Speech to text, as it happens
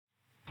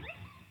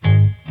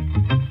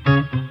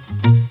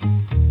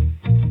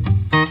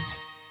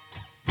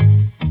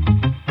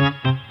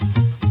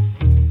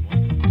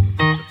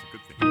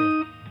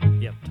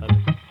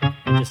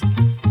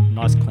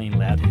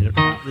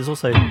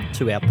also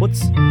 2 outputs.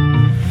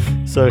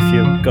 So if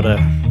you've got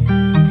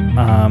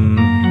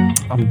I'm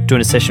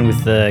doing a session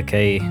with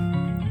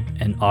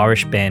an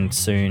Irish band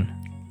soon,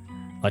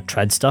 like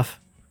trad stuff.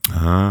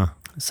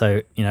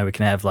 So, we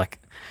can have like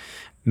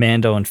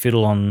Mando and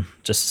fiddle on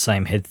just the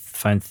same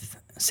headphone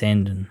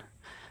send, and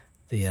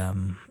the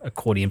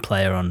accordion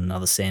player on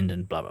another send,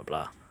 and blah blah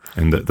blah.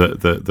 And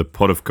the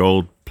pot of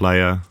gold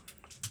player.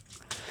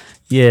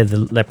 Yeah, the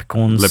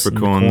leprechauns in the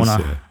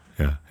corner.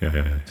 Yeah.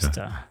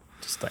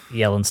 Just like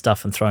yelling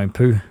stuff and throwing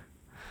poo.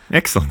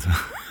 Excellent.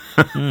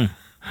 Yeah,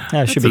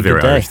 it should be a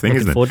good day. Irish thing,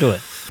 Looking isn't it? forward to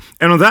it.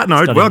 And on that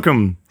note,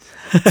 welcome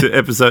to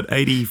episode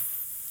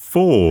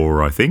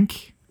 84, I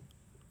think.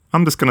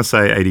 I'm just going to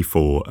say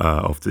 84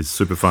 of this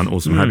super fun,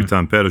 awesome, happy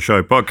time Perdo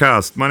Show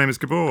podcast. My name is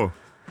Gabor.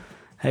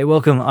 Hey,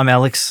 welcome. I'm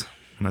Alex.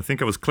 And I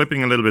think I was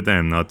clipping a little bit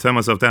then. I'll turn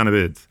myself down a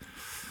bit.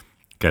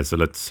 Okay, so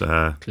let's...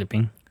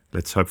 Clipping.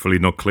 Let's hopefully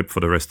not clip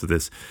for the rest of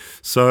this.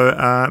 So,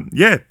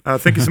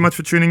 thank you so much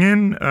for tuning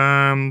in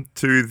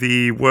to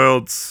the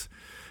world's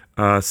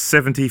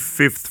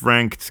 75th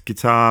ranked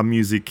guitar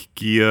music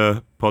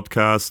gear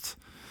podcast.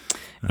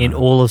 In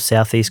all of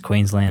Southeast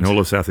Queensland.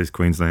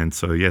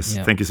 So, yes,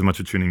 Thank you so much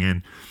for tuning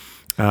in.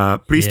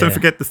 Please don't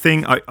forget the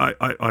thing.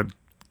 I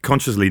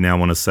consciously now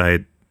want to say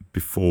it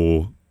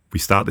before we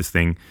start this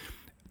thing.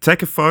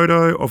 Take a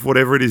photo of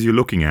whatever it is you're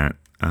looking at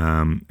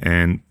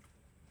and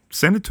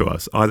send it to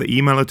us. Either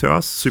email it to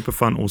us,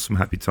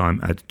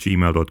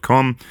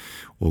 superfunawesomehappytime@gmail.com,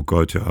 or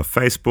go to our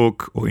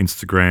Facebook or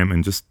Instagram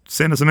and just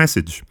send us a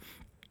message.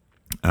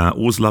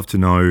 Always love to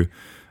know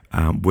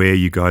where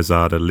you guys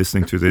are that are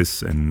listening to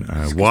this and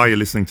why you're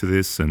listening to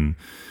this. And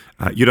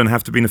you don't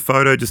have to be in a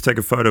photo. Just take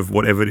a photo of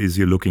whatever it is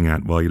you're looking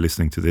at while you're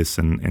listening to this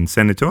and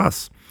send it to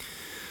us.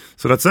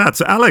 So that's that.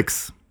 So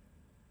Alex.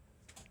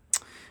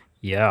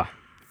 Yeah.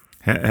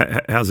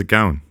 How's it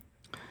going?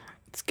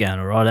 It's going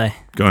all right, eh?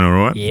 Going all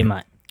right? Yeah,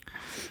 mate.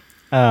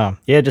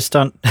 Just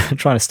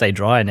trying to stay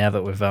dry now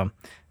that we've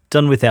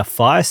done with our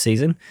fire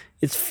season.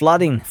 It's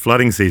flooding.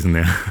 Flooding season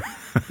now.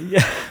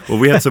 Yeah. Well,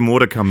 we had some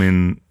water come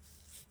in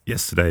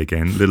yesterday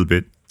again, a little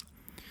bit.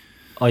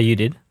 Oh, you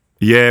did?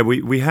 Yeah,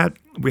 we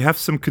have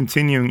some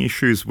continuing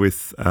issues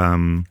with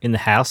in the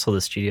house or the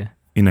studio?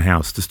 In the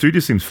house. The studio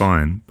seems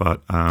fine,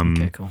 but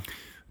okay, cool.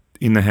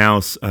 In the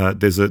house,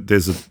 there's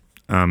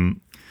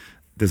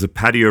a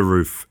patio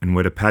roof, and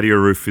where the patio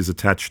roof is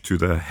attached to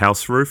the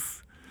house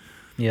roof,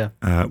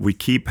 we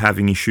keep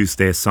having issues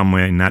there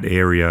somewhere in that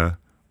area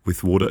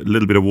with water, a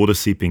little bit of water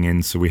seeping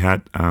in. So we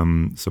had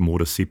some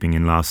water seeping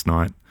in last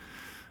night,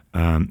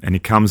 and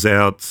it comes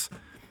out.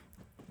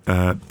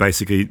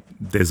 Basically,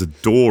 there's a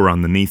door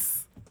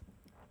underneath.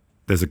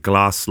 There's a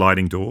glass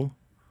sliding door.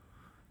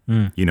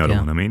 You know the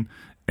one I mean.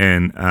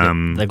 And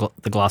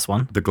the glass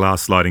one, the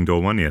glass sliding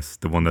door one, yes,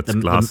 the one that's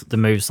glass. The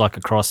moves like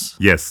across.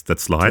 Yes,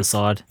 that slides. To the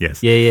side.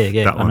 Yes.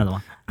 Yeah. That Another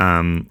one.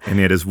 And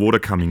there's water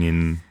coming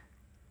in.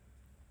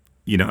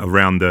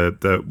 Around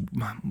the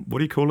what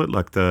do you call it?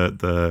 Like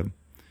the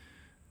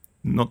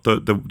not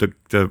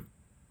the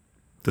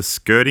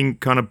skirting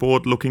kind of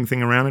board looking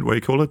thing around it. What do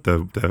you call it?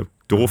 The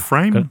door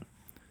frame.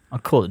 I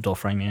call it door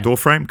frame. Yeah. Door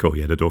frame. Cool.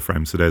 Yeah, the door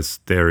frame. So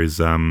there's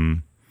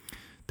some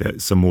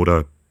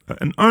water,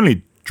 and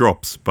only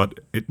drops, but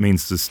it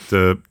means just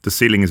the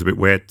ceiling is a bit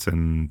wet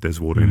and there's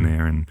water in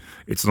there, and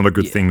it's not a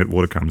good thing that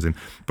water comes in.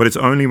 But it's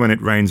only when it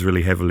rains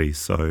really heavily.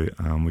 So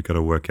we got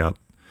to work out.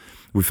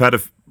 We've had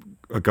a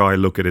guy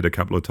look at it a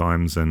couple of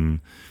times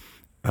and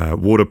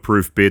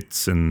waterproof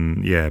bits,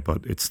 and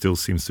but it still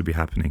seems to be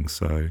happening.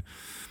 So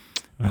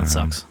that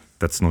sucks.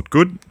 That's not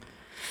good.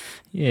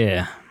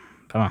 Yeah.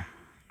 Right.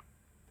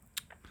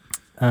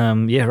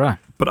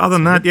 But other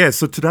than that,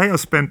 so today I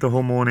spent the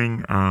whole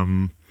morning.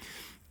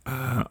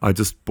 I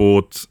just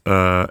bought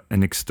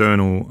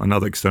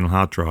another external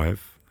hard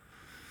drive.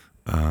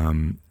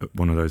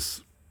 One of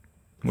those,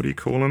 what do you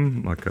call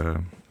them? Like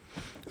a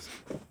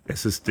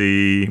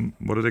SSD,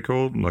 what are they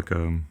called? Like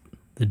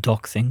the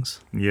dock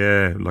things?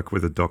 Yeah, like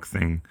with a dock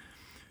thing.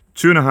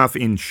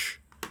 2.5-inch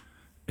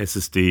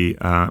SSD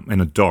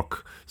and a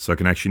dock. So I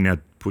can actually now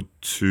put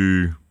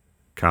 2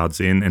 cards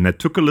in. And that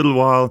took a little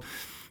while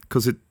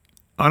because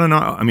I don't know.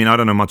 I mean, I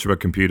don't know much about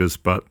computers,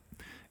 but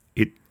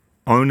it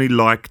only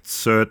liked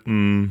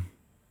certain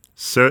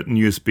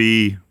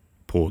USB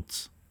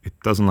ports. It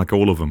doesn't like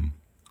all of them.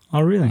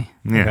 Oh, really?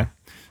 Yeah. Okay.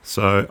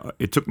 So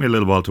it took me a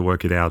little while to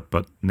work it out,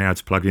 but now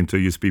it's plugged into a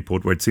USB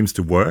port where it seems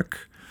to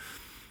work.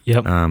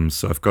 Yep.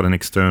 So I've got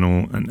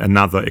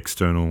another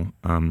external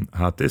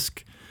hard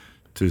disk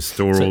to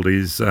store all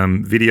these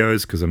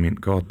videos, because I mean,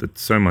 God,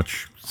 it's so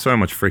much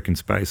freaking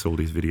space, all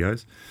these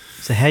videos.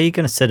 So how are you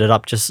going to set it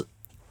up just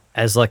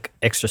as like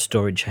extra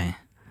storage? Hey?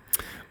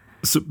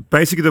 So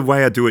basically the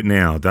way I do it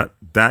now,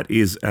 that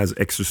is as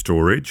extra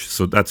storage.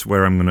 So that's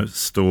where I'm going to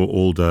store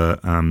all the,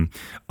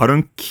 I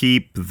don't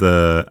keep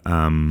the,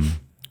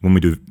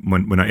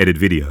 when I edit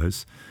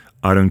videos,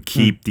 I don't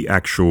keep the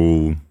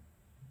actual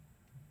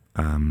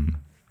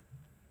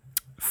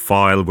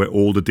file where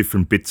all the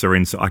different bits are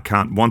in. So I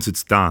can't, once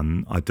it's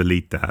done, I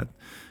delete that.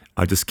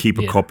 I just keep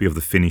a copy of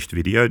the finished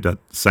video, that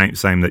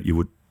same that you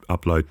would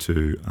upload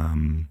to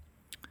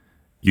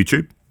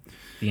YouTube.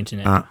 The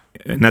internet.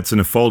 And that's in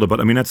a folder. But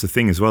I mean, that's the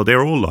thing as well.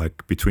 They're all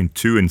like between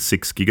 2 and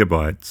 6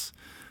 gigabytes.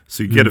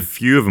 So you get a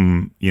few of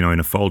them, in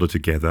a folder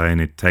together, and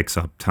it takes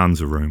up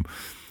tons of room.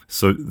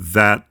 So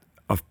that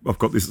I've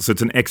got this. So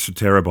it's an extra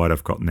terabyte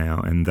I've got now,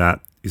 and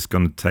that is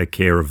going to take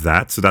care of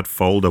that. So that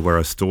folder where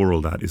I store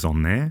all that is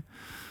on there.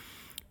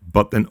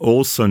 But then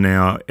also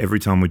now, every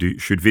time we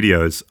shoot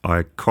videos,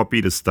 I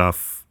copy the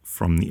stuff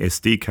from the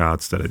SD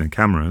cards that are in the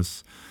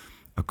cameras.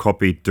 I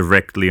copy it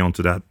directly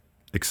onto that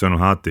external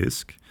hard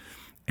disk,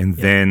 and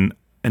then.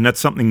 And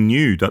that's something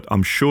new that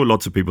I'm sure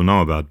lots of people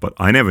know about, but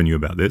I never knew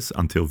about this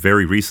until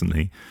very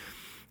recently.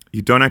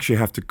 You don't actually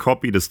have to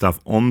copy the stuff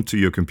onto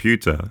your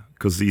computer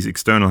because these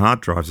external hard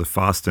drives are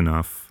fast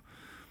enough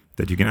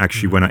that you can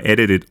actually, when I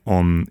edit it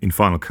in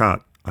Final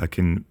Cut,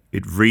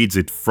 it reads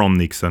it from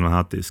the external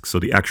hard disk. So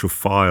the actual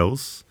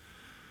files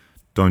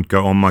don't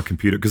go on my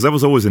computer, because that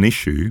was always an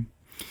issue.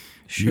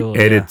 Sure.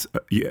 You edit,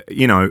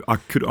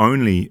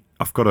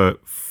 I've got a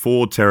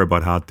 4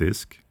 terabyte hard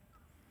disk.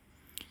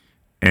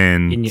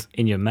 And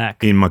in your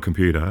Mac, in my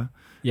computer,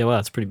 yeah, well,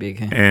 it's pretty big.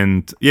 Huh?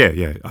 And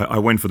I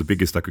went for the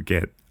biggest I could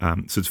get.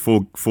 So it's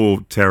 4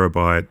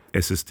 terabyte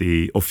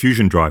SSD, or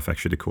fusion drive,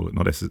 actually they call it,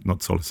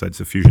 not solid state. It's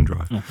a fusion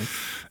drive. Okay.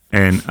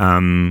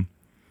 And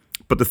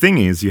but the thing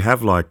is, you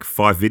have like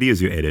 5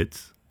 videos you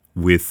edit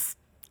with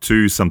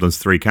 2, sometimes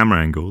 3 camera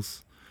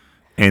angles,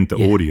 and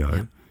the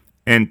audio,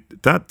 and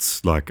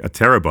that's like a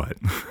terabyte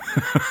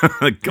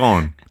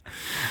gone.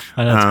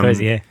 I know, it's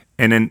crazy. Yeah,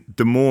 and then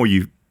the more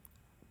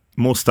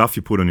stuff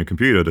you put on your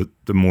computer,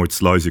 the more it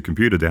slows your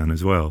computer down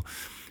as well.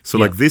 So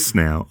like this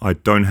now, I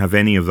don't have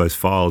any of those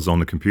files on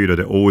the computer.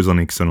 They're always on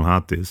the external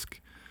hard disk.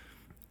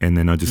 And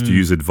then I just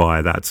use it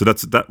via that. So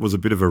that was a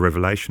bit of a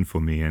revelation for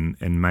me,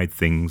 and made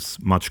things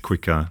much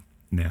quicker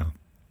now.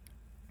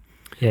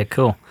 Yeah,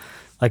 cool.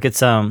 Like it's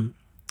kind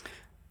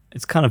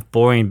of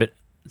boring, but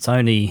it's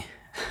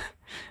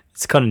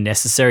kind of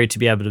necessary to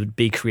be able to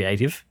be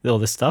creative with all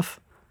this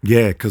stuff.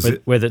 Yeah, because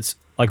whether it's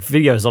like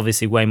video is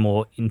obviously way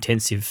more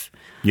intensive.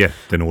 Yeah,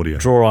 than audio.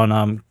 Draw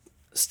on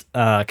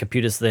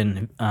computers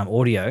than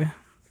audio.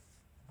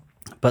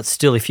 But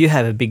still, if you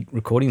have a big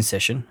recording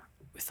session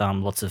with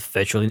lots of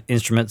virtual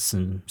instruments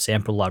and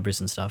sample libraries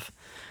and stuff,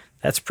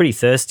 that's pretty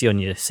thirsty on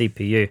your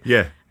CPU.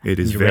 Yeah, it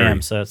is your very.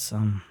 RAM, so it's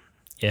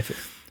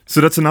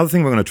So that's another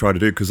thing we're going to try to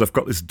do, because I've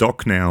got this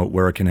dock now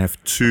where I can have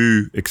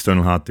 2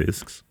 external hard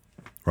disks,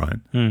 right?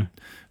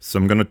 So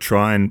I'm going to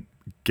try and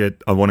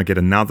I want to get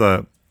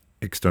another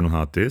external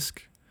hard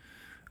disk.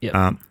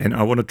 Yeah. And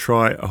I want to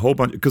try a whole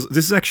bunch, because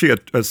this is actually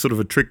a sort of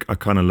a trick I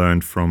kind of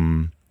learned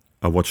from,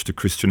 I watched the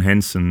Christian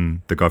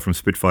Henson, the guy from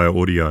Spitfire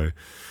Audio,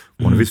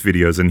 one of his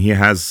videos, and he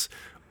has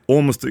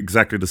almost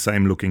exactly the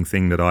same looking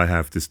thing that I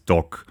have, this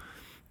dock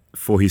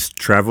for his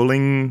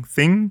traveling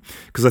thing.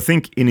 Because I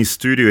think in his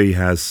studio he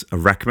has a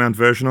rack mount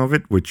version of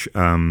it, which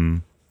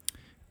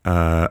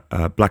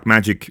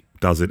Blackmagic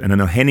does it, and I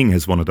know Henning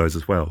has one of those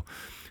as well.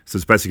 So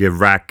it's basically a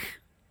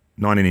rack,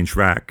 19-inch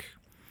rack,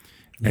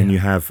 and you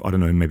have, I don't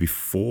know, maybe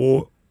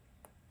 4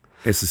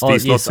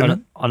 SSD slots in it.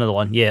 Another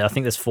one. Yeah, I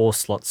think there's 4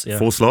 slots. Yeah.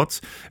 4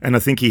 slots. And I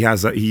think he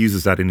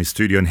uses that in his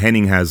studio, and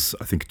Henning has,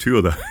 I think, 2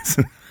 of those.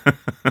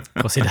 Of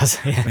course he does.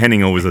 Yeah.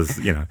 Henning always has,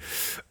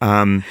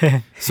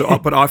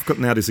 but I've got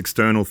now this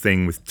external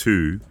thing with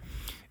 2.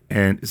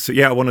 And so,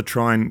 I want to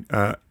try and,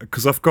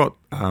 because I've got,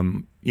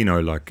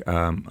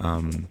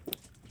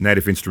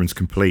 Native Instruments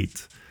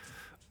Complete.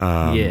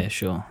 Yeah,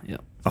 sure. Yeah.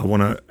 I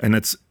want to, and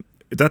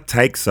that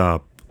takes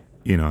up,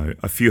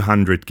 a few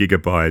hundred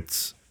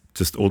gigabytes,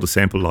 just all the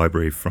sample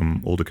library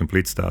from all the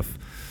Complete stuff.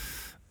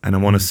 And I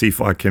want to see if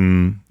I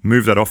can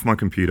move that off my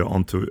computer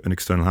onto an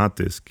external hard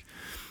disk,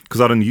 because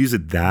I don't use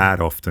it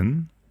that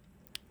often,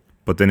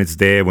 but then it's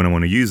there when I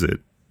want to use it.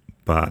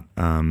 But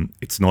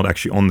it's not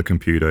actually on the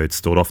computer. It's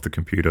stored off the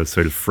computer, so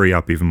it'll free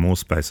up even more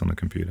space on the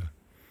computer.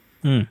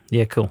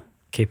 Yeah, cool.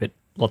 Keep it,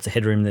 lots of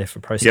headroom there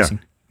for processing.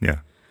 Yeah.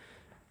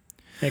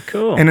 Yeah,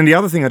 cool. And then the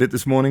other thing I did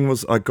this morning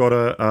was I got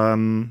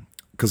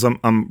because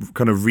I'm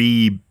kind of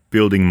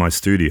rebuilding my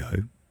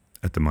studio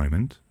at the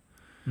moment.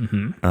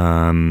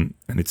 And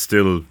it's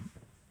still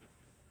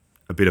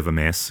a bit of a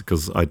mess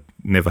because I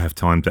never have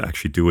time to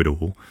actually do it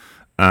all.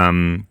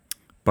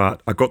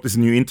 But I got this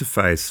new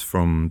interface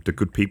from the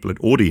good people at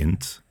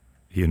Audient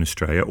here in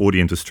Australia,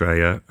 Audient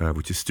Australia,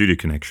 which is Studio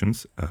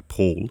Connections,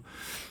 Paul.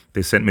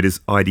 They sent me this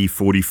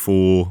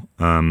ID44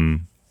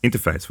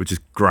 interface, which is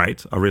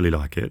great. I really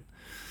like it.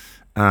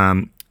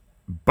 But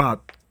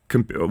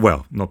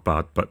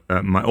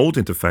my old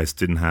interface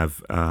didn't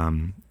have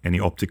any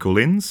optical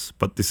ins,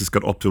 but this has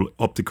got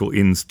optical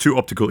ins, 2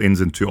 optical ins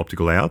and 2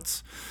 optical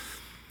outs.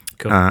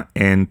 Cool.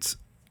 And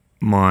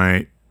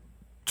my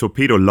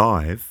Torpedo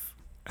Live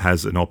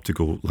has an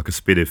optical, like a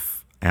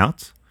SPDIF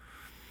out.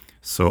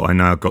 So I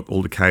now got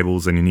all the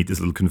cables, and you need this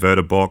little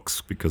converter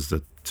box because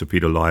the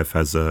Torpedo Live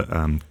has a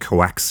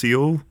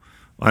coaxial.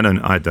 I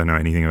don't know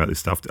anything about this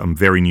stuff. I'm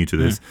very new to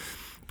this,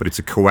 but it's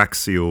a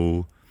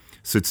coaxial.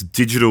 So it's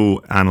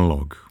digital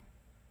analog,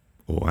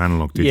 or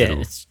analog digital.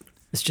 Yeah,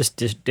 It's just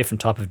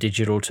different type of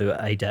digital to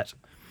ADAT.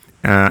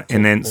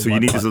 And then, or so you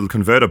need white this little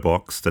converter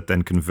box that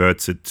then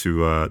converts it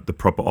to the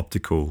proper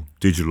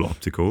digital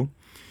optical.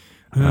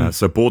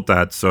 So I bought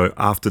that. So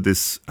after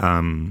this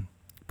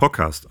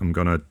podcast, I'm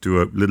going to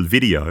do a little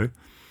video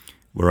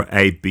where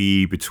I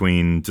A/B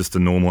between just a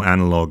normal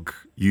analog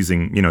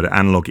using, the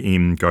analog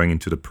in going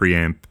into the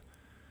preamp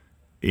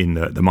in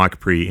the mic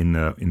pre in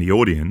the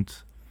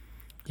Audient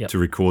to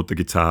record the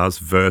guitars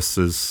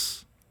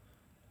versus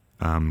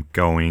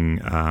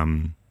going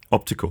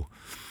optical.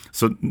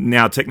 So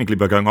now technically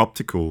by going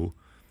optical,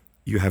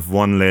 you have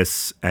one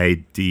less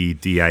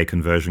AD-DA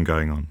conversion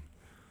going on.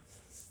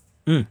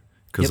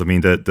 Because, I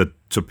mean, the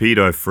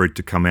torpedo, for it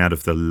to come out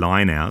of the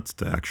line out,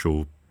 the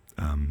actual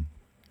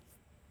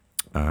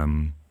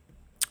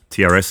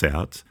TRS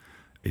out,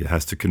 it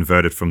has to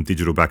convert it from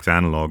digital back to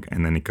analog,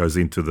 and then it goes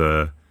into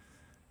the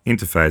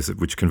interface,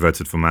 which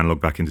converts it from analog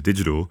back into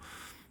digital.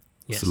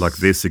 Yes. So like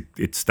this,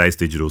 it stays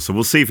digital. So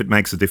we'll see if it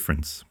makes a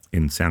difference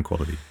in sound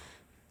quality.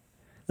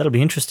 That'll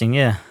be interesting,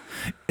 yeah.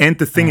 And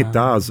the thing it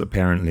does,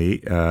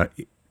 apparently,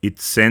 it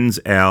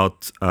sends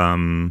out...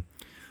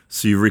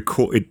 so you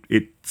record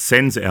it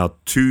sends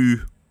out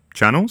 2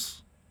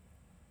 channels.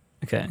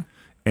 Okay.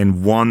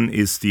 And one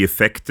is the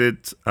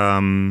affected,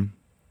 like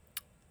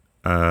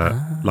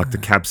the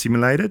cab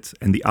simulated,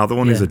 and the other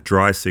one is a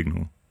dry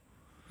signal.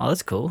 Oh,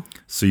 that's cool.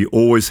 So you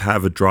always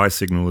have a dry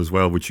signal as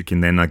well, which you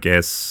can then, I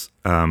guess,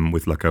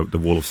 with like the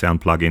wall of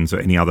sound plugins or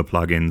any other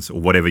plugins or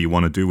whatever you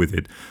want to do with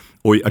it,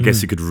 or I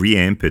guess you could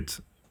reamp it,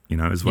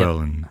 as well.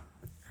 And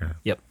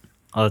Yep.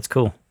 Oh, that's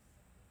cool.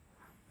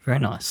 Very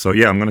nice. So,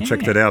 I'm going to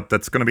check that out.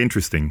 That's going to be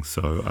interesting.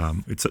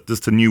 So, it's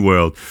just a new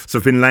world. So,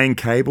 I've been laying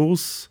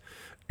cables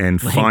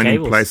and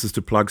finding places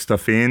to plug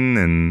stuff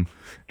in,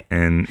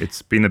 and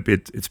it's been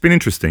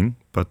interesting,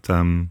 but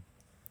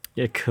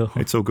cool.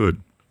 It's all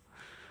good.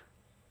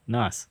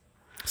 Nice.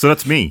 So,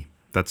 that's me.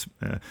 That's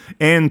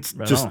and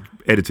right just on.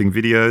 Editing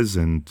videos,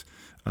 and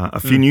a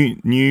few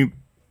new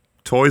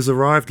toys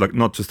arrived, like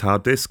not just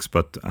hard disks,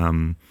 but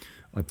I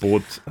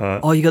bought...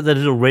 you got that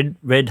little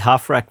red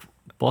half rack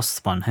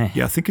Boss one, hey?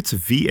 Yeah, I think it's a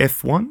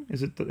VF1.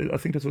 Is it? I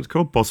think that's what it's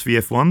called, Boss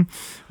VF1.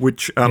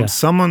 Which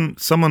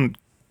someone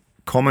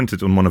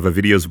commented on one of our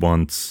videos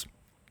once.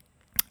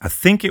 I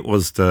think it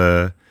was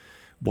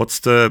what's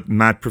the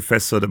Mad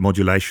Professor, the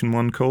modulation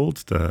one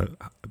called? The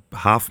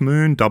half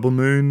moon, double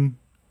moon.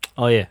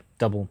 Oh yeah,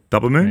 double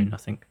moon. I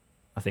think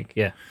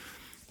yeah.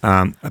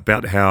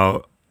 About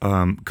how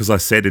because I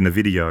said in the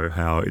video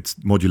how it's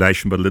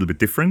modulation but a little bit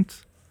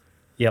different.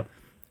 Yep.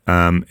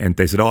 And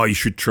they said, you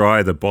should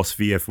try the Boss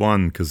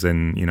VF1 because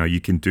then,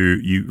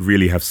 you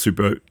really have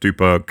super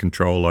duper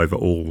control over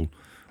all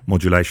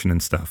modulation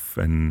and stuff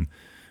and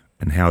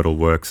how it all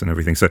works and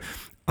everything. So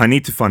I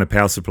need to find a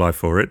power supply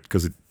for it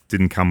because it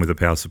didn't come with a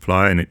power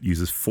supply and it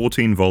uses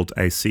 14 volt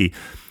AC.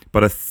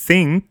 But I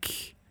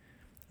think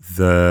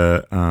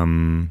the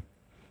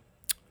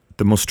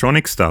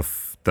Mostronic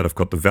stuff that I've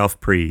got, the Valve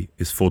Pre,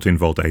 is 14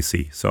 volt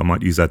AC. So I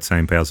might use that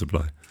same power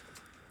supply.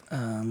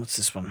 What's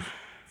this one?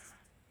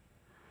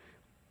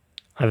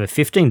 I have a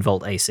 15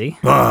 volt AC.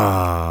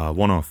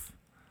 One off.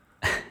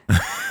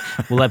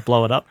 Will that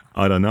blow it up?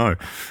 I don't know.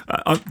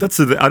 I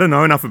don't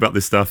know enough about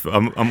this stuff.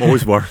 I'm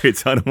always worried.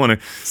 So I don't want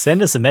to...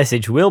 Send us a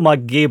message. Will my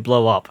gear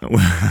blow up?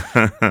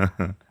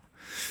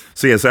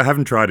 So I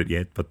haven't tried it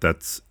yet, but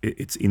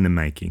it's in the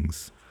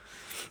makings.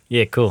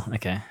 Yeah, cool.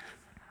 Okay.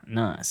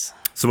 Nice.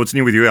 So what's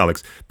new with you,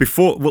 Alex?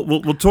 Before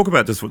we'll talk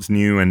about just what's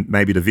new and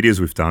maybe the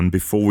videos we've done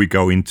before we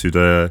go into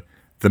the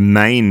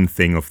main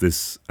thing of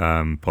this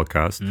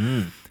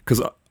podcast.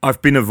 Because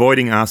I've been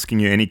avoiding asking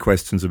you any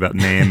questions about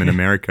NAMM in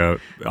America.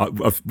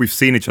 We've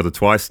seen each other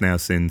twice now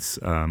since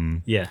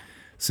you've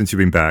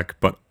been back,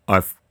 but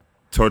I've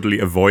totally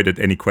avoided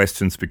any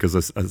questions because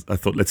I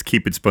thought let's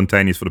keep it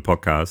spontaneous for the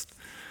podcast.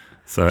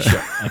 So,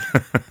 sure.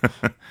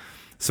 Okay.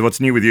 So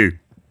what's new with you?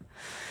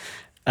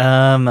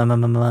 I've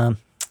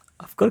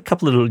got a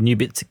couple of little new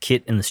bits of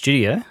kit in the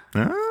studio.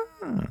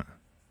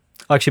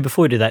 Actually,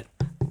 before we do that,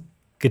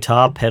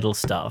 guitar pedal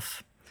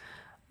stuff.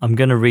 I'm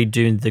going to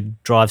redo the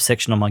drive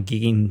section on my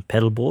gigging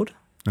pedal board.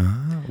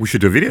 We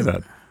should do a video of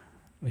that.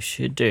 We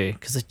should do,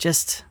 because I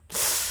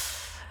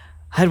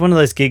had one of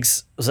those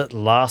gigs, was it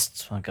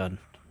last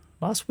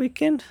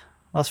weekend?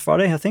 Last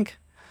Friday, I think.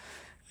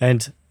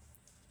 And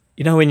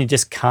when you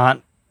just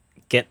can't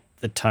get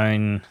the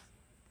tone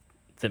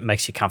that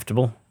makes you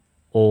comfortable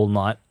all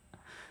night.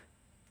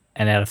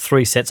 And out of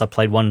 3 sets, I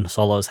played one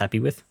solo I was happy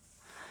with.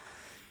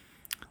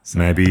 So,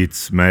 maybe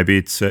it's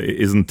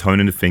isn't tone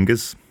in the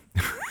fingers.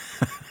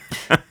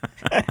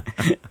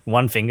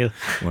 One finger.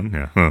 One,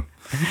 yeah.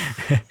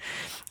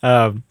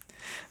 Huh.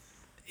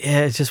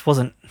 It just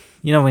wasn't,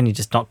 when you're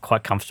just not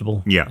quite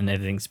comfortable. Yeah. And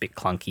everything's a bit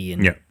clunky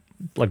and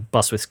like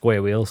bus with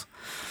square wheels.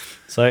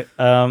 So,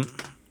 I'm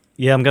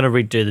going to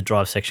redo the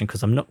drive section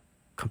because I'm not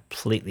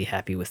completely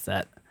happy with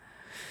that.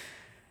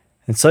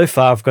 And so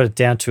far, I've got it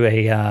down to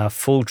a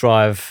full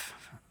drive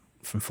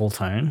from Full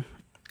Tone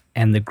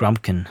and the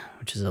Grumpkin,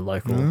 which is a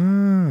local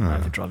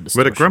overdrive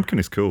distortion. But the Grumpkin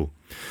is cool.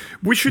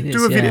 We should It do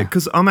is, a video yeah.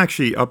 because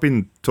I've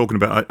been talking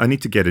about. I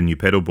need to get a new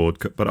pedal board,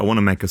 but I want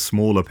to make a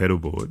smaller pedal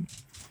board.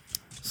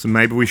 So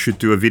maybe we should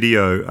do a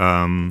video,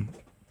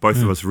 both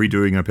of us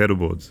redoing our pedal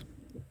boards.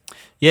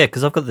 Yeah,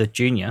 because I've got the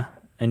Junior.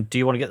 And do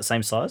you want to get the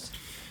same size?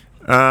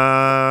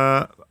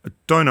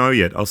 Don't know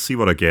yet. I'll see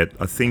what I get.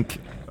 I think.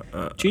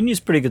 Junior's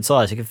pretty good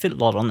size. You can fit a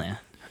lot on there,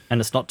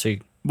 and it's not too.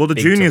 Well, the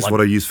big to, Junior is like-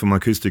 what I use for my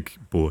acoustic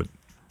board,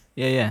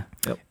 Yeah.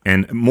 Yep.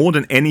 and more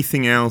than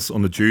anything else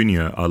on the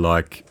Junior, I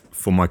like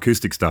for my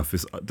acoustic stuff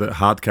is the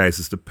hard case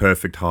is the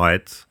perfect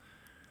height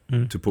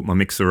to put my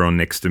mixer on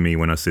next to me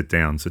when I sit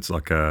down. So it's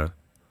like a.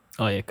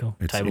 Oh yeah, cool.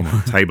 It's Table.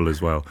 table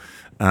as well.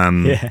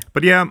 Yeah.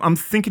 But yeah, I'm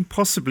thinking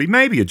possibly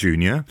maybe a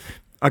Junior.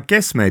 I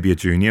guess maybe a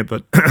Junior,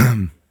 but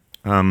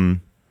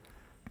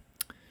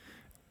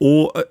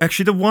or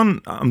actually the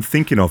one I'm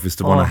thinking of is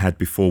the one I had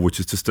before, which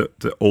is just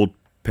the old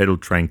Pedal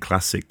Train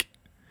Classic,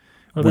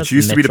 What about which the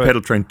used to be the Metro?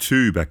 Pedal Train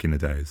 2 back in the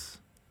days.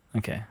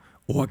 Okay.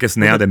 Or I guess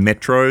now they're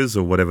Metros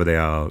or whatever they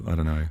are. I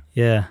don't know.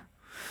 Yeah.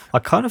 I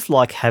kind of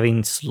like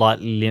having slight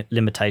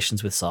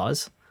limitations with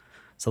size.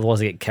 So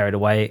otherwise I get carried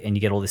away and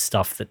you get all this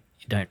stuff that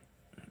you don't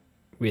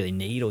really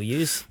need or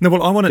use. No,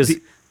 well, I want to.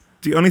 'Cause-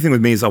 The only thing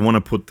with me is I want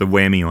to put the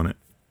whammy on it.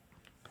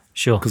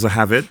 Sure. Because I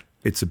have it,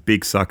 it's a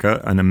big sucker,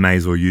 and I may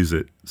as well use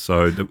it.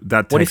 So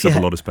that What if takes you up a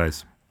had- lot of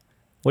space.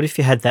 What if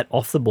you had that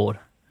off the board?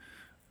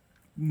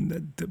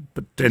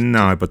 But then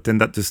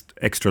that just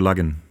extra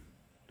lugging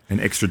and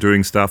extra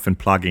doing stuff and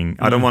plugging.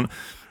 I don't want.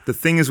 The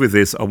thing is with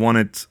this, I want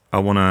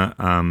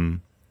to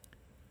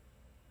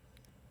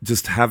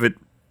just have it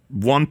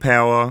one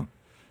power.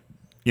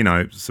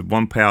 So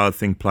one power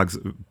thing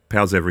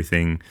powers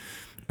everything.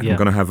 And Yeah. I'm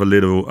gonna have a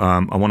little.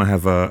 I want to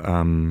have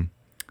a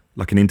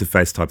like an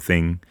interface type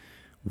thing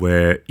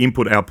where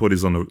input output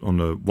is on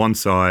the one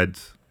side.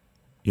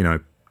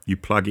 You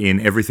plug in,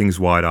 everything's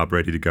wired up,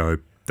 ready to go,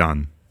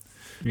 done.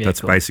 Yeah,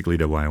 That's cool. basically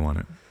the way I want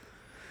it.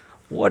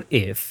 What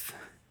if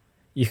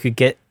you could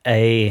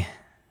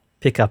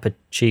pick up a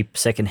cheap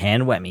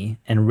second-hand whammy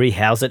and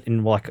rehouse it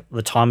in like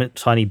the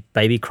tiny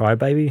baby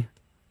crybaby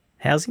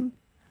housing?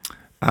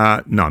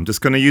 No, I'm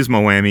just going to use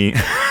my whammy.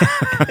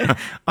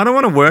 I don't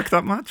want to work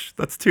that much.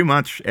 That's too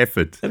much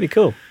effort. That'd be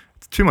cool.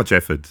 It's too much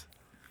effort.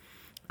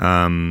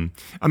 I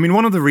mean,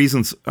 one of the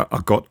reasons I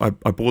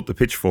bought the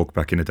Pitchfork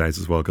back in the days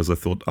as well because I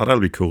thought, that'll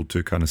be cool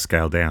to kind of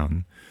scale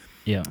down.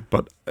 Yeah.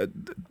 But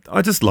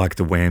I just like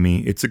the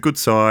whammy. It's a good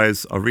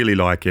size. I really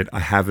like it. I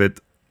have it.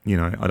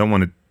 I don't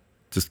want to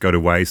just go to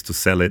waste to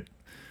sell it.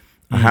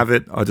 I have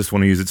it. I just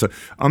want to use it. So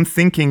I'm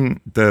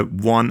thinking the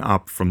one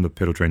up from the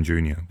Pedal Train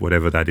Junior,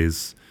 whatever that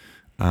is.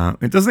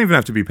 It doesn't even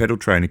have to be Pedal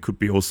Train. It could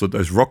be also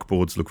those rock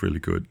boards look really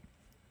good.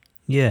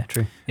 Yeah,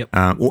 true. Yep.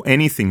 Or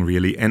anything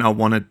really. And I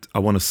want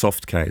a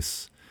soft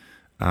case.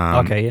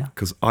 Okay, yeah.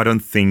 Because I don't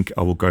think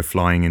I will go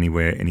flying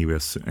anywhere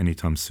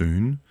anytime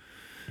soon.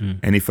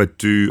 And if I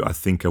do, I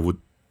think I would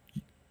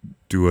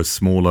do a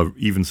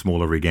even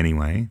smaller rig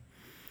anyway.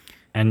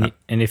 And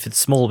if it's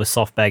small with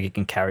soft bag, it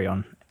can carry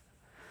on.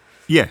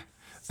 Yeah.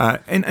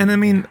 And I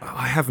mean,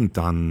 I haven't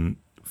done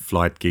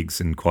flight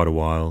gigs in quite a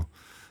while.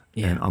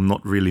 Yeah. And I'm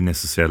not really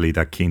necessarily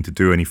that keen to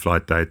do any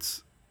flight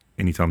dates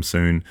anytime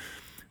soon.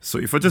 So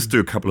if I just do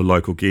a couple of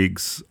local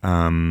gigs,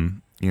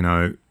 in and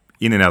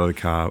out of the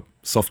car,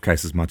 soft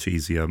case is much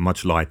easier,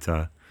 much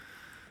lighter.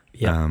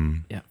 Yeah,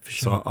 for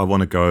sure. So I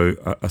want to go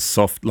a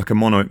soft, like a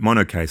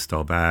mono case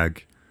style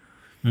bag.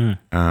 Or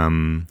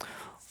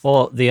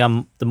the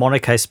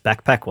monocase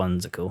backpack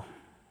ones are cool.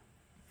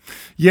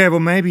 Yeah,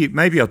 well,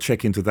 maybe I'll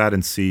check into that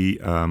and see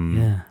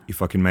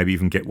if I can maybe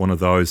even get one of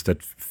those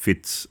that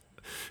fits.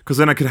 Because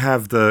then I could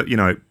have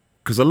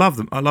because I love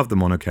the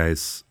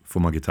monocase for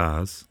my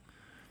guitars.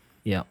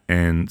 Yeah.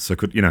 And so I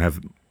could,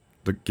 have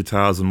the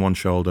guitars on one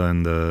shoulder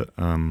and the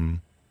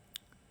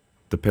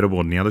pedal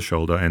board on the other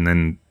shoulder, and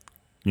then,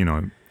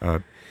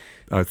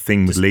 a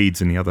thing with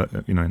leads in the other,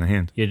 in the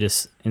hand. You're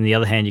just in the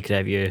other hand, you could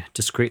have your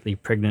discreetly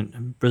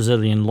pregnant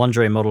Brazilian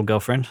lingerie model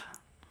girlfriend.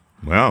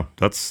 Wow,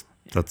 that's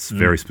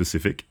very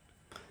specific.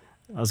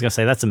 I was gonna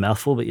say that's a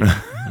mouthful, but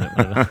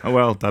whatever.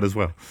 Well, that as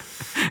well.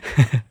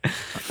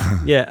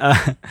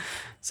 Yeah.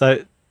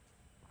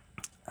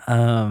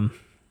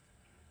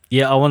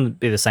 I want to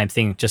do the same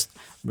thing. Just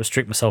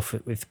restrict myself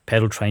with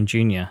Pedal Train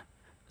Junior,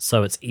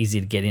 so it's easy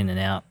to get in and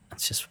out.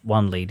 It's just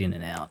one lead in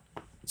and out.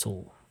 It's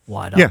all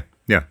wide up.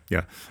 Yeah.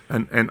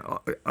 And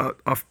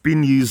I've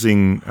been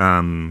using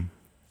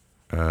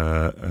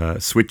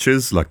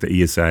switches like the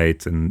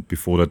ES8 and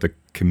before that the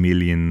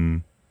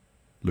Chameleon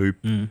loop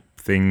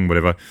thing,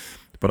 whatever.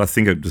 But I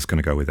think I'm just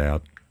going to go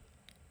without.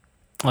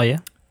 Oh yeah.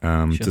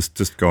 Sure.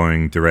 Just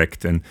going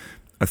direct, and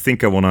I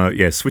think I want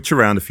to switch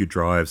around a few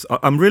drives.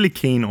 I'm really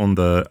keen on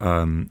the.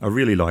 I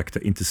really like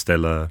the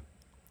Interstellar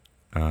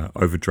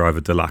Overdriver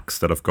Deluxe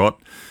that I've got,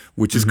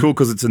 which is cool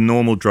because it's a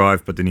normal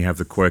drive, but then you have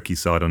the quirky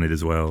side on it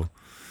as well.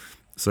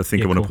 So I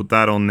think I want to put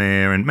that on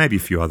there, and maybe a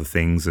few other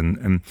things,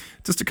 and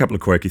just a couple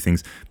of quirky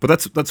things. But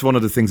that's one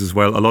of the things as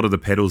well. A lot of the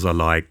pedals I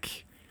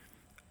like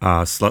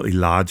are slightly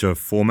larger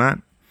format.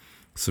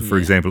 So, for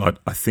example,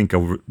 I think I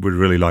would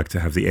really like to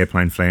have the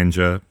airplane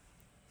flanger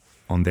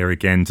on there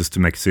again just to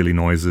make silly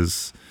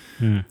noises.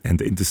 And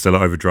the Interstellar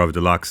Overdrive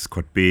Deluxe is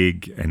quite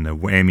big, and the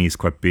Whammy is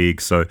quite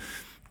big. So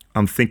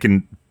I'm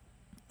thinking,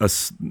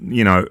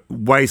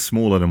 way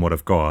smaller than what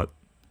I've got,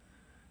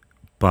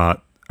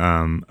 but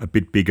a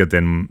bit bigger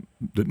than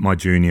my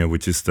Junior,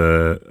 which is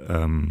the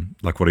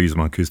like what I use on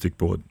my acoustic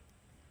board.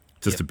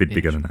 Just a bit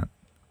bigger than that.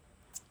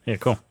 Yeah,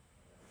 cool.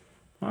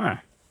 All right.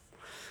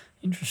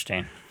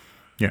 Interesting.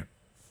 Yeah.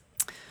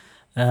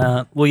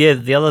 Well, yeah,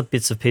 the other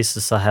bits of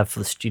pieces I have for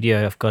the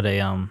studio, I've got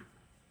a,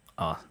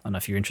 I don't know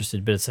if you're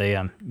interested, but it's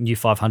a new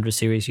 500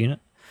 series unit,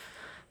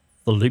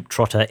 the Loop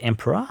Trotter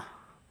Emperor,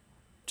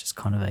 which is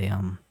kind of a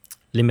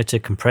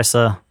limiter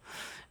compressor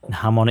and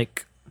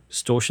harmonic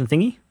distortion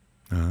thingy.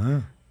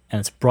 And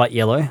it's bright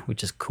yellow,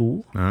 which is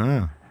cool.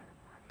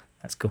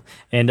 That's cool.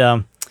 And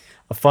I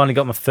finally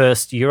got my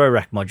first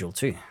Eurorack module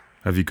too.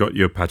 Have you got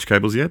your patch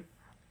cables yet?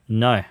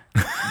 No.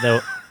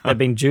 They've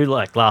been due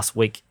like last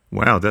week.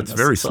 Wow, that's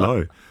very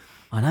slow.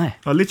 I know.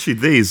 Oh, literally,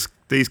 these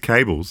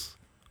cables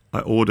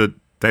I ordered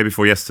day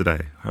before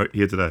yesterday,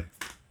 here today.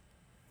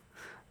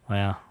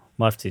 Wow.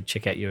 Might have to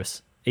check out your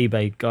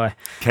eBay guy.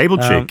 Cable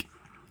Chick.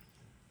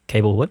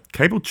 Cable what?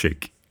 Cable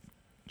Chick.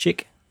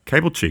 Chick?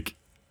 Cable Chick.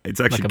 It's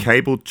actually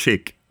Cable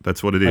Chick.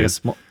 That's what it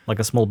is. Like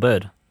a small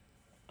bird.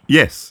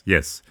 Yes.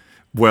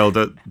 Well,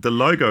 the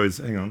logo is...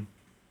 Hang on.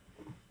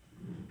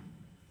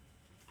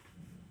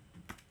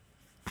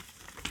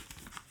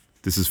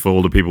 This is for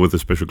all the people with the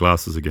special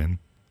glasses again.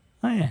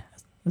 Oh, yeah.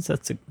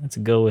 That's a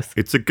girl with...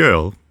 It's a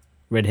girl.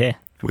 Red hair.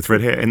 With red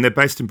hair. And they're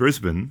based in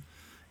Brisbane.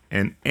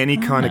 And any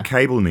kind of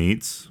cable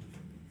needs,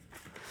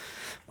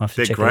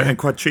 they're great and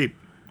quite cheap.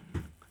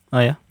 Oh,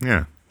 yeah?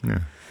 Yeah.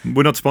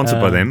 We're not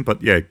sponsored by them,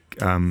 but yeah.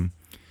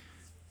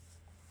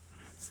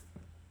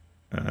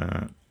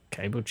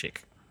 Cable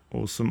Chick.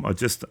 Awesome. I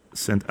just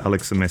sent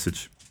Alex a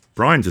message.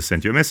 Brian just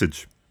sent you a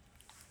message.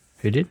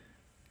 Who did?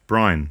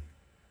 Brian.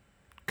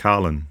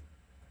 Carlin.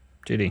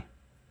 Did he?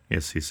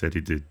 Yes, he said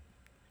he did.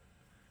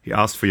 He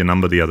asked for your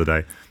number the other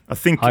day. I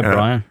think Hi,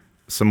 Brian.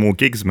 Some more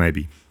gigs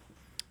maybe.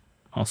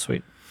 Oh,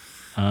 sweet.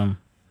 Oh,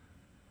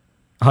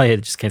 yeah,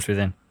 it just came through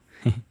then.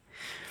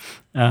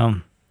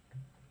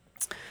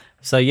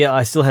 So, yeah,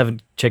 I still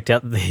haven't checked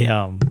out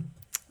the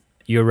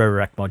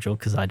Eurorack module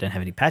because I don't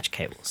have any patch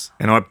cables.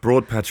 And I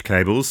brought patch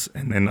cables,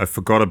 and then I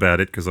forgot about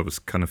it because I was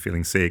kind of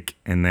feeling sick.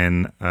 And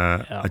then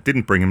I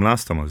didn't bring them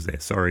last time I was there.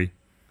 Sorry.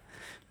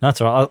 No, that's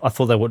all right. I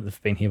thought they would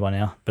have been here by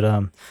now. But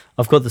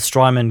I've got the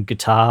Strymon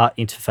guitar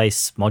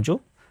interface module.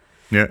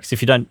 Yeah. Because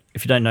if you don't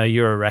know,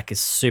 Eurorack is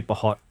super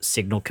hot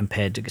signal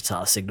compared to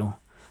guitar signal.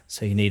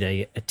 So you need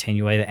a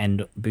attenuator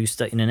and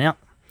booster in and out.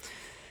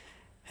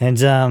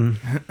 And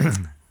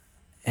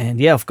and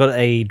yeah, I've got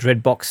a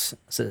Dreadbox.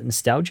 Is it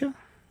Nostalgia?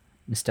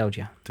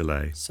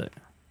 Delay. So,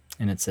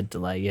 and it's a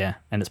delay, yeah,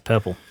 and it's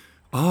purple.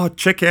 Oh,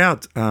 check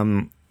out.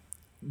 I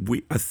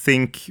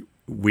think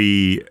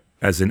we,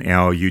 as in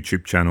our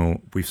YouTube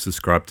channel, we've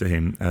subscribed to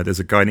him. There's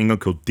a guy in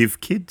England called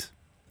DivKid.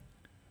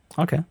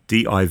 Okay.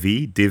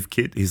 D-I-V,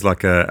 DivKid. He's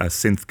like a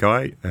synth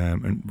guy,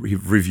 and he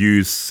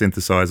reviews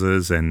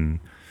synthesizers. And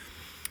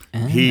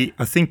he,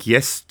 I think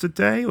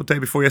yesterday or day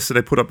before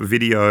yesterday, put up a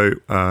video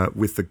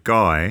with the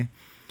guy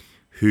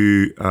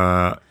who,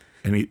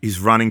 and he's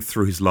running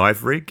through his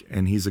live rig,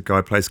 and he's a guy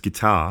who plays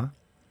guitar.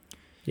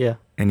 Yeah.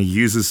 And he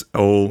uses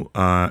he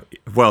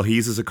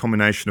uses a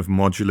combination of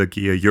modular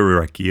gear,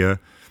 Eurorack gear,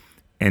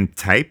 and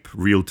tape,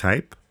 real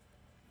tape.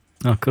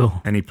 Oh,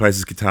 cool. And he plays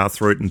his guitar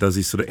through it and does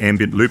these sort of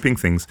ambient looping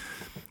things.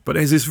 But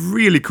there's this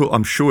really cool,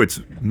 I'm sure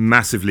it's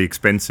massively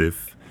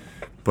expensive,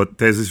 but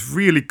there's this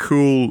really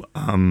cool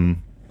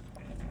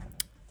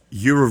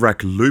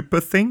Eurorack looper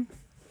thing.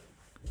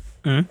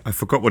 I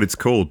forgot what it's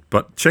called,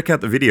 but check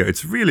out the video.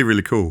 It's really,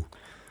 really cool.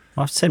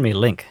 Well, send me a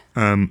link.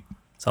 So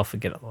I'll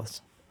forget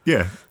otherwise.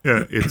 Yeah.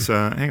 It's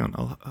hang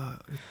on.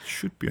 It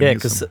should be on yeah, here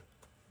because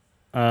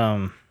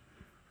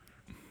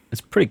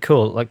it's pretty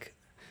cool. Like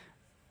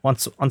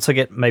once I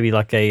get maybe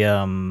like a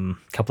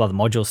couple other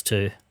modules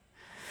to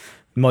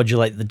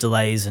modulate the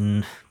delays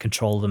and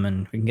control them,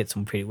 and we can get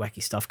some pretty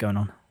wacky stuff going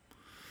on.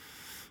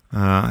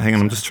 Hang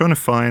on, I'm just trying to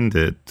find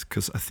it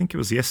because I think it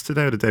was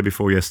yesterday or the day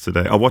before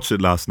yesterday. I watched it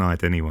last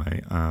night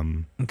anyway.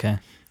 Okay.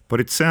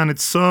 But it sounded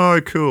so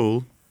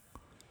cool.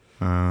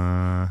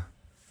 Where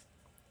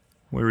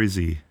is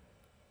he?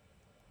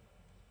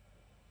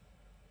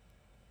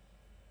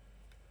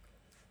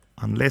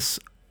 Unless...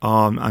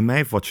 I may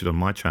have watched it on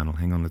my channel.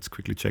 Hang on, let's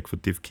quickly check for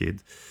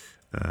DivKid.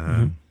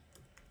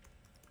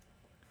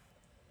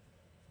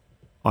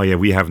 Oh, yeah,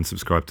 we haven't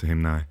subscribed to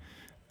him now.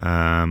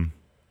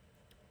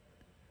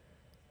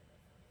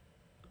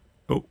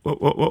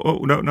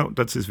 No,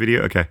 that's his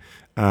video. Okay.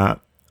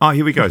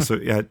 Here we go. So,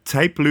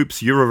 Tape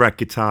Loops Eurorack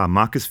Guitar,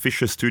 Marcus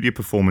Fisher Studio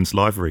Performance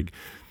Live Rig.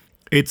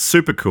 It's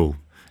super cool.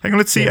 Hang on,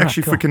 let's see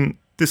if we can...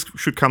 This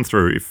should come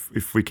through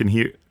if we can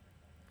hear...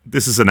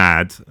 This is an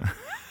ad.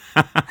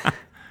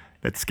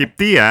 Let's skip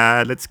the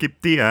ad.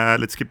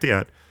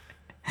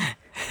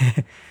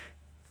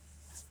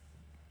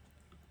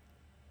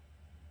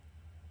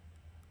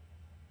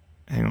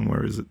 Hang on,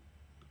 where is it?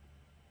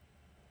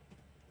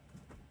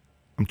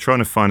 I'm trying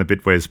to find a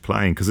bit where it's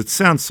playing because it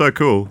sounds so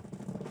cool.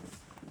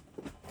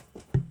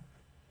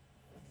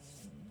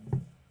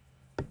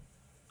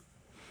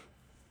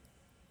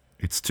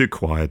 It's too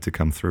quiet to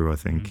come through, I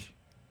think.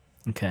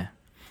 Okay.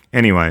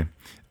 Anyway,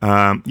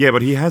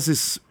 but he has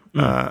this.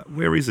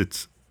 Where is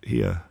it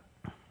here?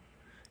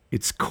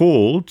 It's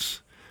called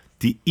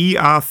the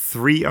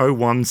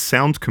ER301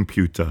 Sound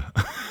Computer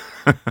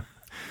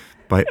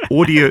by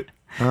Audio.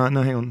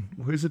 No, hang on.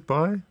 Who's it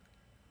by?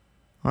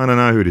 I don't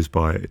know who it is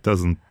by. It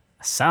doesn't.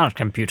 Sound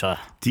computer.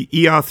 The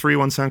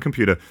ER301 Sound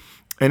Computer,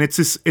 and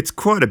it's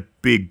quite a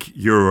big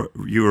Euro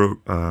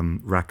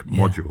rack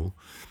module,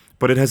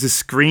 but it has a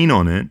screen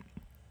on it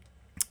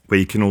where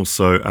you can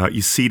also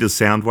you see the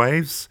sound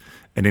waves,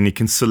 and then you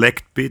can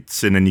select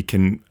bits, and then you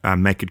can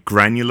make it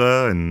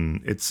granular,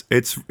 and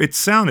it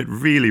sounded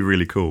really,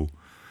 really cool.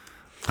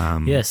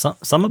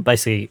 Some are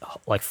basically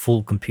like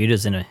full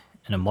computers in a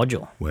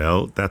module.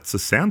 Well, that's a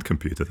sound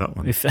computer, that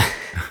one.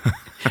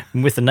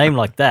 With a name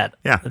like that,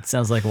 yeah, that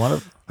sounds like one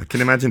of. I can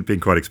imagine it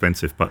being quite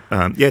expensive, but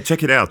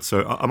check it out.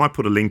 So I might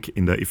put a link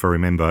if I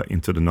remember,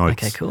 into the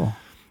notes. Okay, cool.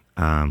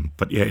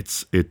 But yeah,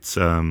 it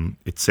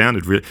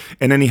sounded really.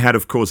 And then he had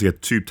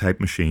 2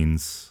 tape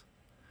machines.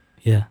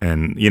 Yeah.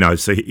 And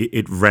so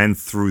it ran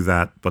through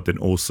that, but then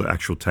also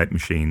actual tape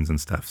machines and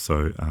stuff.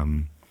 So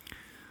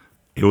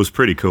it was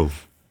pretty cool.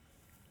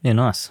 Yeah,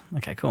 nice.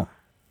 Okay, cool.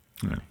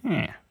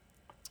 Yeah.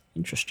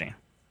 Interesting.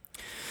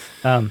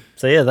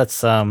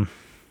 That's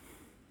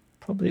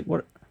probably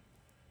what.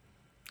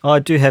 Oh, I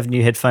do have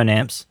new headphone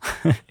amps.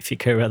 If you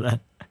care about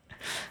that.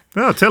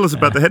 Oh, tell us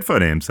about the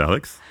headphone amps,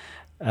 Alex.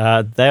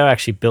 They are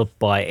actually built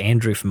by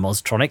Andrew from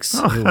Oztronics.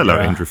 Oh, hello,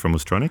 Andrew from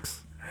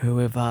Oztronics. Who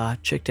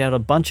have checked out a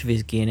bunch of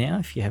his gear now,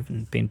 if you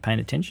haven't been paying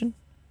attention.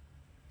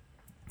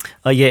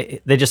 Oh, yeah,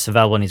 they're just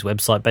available on his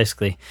website,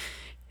 basically.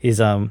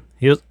 He's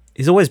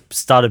always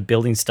started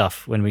building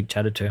stuff when we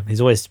chatted to him.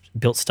 He's always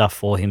built stuff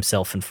for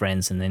himself and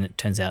friends, and then it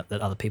turns out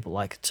that other people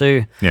like it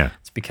too. Yeah.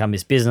 It's become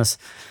his business.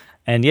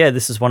 And,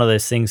 this is one of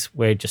those things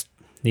where he just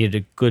needed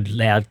a good,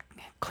 loud,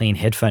 clean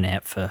headphone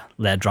amp for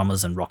loud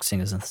drummers and rock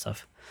singers and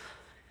stuff.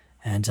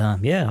 And,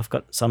 I've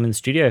got some in the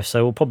studio,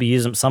 so we'll probably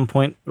use them at some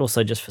point, but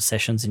also just for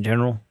sessions in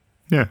general.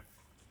 Yeah.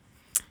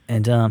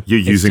 And you're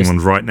using one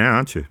right now,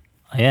 aren't you?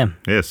 I am.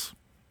 Yes.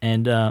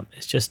 And it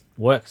just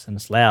works, and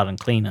it's loud and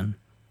clean and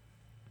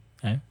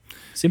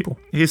simple.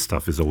 His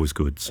stuff is always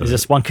good. So. There's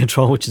just one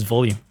control, which is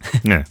volume.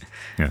 Yeah.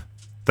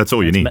 That's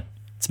all you need.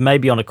 It's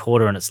maybe on a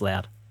quarter and it's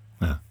loud.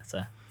 Yeah.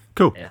 So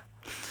cool. Yeah.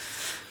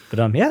 But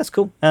it's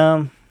cool.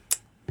 Other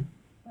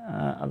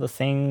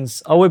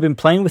things. Oh, we've been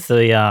playing with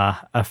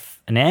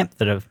an amp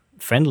that a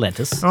friend lent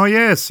us. Oh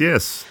yes,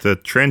 the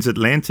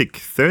Transatlantic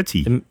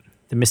 30.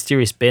 The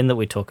mysterious Ben that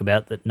we talk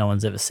about that no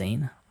one's ever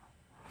seen.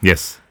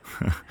 Yes.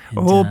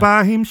 All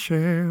by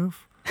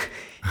himself.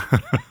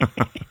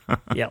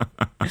 Yeah.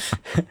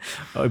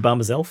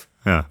 Obama's elf.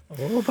 Yeah.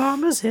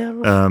 Obama's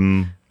elf.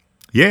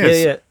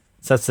 Yes. Yeah.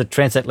 So that's the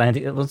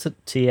Transatlantic. What's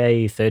it?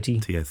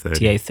 TA30.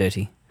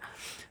 TA30.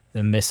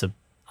 The Mesa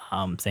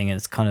thing, and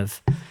it's kind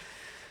of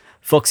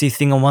Foxy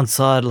thing on one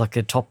side, like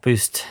a top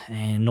boost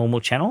and normal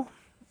channel,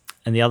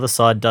 and the other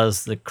side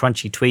does the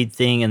crunchy tweed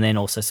thing, and then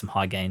also some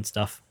high gain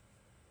stuff.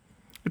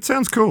 It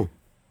sounds cool.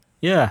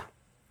 Yeah.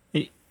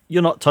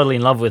 You're not totally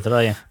in love with it,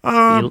 are you?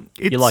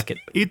 You like it?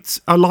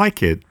 I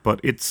like it, but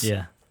it's.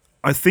 Yeah.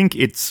 I think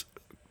it's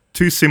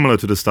too similar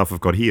to the stuff I've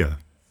got here.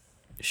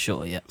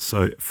 Sure. Yeah.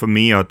 So for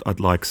me, I'd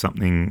like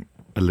something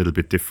a little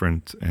bit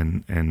different,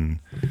 and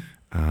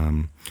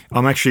I'm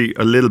actually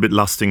a little bit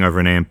lusting over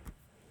an amp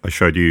I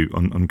showed you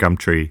on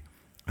Gumtree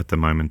at the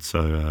moment.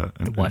 So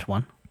the white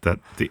one. The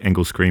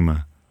Engel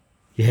Screamer.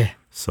 Yeah.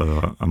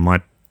 So I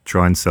might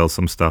try and sell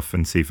some stuff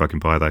and see if I can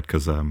buy that,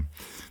 because I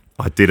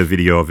did a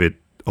video of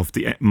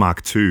the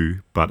Mark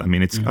II, but I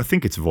mean I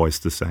think it's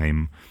voiced the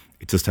same.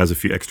 It just has a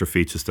few extra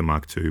features to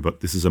Mark II, but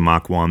this is a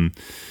Mark I.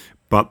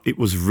 But it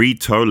was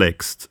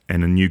re-Tolexed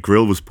and a new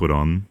grill was put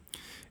on,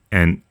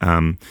 and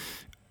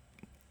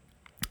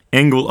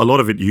Engel, a lot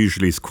of it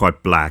usually is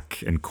quite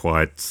black and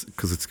quite,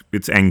 because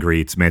it's angry,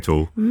 it's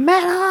metal.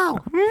 Metal.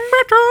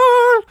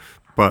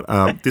 But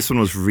this one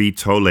was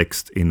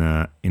re-Tolexed in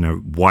a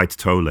white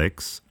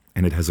Tolex,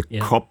 and it has a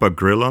copper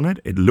grill on it.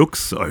 It looks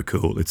so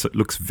cool. It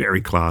looks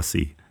very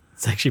classy.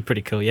 It's actually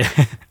pretty cool, yeah.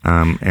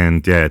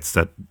 And it's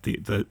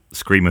the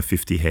Screamer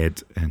 50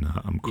 head, and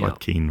I'm quite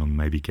keen on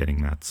maybe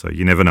getting that. So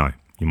you never know.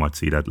 You might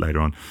see that later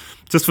on,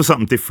 just for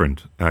something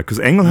different. Because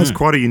Engel has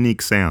quite a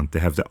unique sound. They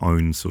have their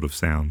own sort of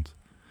sound.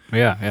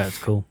 Yeah, it's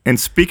cool. And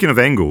speaking of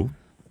Engel,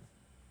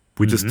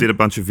 we just did a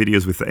bunch of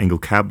videos with the Engel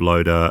cab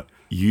loader,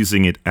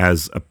 using it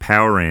as a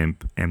power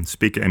amp and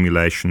speaker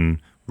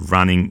emulation,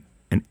 running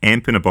an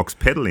amp in a box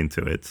pedal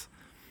into it.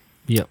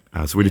 Yep.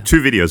 So we did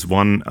 2 videos,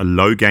 one a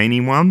low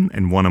gaining one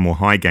and one a more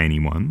high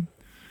gaining one.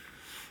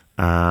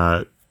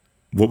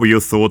 What were your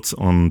thoughts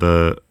on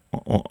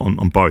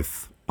on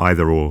both,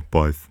 either or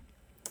both?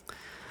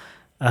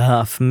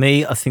 For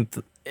me, I think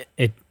that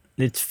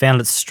it's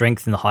found its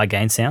strength in the high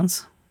gain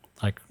sounds,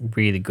 like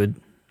really good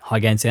high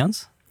gain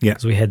sounds. Yeah.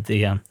 Because we had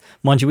the,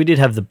 mind you, we did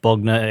have the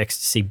Bogner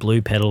Ecstasy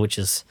Blue pedal, which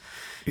is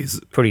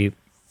pretty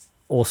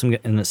awesome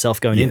in itself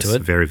going into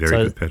it. Very,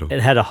 very good pedal. It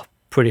had a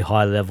pretty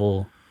high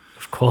level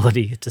of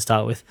quality to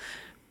start with.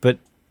 But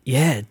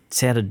yeah, it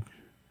sounded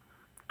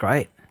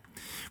great.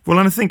 Well,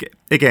 and I think,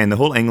 again, the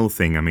whole Engel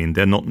thing, I mean,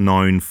 they're not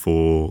known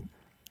for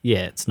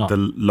it's not the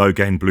low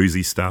gain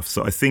bluesy stuff.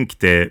 So I think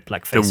the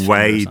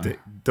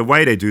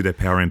way they do their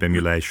power amp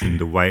emulation,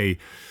 the way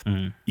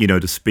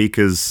the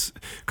speakers,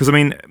 because I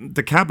mean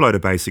the cab loader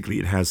basically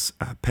it has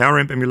power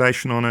amp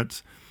emulation on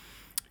it,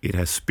 it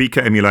has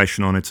speaker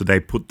emulation on it. So they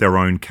put their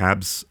own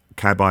cab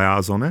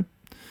IRs on it,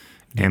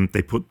 and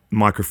they put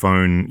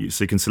microphone.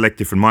 So you can select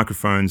different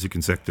microphones, you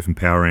can select different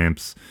power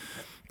amps.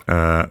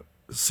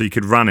 So you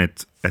could run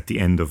it at the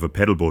end of a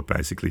pedal board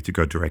basically to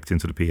go direct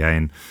into the PA.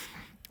 And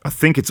I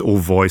think it's all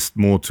voiced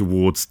more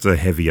towards the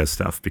heavier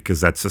stuff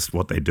because that's just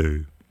what they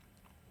do.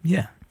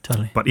 Yeah,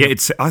 totally. But yeah,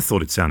 I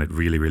thought it sounded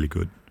really, really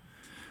good.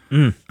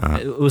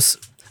 It was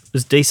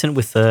decent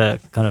with the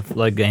kind of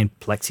low gain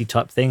plexi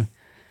type thing,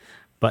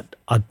 but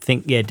I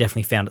think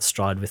definitely found its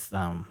stride with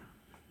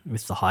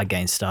the high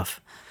gain stuff,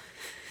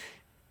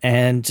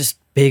 and just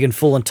big and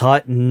full and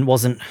tight, and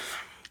wasn't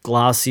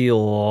glassy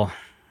or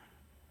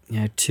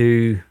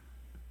too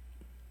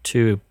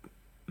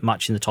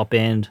much in the top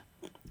end.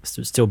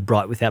 Still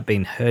bright without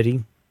being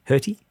hurty,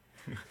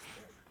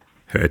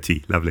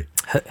 lovely.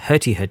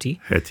 Hurty,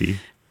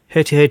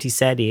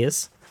 sad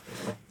ears.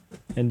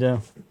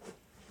 And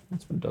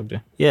what's my dog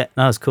doing? Yeah,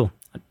 no, it was cool.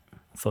 I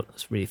thought it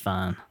was really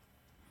fun.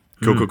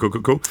 Cool.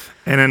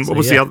 And then what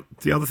was the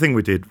other thing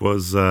we did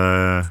was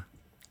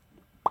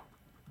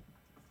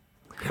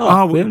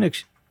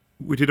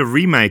we did a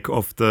remake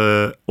of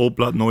the All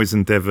Blood Noise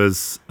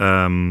Endeavour's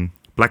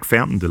Black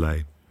Fountain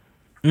delay.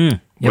 What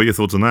are your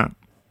thoughts on that?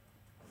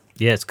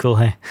 Yeah, it's cool,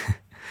 hey?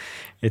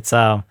 It's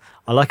I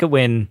like it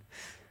when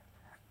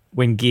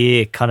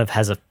gear kind of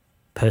has a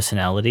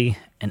personality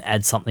and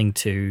adds something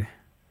to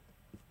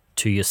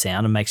your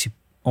sound and makes you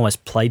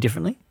almost play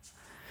differently.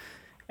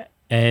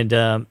 And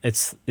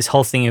it's this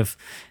whole thing of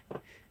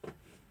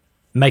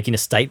making a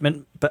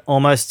statement, but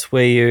almost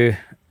where you're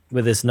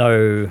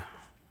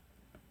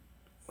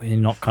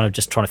not kind of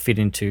just trying to fit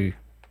into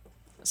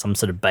some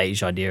sort of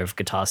beige idea of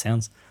guitar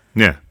sounds.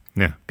 Yeah.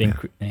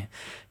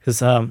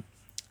 Because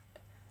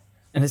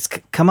and it's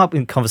come up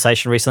in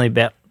conversation recently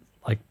about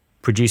like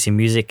producing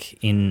music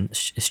in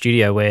a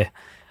studio where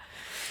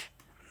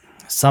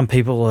some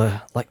people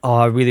are like, oh,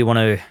 I don't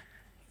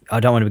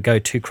want to go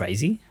too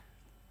crazy.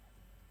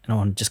 And I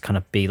want to just kind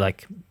of be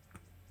like,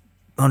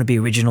 I want to be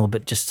original,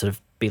 but just sort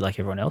of be like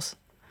everyone else.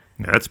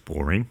 Yeah, that's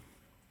boring.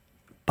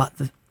 But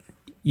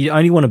you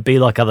only want to be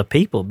like other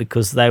people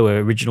because they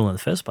were original in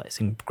the first place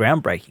and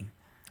groundbreaking.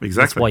 Exactly.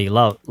 That's why you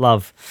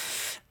love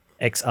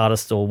X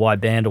artist or Y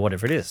band or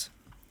whatever it is.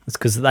 It's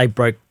because they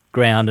broke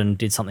ground and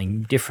did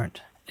something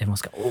different.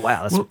 Everyone's go, oh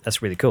wow, that's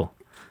really cool.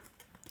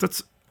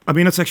 That's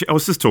actually. I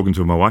was just talking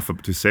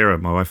to Sarah,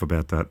 my wife,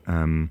 about that.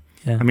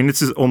 I mean,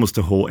 this is almost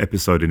a whole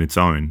episode in its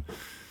own.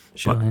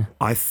 Sure. But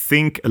I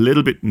think a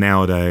little bit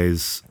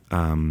nowadays,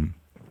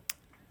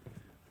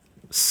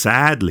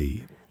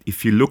 sadly,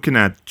 if you're looking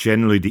at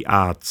generally the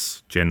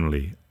arts,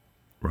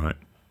 right?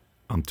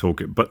 I'm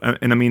talking, but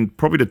and I mean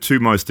probably the two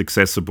most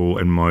accessible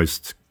and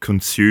most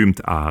consumed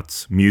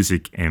arts,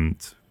 music and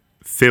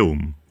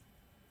film.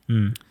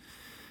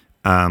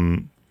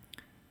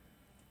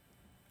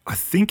 I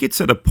think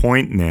it's at a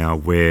point now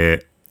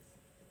where,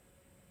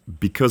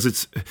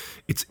 because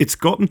it's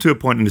gotten to a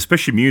point, and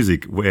especially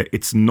music, where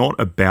it's not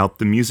about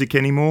the music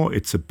anymore.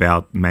 It's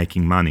about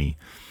making money.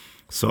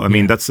 So I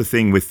mean that's the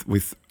thing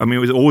with I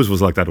mean it always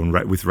was like that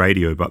with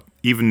radio, but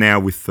even now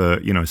with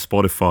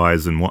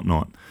Spotify's and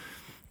whatnot,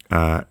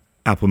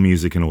 Apple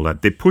Music and all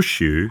that, they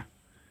push you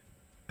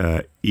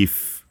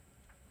if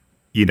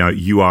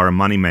you are a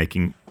money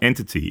making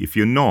entity. If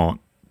you're not,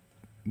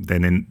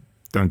 then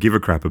don't give a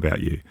crap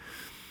about you.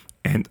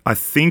 And I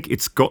think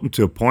it's gotten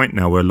to a point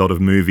now where a lot of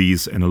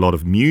movies and a lot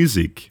of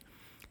music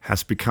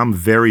has become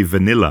very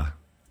vanilla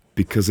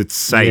because it's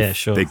safe. Yeah,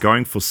 sure. They're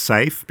going for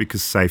safe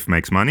because safe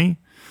makes money.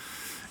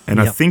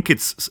 And I think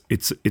it's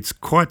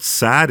quite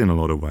sad in a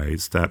lot of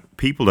ways that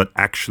people that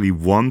actually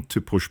want to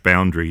push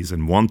boundaries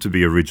and want to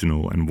be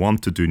original and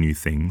want to do new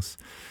things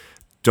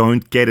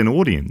don't get an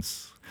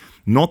audience.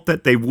 Not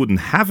that they wouldn't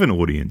have an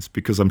audience,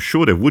 because I'm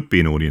sure there would be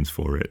an audience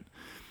for it,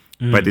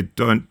 but they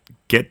don't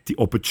get the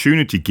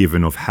opportunity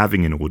given of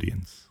having an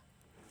audience.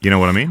 You know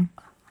what I mean?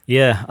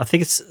 Yeah, I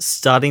think it's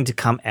starting to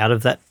come out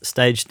of that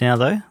stage now,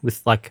 though,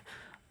 with like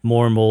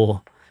more and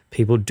more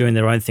people doing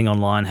their own thing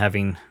online,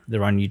 having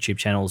their own YouTube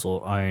channels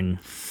or own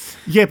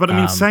but I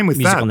mean, same with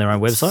music that on their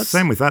own websites.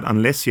 Same with that.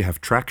 Unless you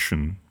have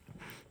traction,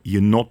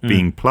 you're not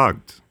being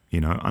plugged.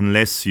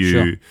 Unless you.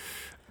 Sure.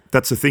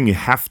 That's the thing. You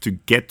have to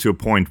get to a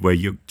point where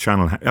your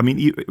channel. I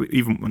mean,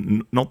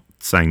 even not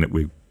saying that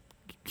we're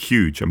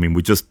huge. I mean,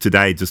 we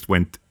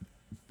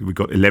we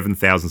got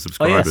 11,000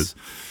 subscribers. Oh, yes.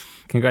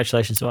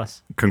 Congratulations to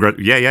us.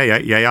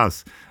 Yeah,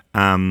 us.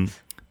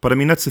 But I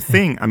mean, that's the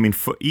thing. I mean,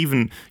 for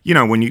even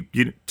when you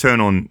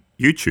turn on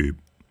YouTube,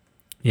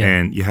 Yeah.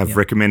 and you have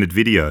recommended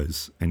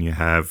videos, and you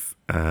have,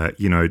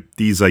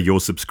 these are your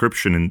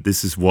subscription, and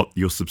this is what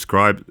you're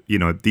subscribed.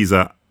 These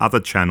are other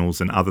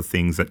channels and other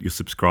things that you're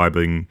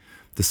subscribing.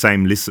 The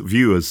same list of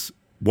viewers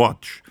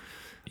watch.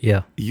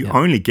 Yeah. You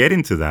only get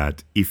into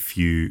that if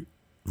you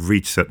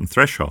reach certain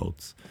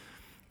thresholds.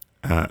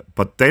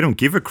 But they don't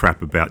give a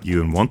crap about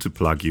you and want to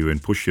plug you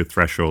and push your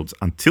thresholds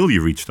until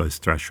you reach those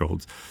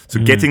thresholds.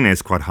 So getting there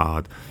is quite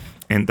hard.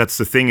 And that's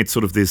the thing. It's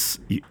sort of this,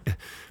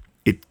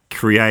 it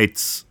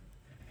creates,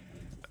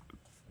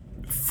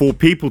 for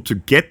people to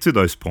get to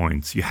those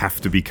points, you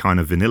have to be kind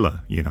of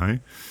vanilla,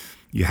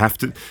 You have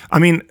to,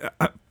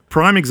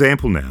 prime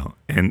example now,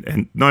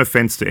 and no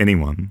offense to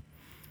anyone,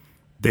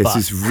 there's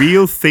this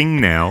real thing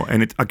now,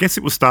 and I guess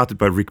it was started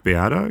by Rick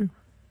Beato.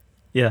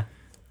 Yeah.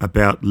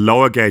 About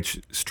lower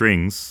gauge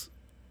strings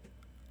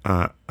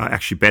are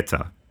actually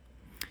better.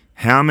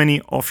 How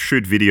many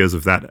offshoot videos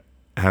of that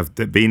have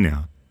there been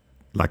now?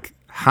 Like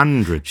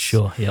hundreds.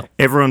 Sure, yeah.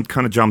 Everyone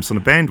kind of jumps on a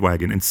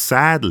bandwagon, and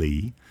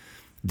sadly,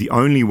 the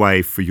only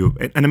way for you,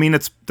 and I mean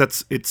it's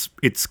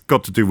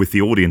got to do with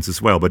the audience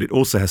as well, but it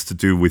also has to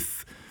do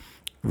with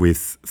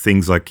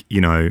things like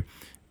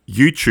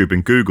YouTube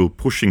and Google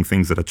pushing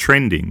things that are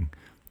trending.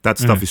 That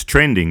stuff is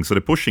trending, so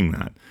they're pushing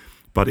that.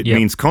 But it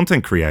means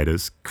content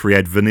creators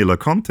create vanilla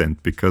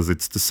content because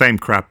it's the same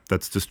crap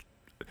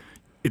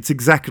it's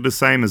exactly the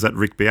same as that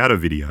Rick Beato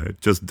video,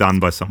 just done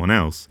by someone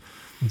else.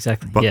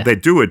 Exactly. But they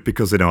do it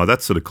because they know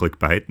that's sort of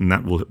clickbait and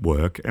that will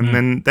work, and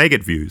then they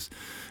get views.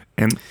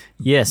 And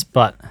yes,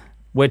 but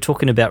we're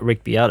talking about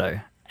Rick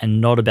Beato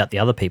and not about the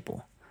other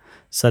people.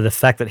 So the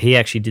fact that he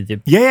actually did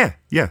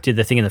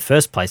the thing in the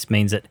first place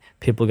means that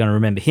people are going to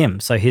remember him.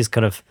 So he's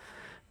kind of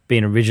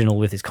being original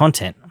with his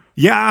content.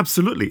 Yeah,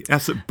 absolutely.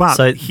 But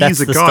so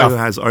he's a guy who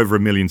has over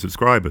 1 million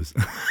subscribers.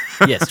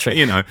 Yes, true.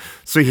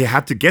 So he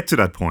had to get to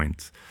that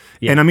point.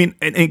 Yeah. And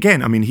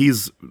again,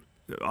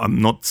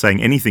 I'm not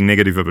saying anything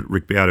negative about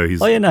Rick Beato. His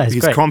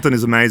great. content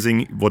is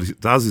amazing. What he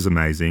does is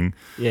amazing.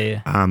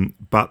 Yeah.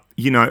 But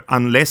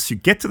unless you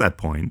get to that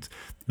point,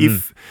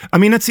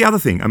 that's the other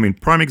thing.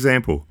 Prime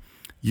example.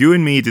 You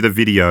and me did a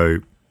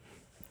video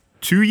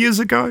 2 years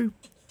ago,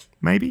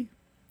 maybe,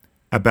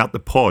 about the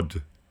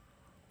pod.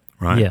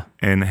 Right? Yeah.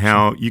 And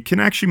how you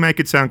can actually make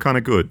it sound kind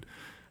of good.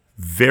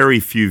 Very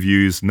few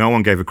views. No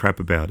one gave a crap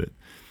about it.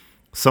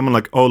 Someone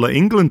like Ola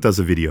England does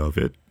a video of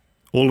it.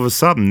 All of a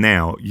sudden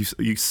now,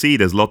 you see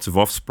there's lots of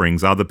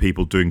offsprings, other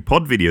people doing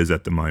pod videos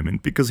at the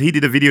moment, because he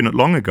did a video not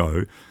long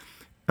ago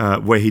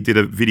where he did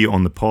a video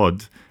on the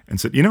pod and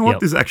said, you know what,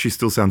 this actually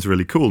still sounds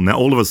really cool. Now,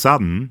 all of a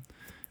sudden,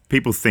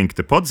 people think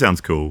the pod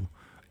sounds cool.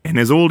 And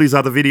there's all these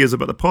other videos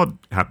about the pod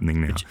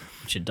happening now.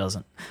 Which it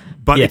doesn't.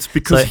 But it's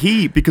because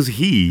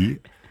he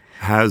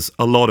has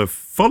a lot of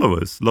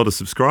followers, a lot of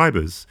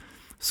subscribers.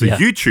 So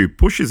YouTube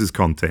pushes his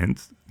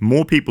content.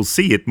 More people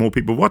see it, more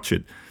people watch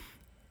it.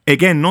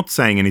 Again, not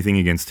saying anything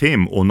against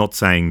him or not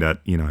saying that,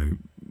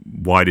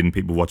 why didn't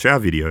people watch our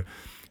video?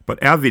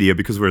 But our video,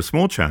 because we're a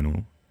small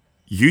channel,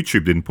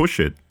 YouTube didn't push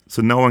it.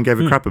 So no one gave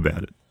a crap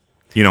about it.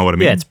 You know what I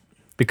mean? Yeah, it's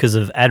because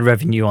of ad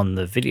revenue on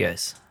the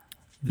videos.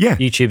 Yeah,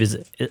 YouTube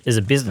is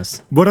a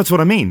business. Well, that's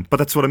what I mean.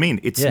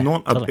 It's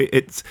not. Totally.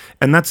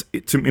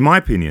 In my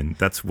opinion,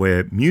 that's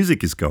where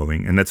music is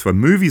going, and that's where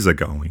movies are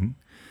going.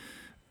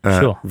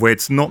 Sure. Where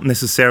it's not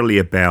necessarily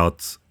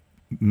about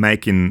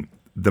making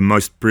the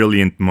most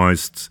brilliant,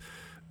 most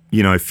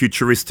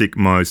futuristic,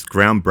 most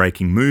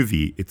groundbreaking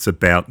movie. It's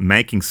about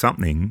making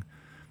something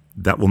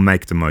that will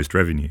make the most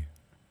revenue.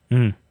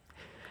 And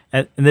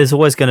there's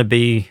always going to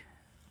be.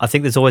 I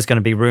think there's always going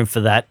to be room for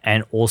that,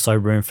 and also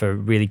room for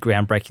really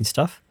groundbreaking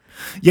stuff.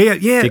 Yeah.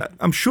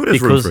 I'm sure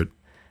there's room for it.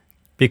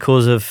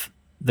 Because of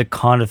the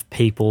kind of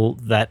people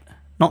that,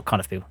 kind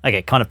of people,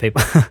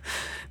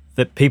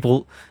 that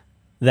people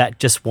that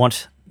just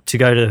want to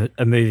go to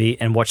a movie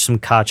and watch some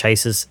car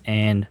chases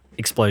and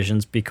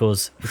explosions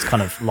because it's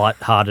kind of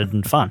light-hearted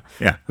and fun.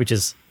 Yeah. Which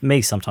is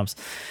me sometimes.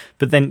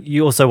 But then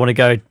you also want to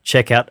go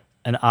check out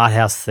an art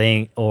house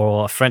thing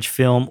or a French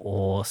film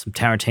or some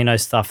Tarantino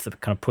stuff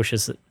that kind of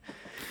pushes it.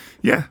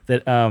 Yeah.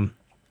 That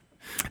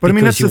but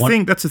that's the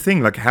thing. That's the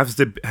thing. Like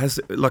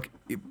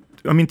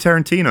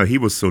Tarantino, he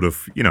was sort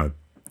of,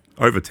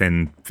 over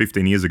 10,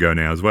 15 years ago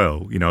now as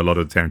well, a lot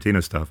of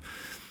Tarantino stuff.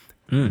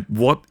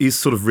 What is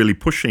sort of really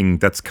pushing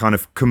that's kind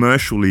of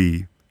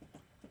commercially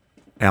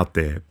out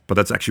there, but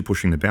that's actually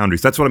pushing the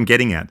boundaries. That's what I'm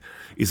getting at,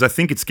 is I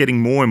think it's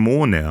getting more and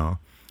more now.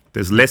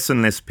 There's less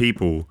and less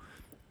people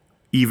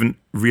even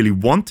really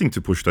wanting to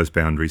push those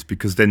boundaries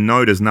because they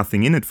know there's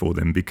nothing in it for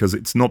them because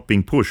it's not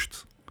being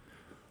pushed.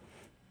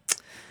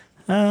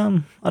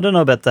 I don't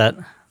know about that.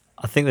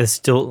 I think there's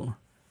still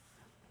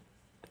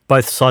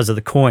both sides of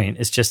the coin.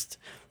 It's just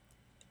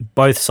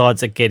both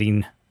sides are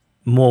getting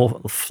more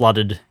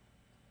flooded.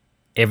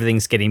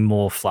 Everything's getting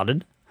more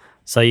flooded.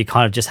 So you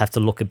kind of just have to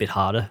look a bit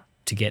harder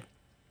to get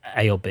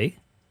A or B.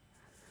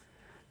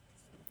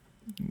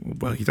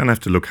 Well, you don't have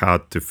to look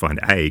hard to find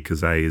A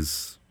because A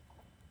is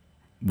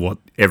what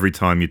every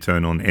time you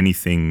turn on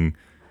anything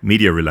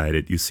media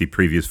related, you see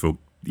previews for,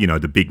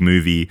 the big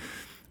movie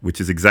which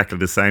is exactly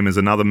the same as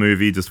another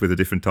movie, just with a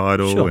different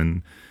title. Sure.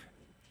 And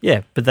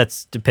Yeah, but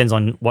that depends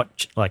on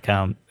what, like,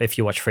 if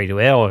you watch free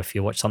to air or if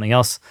you watch something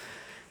else.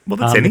 well,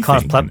 that's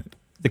anything.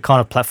 The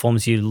kind of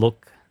platforms you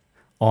look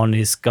on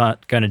is going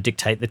to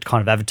dictate the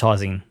kind of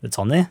advertising that's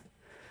on there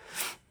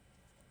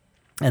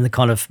and the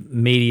kind of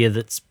media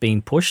that's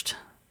being pushed.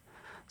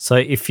 So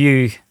if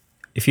you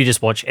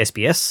just watch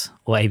SBS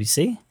or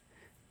ABC,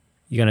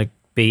 you're going to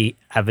be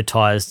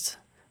advertised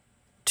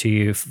to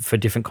you for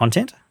different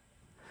content.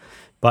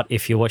 But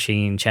if you're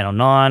watching Channel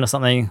 9 or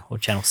something, or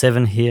Channel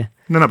 7 here...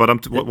 No,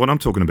 but what I'm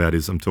talking about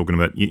is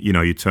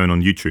you turn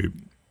on YouTube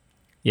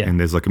and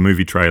there's like a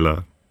movie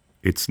trailer.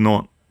 It's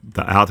not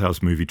the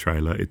outhouse movie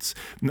trailer. It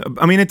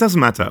doesn't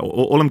matter.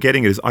 All I'm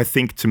getting is, I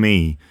think, to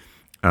me,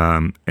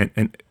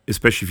 and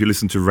especially if you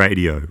listen to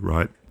radio,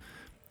 right?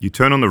 You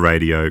turn on the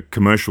radio,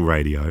 commercial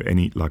radio,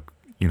 anything like...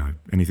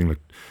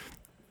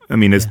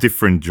 there's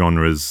different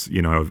genres,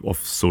 of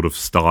sort of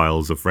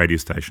styles of radio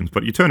stations,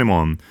 but you turn them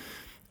on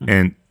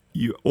and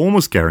you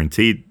almost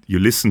guaranteed you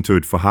listen to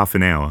it for half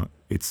an hour.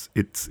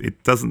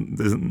 There's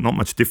not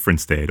much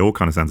difference there. It all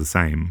kind of sounds the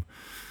same.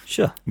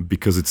 Sure.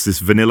 Because it's this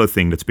vanilla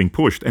thing that's being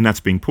pushed, and that's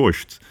being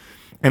pushed.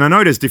 And I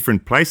know there's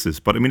different places,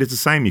 but it's the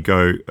same. You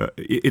go,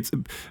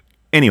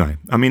 anyway.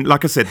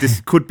 Like I said,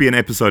 this could be an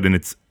episode in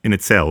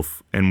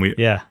itself, and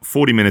we're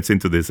 40 minutes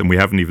into this, and we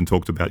haven't even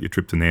talked about your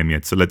trip to NAMM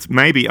yet. So let's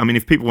maybe,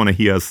 if people want to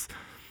hear us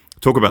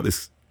talk about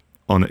this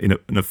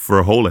for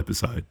a whole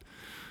episode,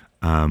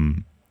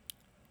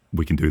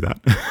 we can do that.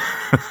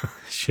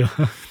 Sure.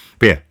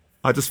 But yeah,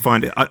 I just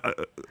find it.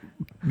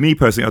 Me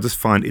personally, I just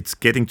find it's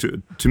getting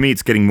to me.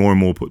 It's getting more and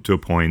more put to a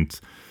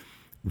point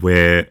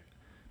where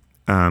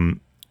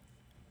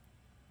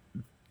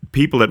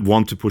people that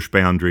want to push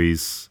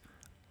boundaries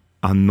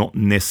are not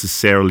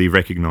necessarily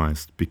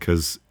recognized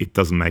because it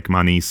doesn't make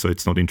money, so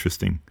it's not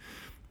interesting.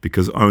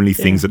 Because only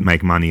things that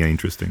make money are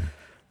interesting.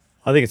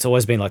 I think it's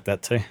always been like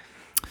that too.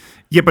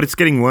 Yeah, but it's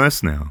getting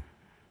worse now.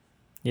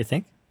 You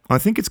think? I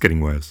think it's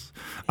getting worse.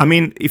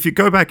 If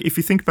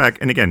you think back,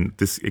 and again,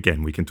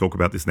 we can talk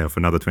about this now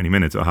for another 20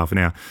 minutes or half an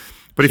hour.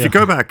 But if you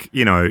go back,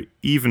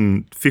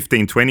 even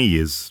 15, 20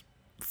 years,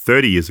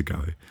 30 years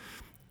ago,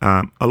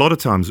 a lot of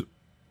times,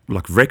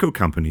 like, record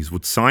companies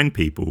would sign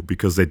people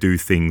because they do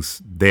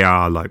things, they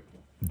are like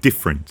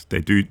different.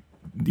 They do,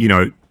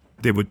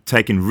 they were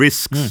taking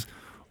risks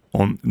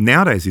on.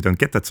 Nowadays, you don't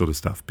get that sort of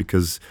stuff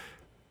because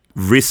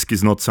risk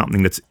is not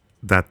something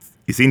that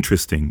is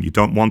interesting. You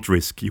don't want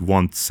risk. You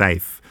want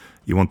safe.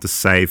 You want the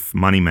safe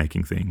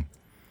money-making thing.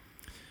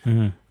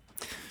 Mm-hmm.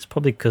 It's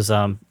probably because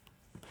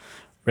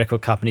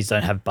record companies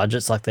don't have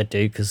budgets like they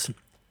do because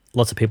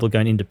lots of people are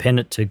going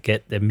independent to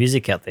get their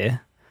music out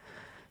there.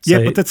 So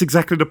yeah, but that's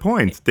exactly the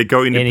point. They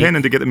go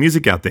independent to get the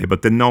music out there,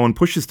 but then no one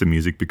pushes the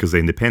music because they're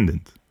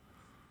independent.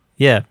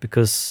 Yeah,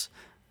 because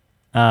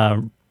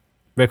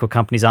record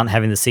companies aren't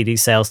having the CD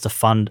sales to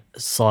fund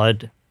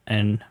side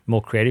and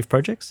more creative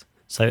projects.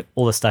 So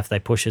all the stuff they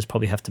push is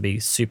probably have to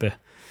be super,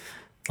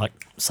 like,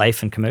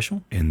 safe and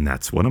commercial. And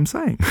that's what I'm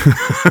saying.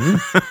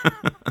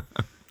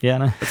 Yeah, I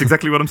know. That's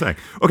exactly what I'm saying.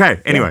 Okay,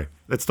 anyway,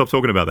 let's stop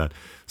talking about that.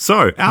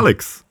 So,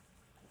 Alex.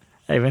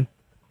 Hey, man.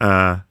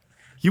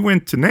 You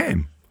went to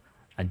NAMM.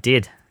 I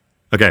did.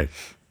 Okay.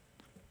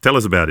 Tell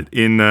us about it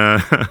in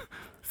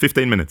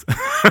 15 minutes.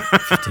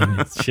 15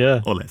 minutes,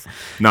 sure. Or less.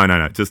 No.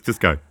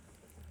 Just go.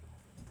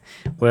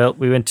 Well,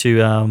 we went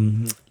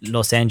to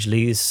Los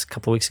Angeles a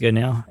couple of weeks ago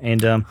now.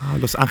 And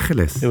Los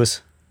Angeles. It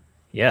was,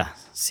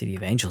 City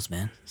of Angels,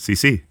 man.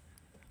 CC.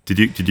 Did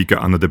you go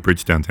under the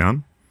bridge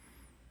downtown?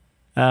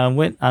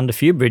 Went under a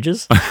few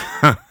bridges.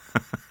 There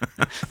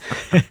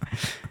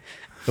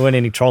weren't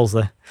any trolls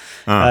there.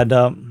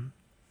 And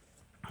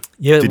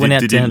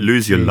did you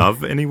lose your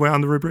love anywhere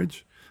under a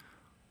bridge?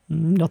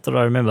 Not that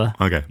I remember.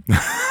 Okay.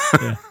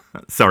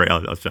 Sorry,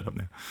 I'll shut up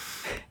now.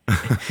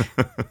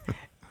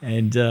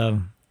 And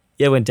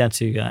went down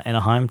to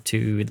Anaheim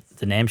to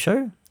the NAMM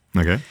show.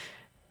 Okay.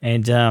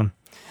 And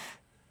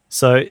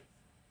so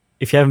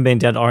if you haven't been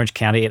down to Orange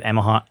County at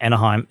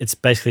Anaheim, it's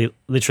basically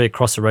literally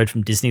across the road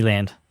from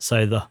Disneyland.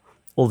 So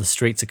all the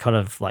streets are kind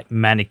of like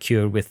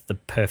manicured with the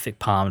perfect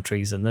palm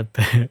trees and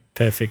the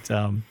perfect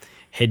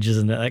hedges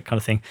and that kind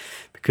of thing.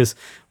 Because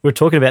we were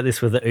talking about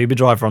this with the Uber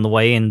driver on the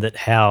way in, that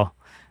how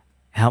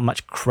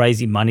much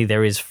crazy money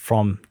there is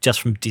from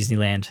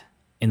Disneyland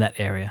in that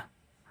area.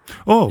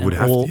 Oh, would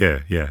have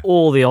to, yeah.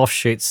 All the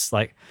offshoots,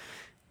 like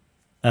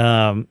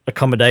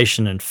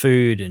accommodation and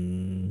food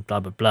and blah,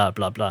 blah, blah,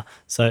 blah, blah.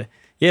 So,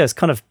 yeah, it's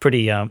kind of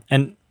pretty...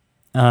 and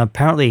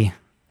apparently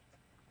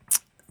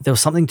there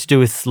was something to do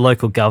with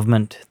local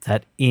government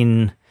that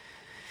in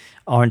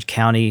Orange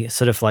County,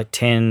 sort of like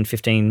 10,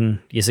 15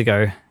 years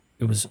ago,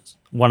 it was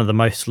one of the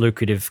most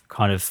lucrative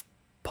kind of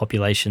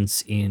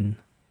populations in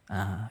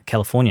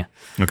California.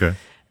 Okay.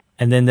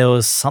 And then there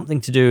was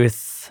something to do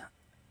with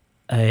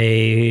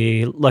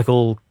a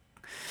local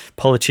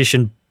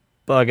politician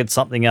buggered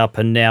something up,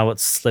 and now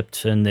it's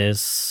slipped, and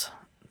there's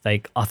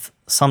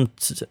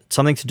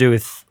something to do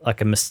with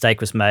like a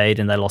mistake was made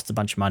and they lost a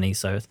bunch of money,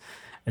 so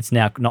it's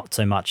now not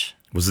so much.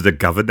 Was it a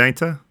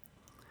Governator?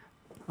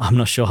 I'm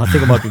not sure. I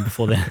think it might be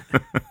before then.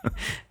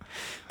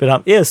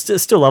 But yeah,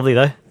 it's still lovely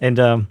though.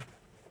 And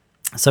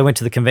so I went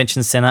to the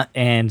convention center,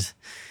 and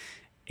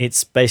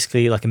it's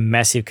basically like a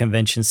massive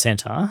convention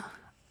center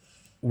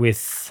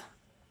with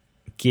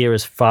gear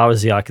as far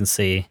as the eye can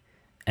see,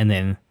 and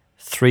then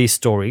 3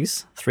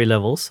 stories, 3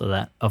 levels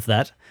of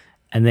that,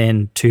 and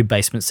then 2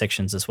 basement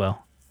sections as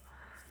well.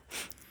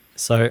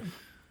 So,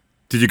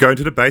 did you go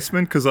into the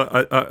basement? Because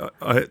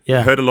I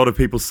heard a lot of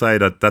people say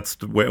that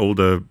that's where all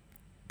the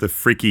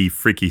freaky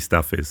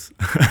stuff is.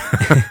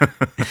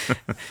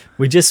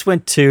 We just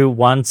went to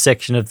one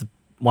section of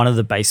one of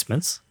the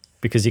basements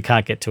because you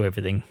can't get to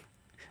everything.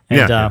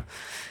 And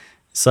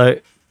so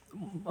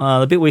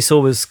the bit we saw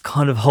was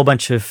kind of a whole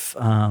bunch of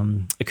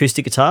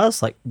acoustic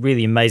guitars, like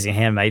really amazing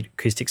handmade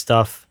acoustic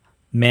stuff,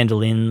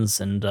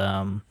 mandolins, and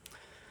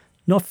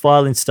not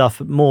violin stuff,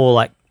 but more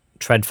like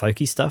trad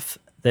folky stuff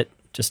that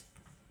just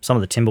some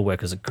of the timber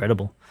work is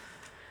incredible.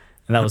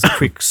 And that was a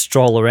quick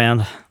stroll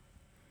around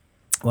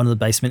one of the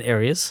basement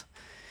areas.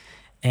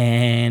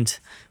 And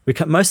we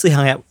mostly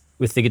hung out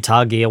with the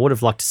guitar gear. I would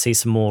have liked to see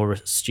some more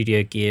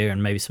studio gear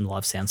and maybe some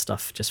live sound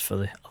stuff just for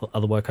the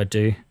other work I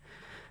do.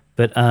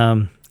 But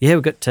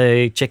we got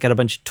to check out a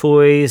bunch of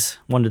toys,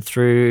 wandered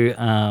through,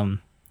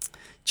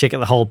 check out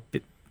the whole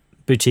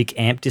boutique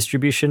amp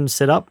distribution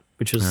setup,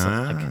 which was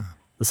like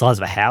the size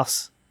of a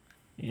house.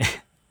 Yeah,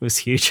 it was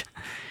huge.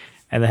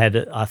 And they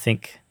had, I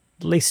think,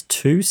 at least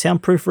 2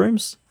 soundproof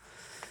rooms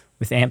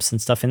with amps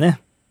and stuff in there.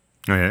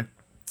 Oh, yeah.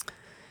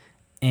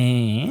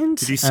 And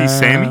did you see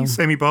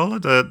Sammy Bowler,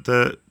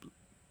 the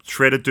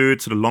shredder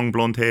dude, sort of long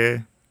blonde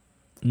hair?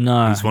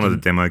 No. He's one of the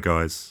demo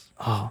guys.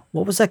 Oh,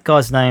 what was that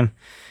guy's name?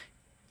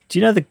 Do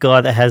you know the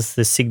guy that has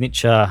the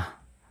signature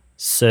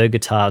Sir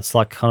guitar? It's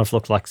like kind of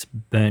look like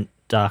burnt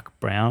dark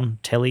brown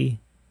telly.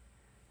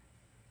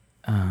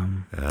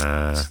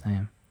 What's his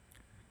name?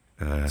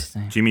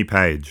 Jimmy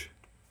Page.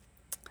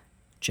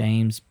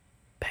 James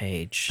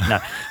Page. No.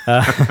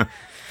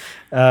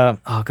 God,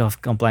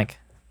 I've gone blank.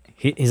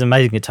 He's an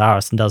amazing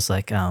guitarist and does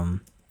like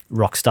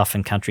rock stuff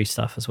and country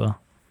stuff as well.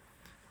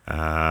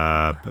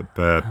 Elton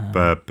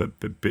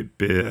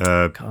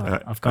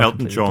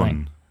John.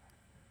 Blank.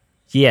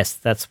 Yes,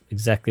 that's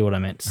exactly what I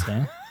meant to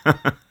say.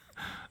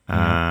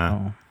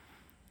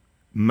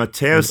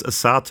 Mateus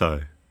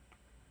Asato.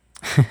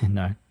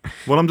 No.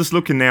 Well, I'm just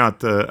looking now at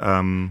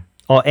the...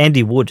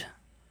 Andy Wood.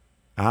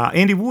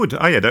 Andy Wood.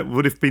 Oh, yeah, that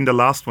would have been the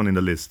last one in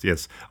the list,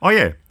 yes. Oh,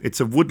 yeah, it's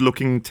a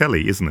wood-looking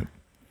telly, isn't it?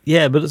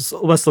 Yeah, but it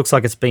almost looks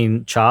like it's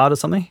been charred or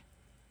something,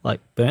 like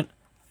burnt.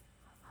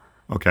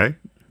 Okay.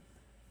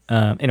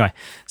 Anyway,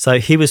 so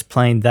he was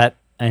playing that,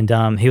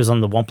 and he was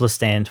on the Wampler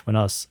stand when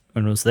I was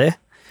there.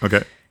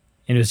 Okay.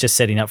 And he was just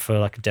setting up for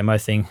like a demo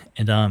thing.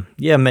 And I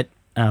met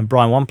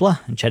Brian Wampler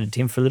and chatted to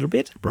him for a little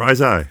bit.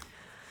 Bryzo.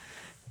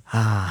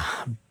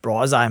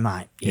 Bryzo,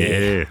 mate.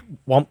 Yeah.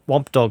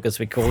 Womp dog, as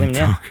we call him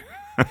now.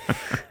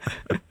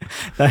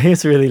 No, he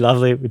was really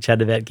lovely. We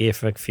chatted about gear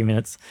for a few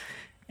minutes,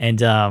 and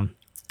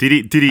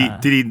did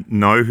he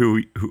know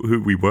who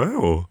we were,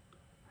 or?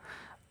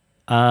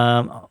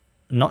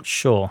 Not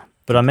sure,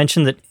 but I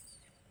mentioned that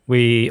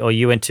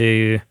you went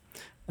to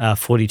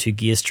 42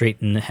 Gear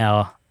Street and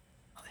how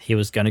he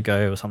was going to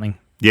go or something.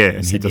 Yeah,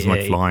 and he doesn't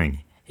like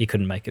flying. He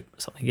couldn't make it or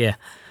something. Yeah.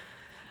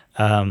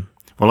 Well,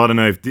 I don't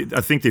know.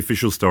 I think the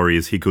official story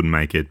is he couldn't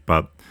make it,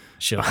 but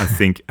sure. I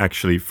think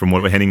actually, from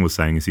what Henning was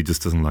saying, is he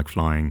just doesn't like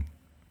flying.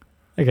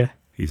 Okay.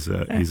 He's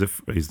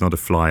not a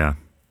flyer.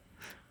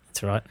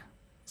 That's right.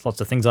 There's lots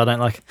of things I don't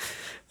like.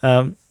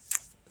 So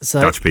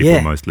Dutch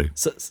people mostly.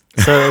 So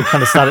it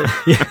kind of started.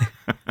 Yeah.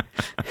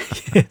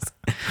 Yes.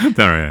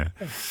 No, yeah.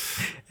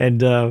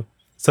 And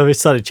so we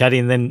started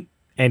chatting, and then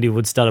Andy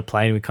Wood started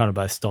playing. We kind of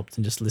both stopped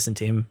and just listened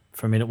to him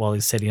for a minute while he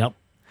was setting up.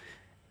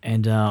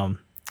 And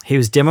he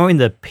was demoing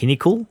the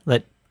Pinnacle,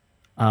 that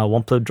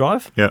Wampler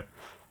drive. Yeah.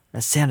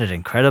 That sounded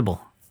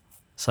incredible.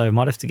 So I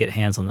might have to get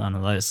hands on one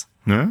of those.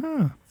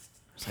 No.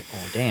 It's like,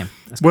 oh, damn.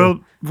 That's cool.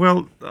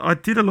 Well, I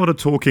did a lot of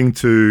talking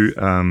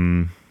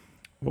to,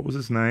 what was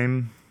his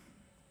name?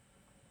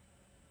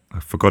 I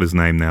forgot his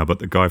name now, but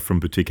the guy from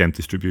Boutique Amp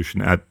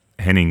Distribution at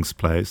Henning's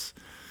place.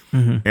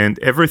 Mm-hmm. And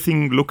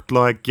everything looked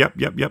like, yep.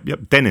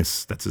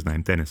 Dennis, that's his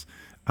name, Dennis.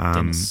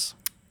 Dennis.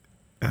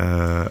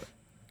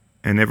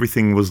 And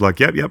everything was like,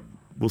 yep,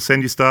 we'll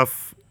send you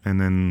stuff. And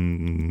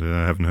then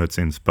I haven't heard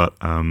since. But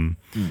and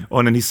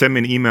then he sent me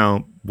an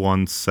email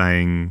once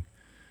saying,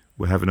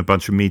 we're having a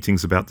bunch of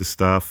meetings about this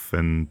stuff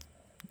and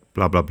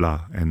blah, blah,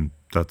 blah. And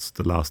that's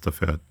the last I've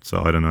heard.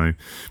 So I don't know.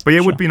 But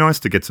yeah, it would be nice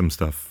to get some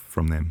stuff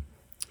from them.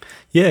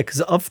 Yeah,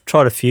 because I've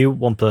tried a few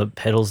Wampler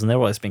pedals and they've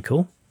always been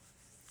cool.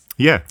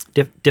 Yeah.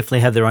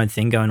 Definitely have their own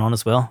thing going on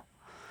as well.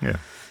 Yeah.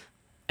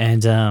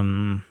 And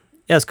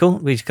yeah, it's cool.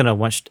 We just kind of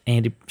watched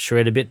Andy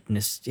shred a bit, and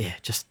it's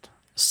just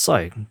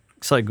so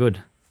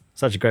good.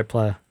 Such a great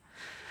player.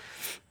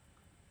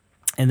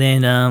 And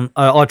then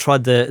I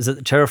tried the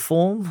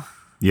Terraform?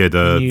 Yeah,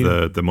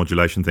 the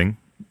modulation thing.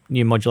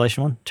 New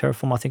modulation one,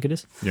 Terraform, I think it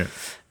is. Yeah.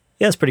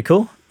 Yeah, it's pretty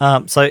cool.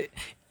 So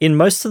in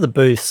most of the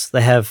booths,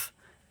 they have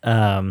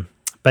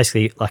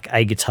basically like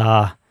a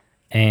guitar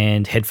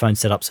and headphones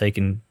set up so you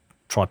can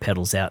try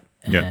pedals out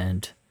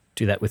and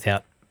do that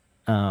without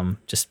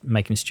just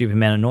making a stupid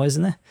amount of noise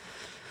in there.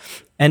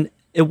 And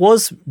it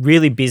was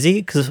really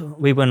busy because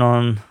we went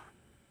on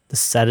the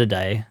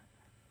Saturday.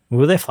 We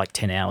were there for like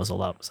 10 hours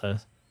all up, so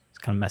it's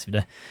kind of a massive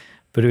day.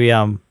 But we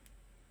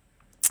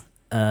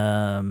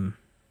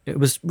it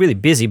was really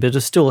busy, but it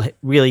was still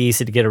really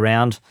easy to get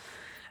around.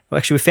 Well,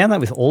 actually, we found that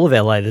with all of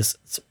LA, there's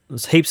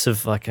heaps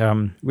of like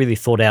really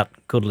thought out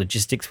good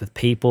logistics with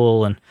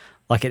people, and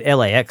like at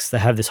LAX, they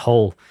have this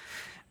whole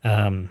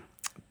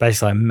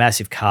basically a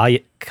massive car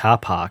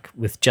park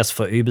with just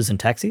for Ubers and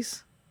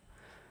taxis.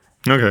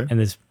 Okay. And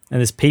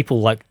there's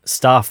people like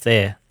staff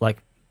there,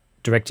 like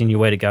directing you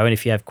where to go, and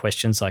if you have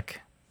questions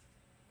like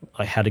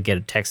how to get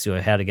a taxi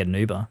or how to get an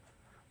Uber,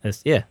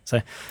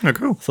 so Oh,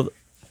 cool.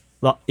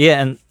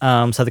 and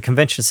so the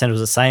convention center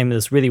was the same. It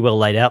was really well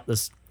laid out.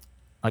 There's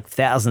like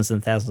thousands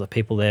and thousands of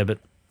people there, but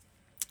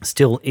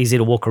still easy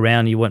to walk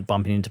around. You weren't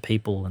bumping into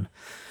people,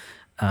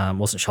 and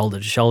wasn't shoulder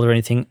to shoulder or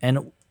anything. And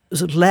it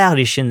was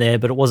loudish in there,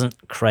 but it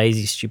wasn't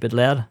crazy stupid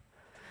loud.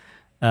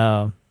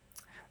 So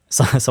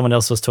someone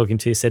else was talking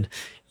to said,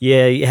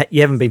 "Yeah,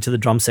 you haven't been to the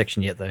drum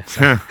section yet, though."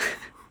 So.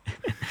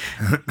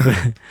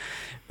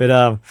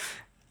 but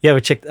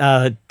we checked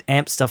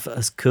amp stuff.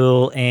 Was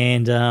cool,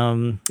 and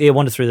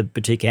wandered through the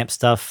boutique amp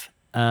stuff.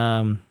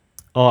 I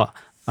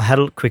had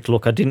a quick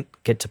look. I didn't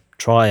get to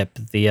try it,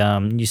 but the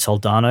new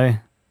Soldano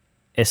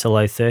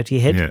SLO30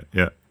 head.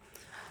 Yeah.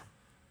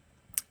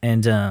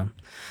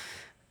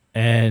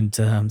 And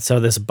so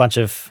there's a bunch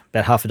of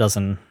about half a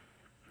dozen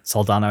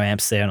Soldano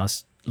amps there, and I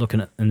was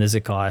looking at, and there's a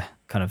guy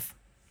kind of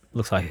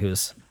looks like he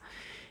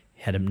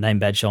had a name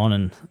badge on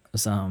and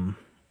was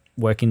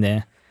working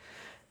there.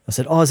 I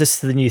said, "Oh, is this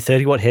the new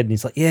 30-watt head?" And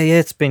he's like, "Yeah,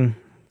 it's been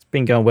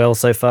going well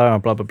so far."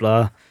 And blah blah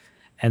blah.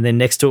 And then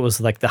next to it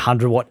was like the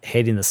 100-watt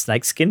head in the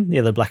snake skin,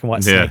 the black and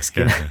white snake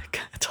skin.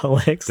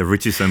 Tolex. The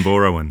Richie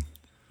Sambora one.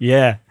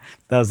 Yeah,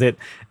 that was it.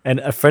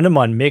 And a friend of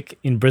mine, Mick,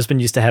 in Brisbane,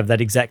 used to have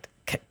that exact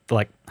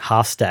like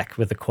half stack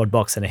with a quad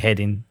box and a head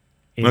in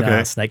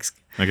snakes.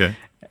 Okay.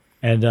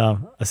 And I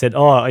said,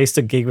 I used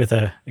to gig with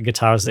a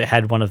guitarist that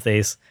had one of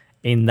these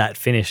in that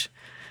finish.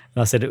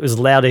 And I said, it was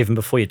loud even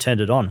before you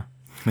turned it on.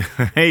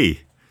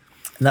 Hey.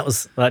 And that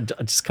was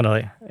just kind of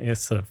like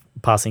sort of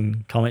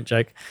passing comment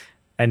joke.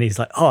 And he's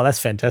like, "Oh, that's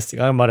fantastic.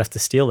 I might have to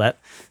steal that."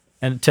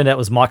 And it turned out it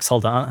was Mike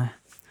Soldano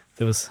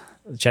that was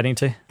chatting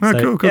to.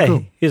 Oh,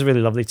 cool. He was really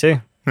lovely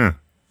too. Yeah.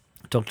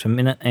 Talked to him a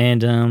minute,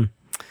 and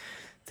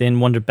then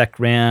wandered back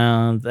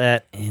around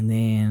that. And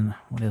then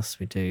what else did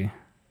we do?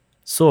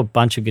 Saw a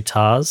bunch of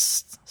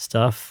guitars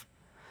stuff.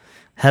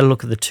 Had a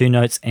look at the 2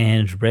 Notes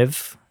and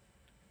Rev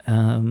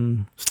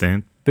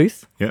Stand.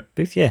 booth. Yeah.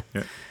 Booth, yeah.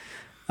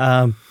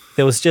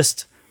 There was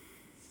just...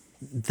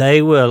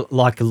 They were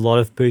like a lot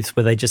of booths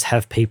where they just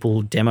have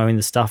people demoing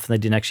the stuff, and they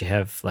didn't actually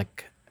have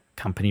like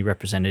company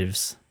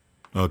representatives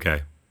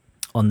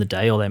on the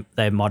day, or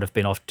they might have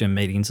been off doing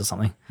meetings or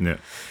something. Yeah.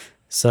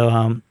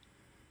 So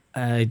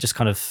I just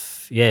kind of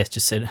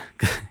just said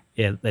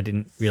they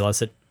didn't realize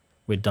that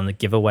we'd done the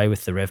giveaway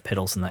with the rev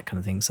pedals and that kind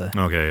of thing. So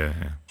yeah.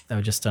 they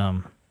were just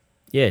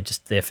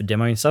just there for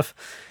demoing stuff.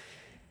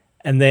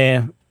 And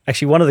then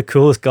actually one of the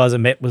coolest guys I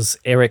met was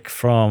Eric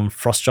from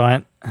Frost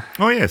Giant.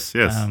 Oh yes.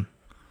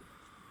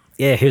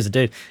 He was a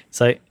dude.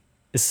 So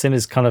as soon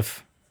as kind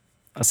of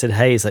I said,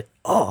 "Hey," he's like,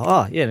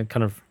 and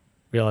kind of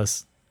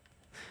realized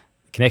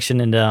the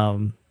connection, and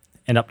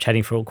end up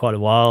chatting for quite a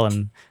while.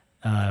 And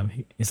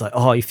he's like,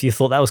 "Oh, if you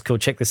thought that was cool,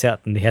 check this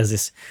out." And he has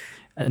this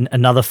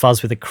another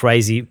fuzz with a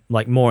crazy,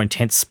 like more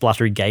intense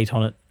spluttery gate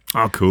on it.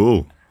 Oh,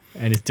 cool.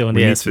 And he's doing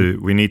we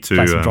need to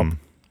drop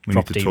D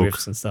talk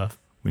riffs and stuff.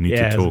 We need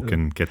to talk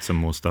and get some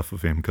more stuff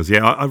of him, because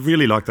I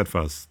really like that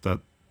fuzz. That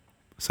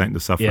Saint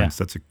the Sufferance.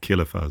 That's a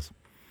killer fuzz.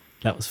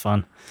 That was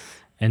fun.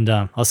 And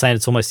I was saying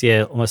it's almost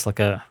like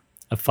a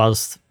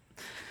fuzz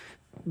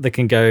that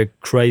can go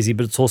crazy,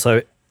 but it's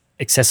also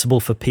accessible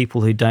for people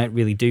who don't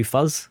really do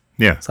fuzz.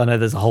 Yeah. So I know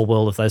there's a whole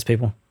world of those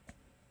people.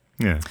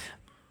 Yeah.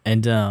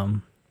 And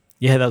that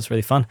was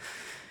really fun.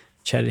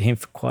 Chatted to him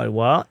for quite a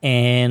while.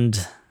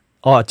 And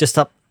just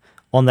up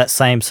on that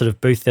same sort of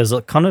booth, there's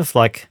a kind of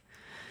like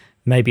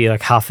maybe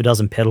like half a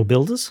dozen pedal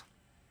builders.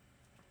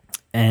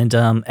 And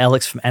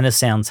Alex from Anna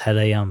Sounds had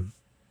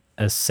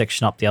a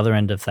section up the other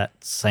end of that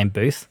same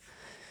booth,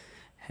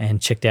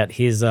 and checked out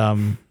his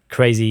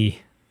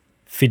crazy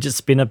fidget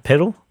spinner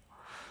pedal.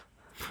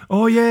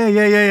 Oh yeah.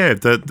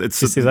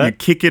 You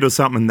kick it or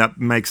something that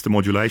makes the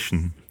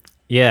modulation.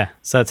 Yeah,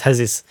 so it has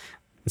this.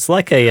 It's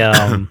like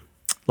a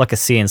like a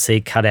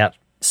CNC cutout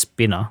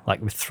spinner,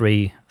 like with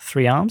three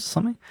arms or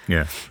something.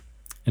 Yeah,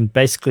 and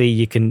basically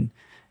you can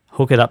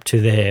hook it up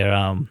to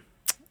their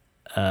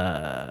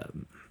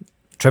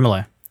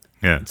tremolo.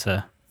 Yeah.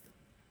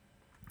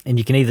 And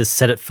you can either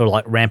set it for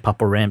like ramp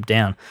up or ramp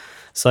down.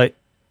 So,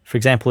 for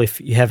example, if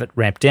you have it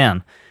ramped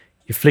down,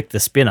 you flick the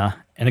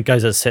spinner and it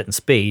goes at a certain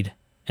speed,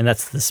 and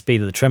that's the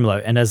speed of the tremolo.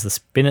 And as the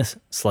spinner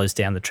slows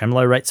down, the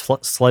tremolo rate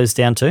slows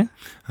down too.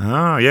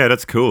 Ah, yeah,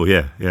 that's cool.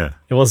 Yeah, yeah.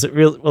 It was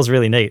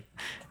really neat.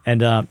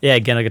 And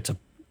again, I got to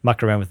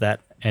muck around with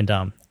that,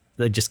 and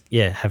they just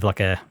have like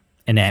an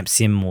amp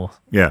sim or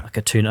like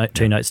a two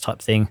notes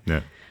type thing.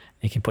 Yeah,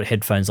 you can put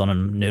headphones on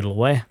and noodle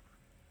away.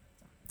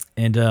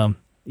 And that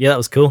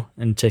was cool.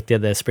 And checked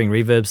out their spring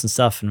reverbs and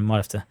stuff. And I might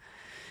have to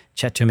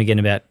chat to him again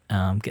about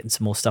getting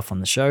some more stuff on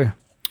the show.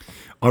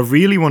 I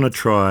really want to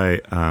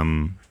try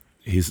the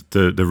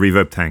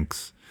reverb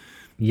tanks.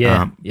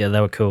 Yeah, they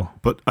were cool.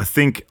 But I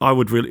think I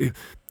would really,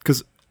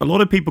 because a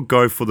lot of people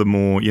go for the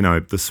more,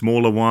 the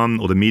smaller one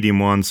or the medium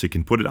one, so you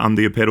can put it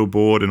under your pedal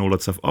board and all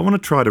that stuff. I want to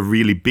try the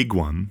really big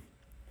one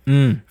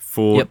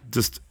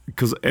just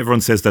because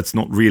everyone says that's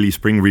not really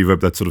spring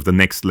reverb, that's sort of the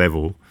next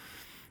level.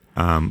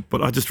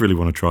 But I just really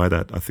want to try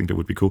that. I think that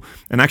would be cool.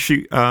 And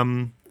actually,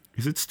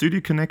 is it Studio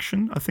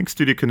Connection? I think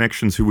Studio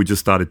Connection's who we just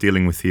started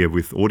dealing with here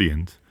with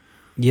Audient.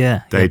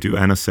 Yeah. They do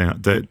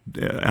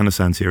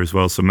Anasounds here as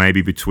well. So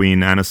maybe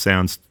between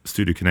Anasounds,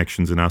 Studio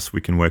Connections and us, we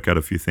can work out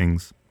a few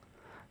things.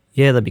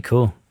 Yeah, that'd be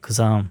cool. Because,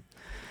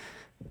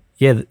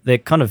 they're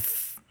kind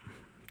of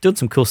doing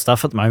some cool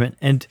stuff at the moment.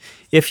 And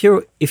if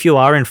you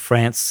are in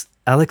France,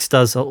 Alex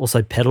does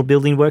also pedal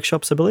building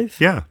workshops, I believe.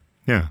 Yeah.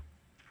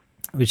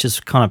 Which is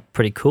kind of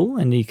pretty cool.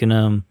 And you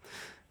can,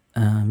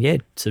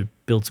 to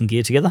build some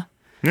gear together.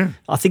 Yeah.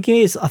 I think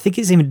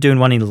he's even doing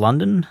one in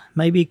London,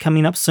 maybe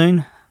coming up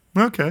soon.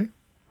 Okay.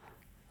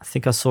 I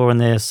think I saw on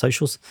their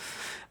socials.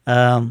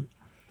 That's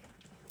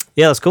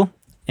cool.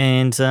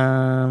 And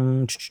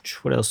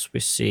what else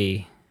we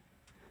see?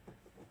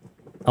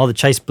 Oh, the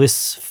Chase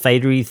Bliss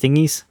fadery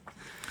thingies.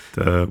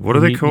 What are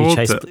they called?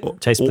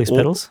 Chase Bliss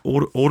pedals?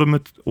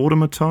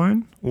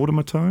 Automatone?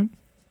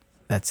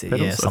 That's it,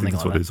 pedals? Something like that. I think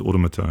that's what it is,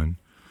 automatone.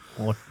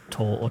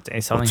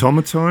 Something.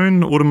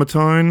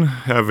 Automatone,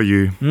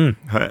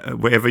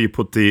 wherever you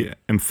put the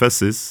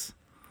emphasis.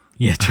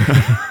 Yeah, true.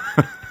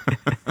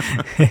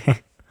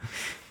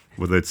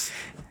 Whether it's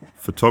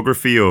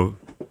photography or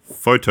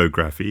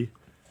photography.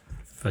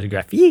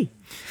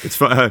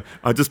 It's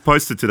I just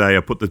posted today.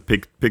 I put the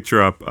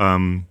picture up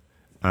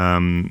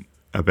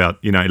about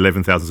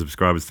 11,000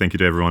 subscribers. Thank you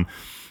to everyone.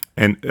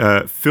 And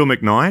Phil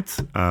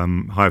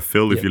McKnight. Hi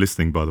Phil, if you're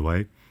listening, by the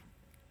way.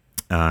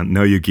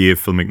 Know Your Gear,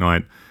 Phil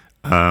McKnight.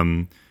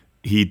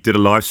 He did a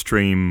live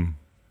stream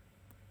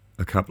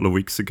a couple of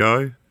weeks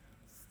ago,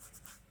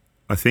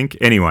 I think.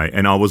 Anyway,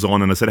 and I was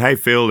on and I said, hey,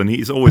 Phil. And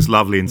he's always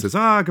lovely and says,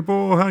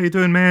 Gabor, how you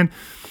doing, man?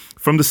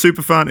 From the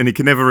Super Fun. And he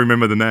can never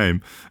remember the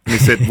name. And he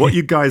said, what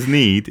you guys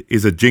need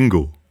is a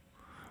jingle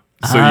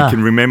so you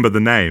can remember the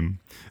name.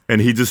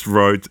 And he just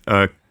wrote,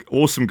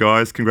 awesome,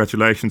 guys.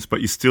 Congratulations.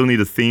 But you still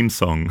need a theme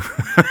song.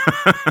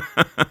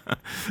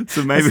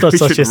 So maybe we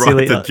should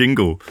write the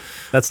jingle.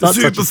 That's not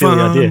such a silly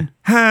idea.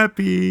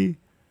 Happy.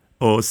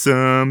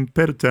 Awesome,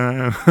 better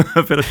time,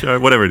 better show,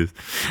 whatever it is.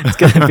 It's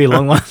going to be a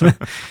long one.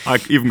 I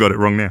even got it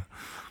wrong now.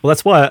 Well,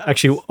 that's why I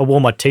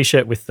wore my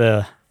T-shirt with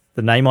the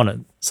name on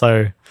it,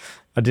 so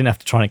I didn't have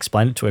to try and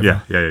explain it to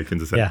everyone. Yeah, you can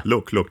just say,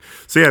 look.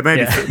 So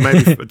maybe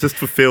just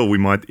for Phil, we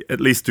might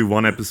at least do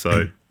one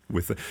episode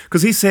with it.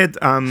 Because he said,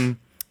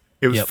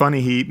 it was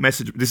funny, he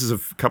messaged, this is a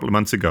couple of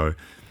months ago,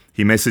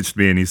 he messaged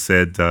me and he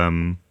said,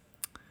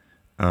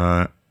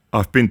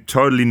 I've been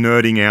totally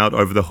nerding out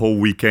over the whole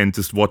weekend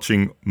just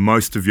watching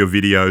most of your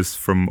videos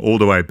from all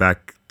the way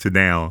back to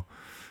now.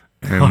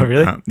 And, oh,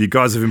 really? You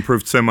guys have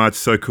improved so much,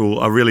 so cool.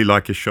 I really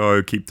like your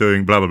show. Keep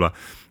doing blah, blah, blah.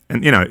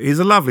 And, he's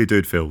a lovely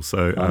dude, Phil.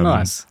 So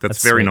nice.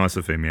 That's very sweet. nice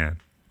of him, yeah.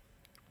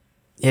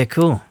 Yeah,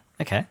 cool.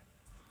 Okay. I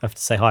have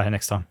to say hi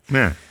next time.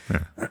 Yeah.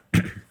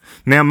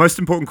 Now, most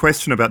important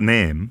question about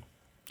NAMM.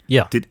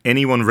 Yeah. Did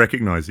anyone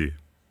recognize you?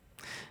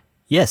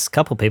 Yes, a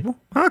couple of people.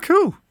 Oh,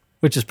 cool.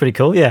 Which is pretty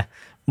cool, yeah.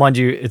 Mind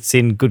you, it's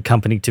in good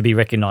company to be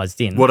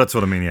recognised in. Well, that's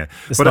what I mean, yeah.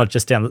 It's not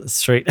just down the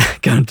street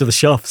going to the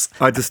shops.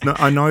 I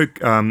know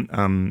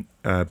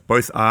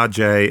both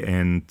RJ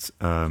and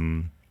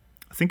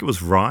I think it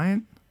was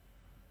Ryan.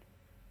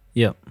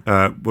 Yeah.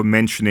 Were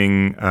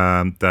mentioning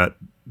that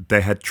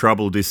they had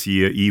trouble this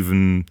year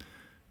even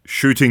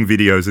shooting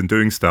videos and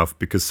doing stuff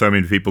because so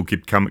many people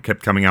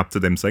kept coming up to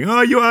them saying,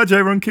 "Oh, you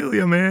RJ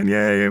Ronquillo, man.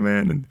 Yeah,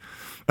 man." And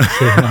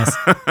nice.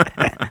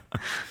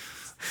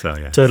 So,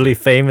 yeah. Totally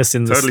famous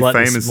in the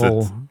slightly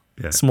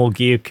small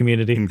gear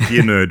community. In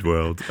gear nerd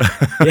world.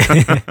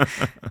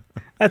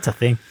 That's a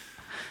thing.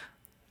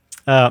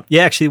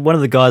 Actually, one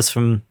of the guys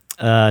from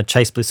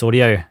Chase Bliss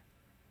Audio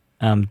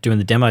doing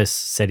the demos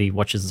said he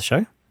watches the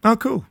show. Oh,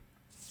 cool.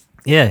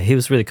 Yeah, he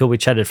was really cool. We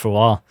chatted for a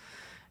while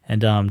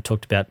and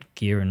talked about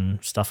gear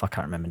and stuff. I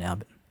can't remember now,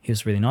 but he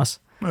was really nice.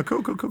 Oh,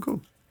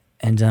 cool.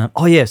 And,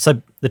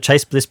 so the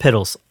Chase Bliss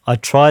pedals. I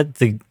tried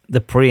the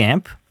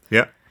preamp.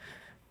 Yeah.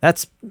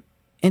 That's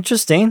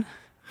interesting.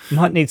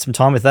 Might need some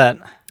time with that.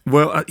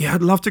 Well,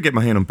 I'd love to get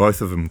my hand on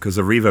both of them because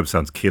the reverb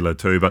sounds killer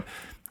too. But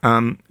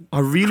I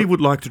really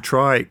would like to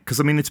try because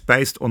it's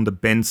based on the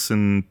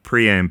Benson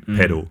preamp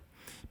pedal,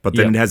 but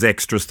then it has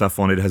extra stuff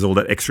on it. It has all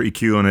that extra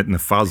EQ on it and the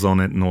fuzz on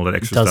it and all that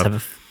extra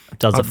stuff. It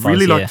does have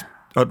fuzz,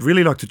 I'd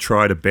really like to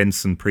try the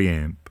Benson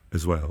preamp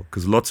as well,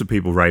 because lots of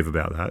people rave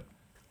about that.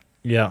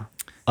 Yeah.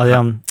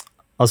 I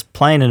was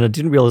playing and I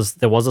didn't realize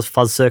there was a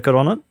fuzz circuit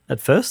on it at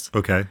first.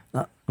 Okay.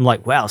 I'm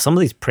like, wow, some of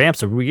these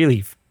preamps are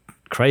really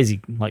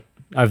crazy, like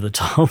over the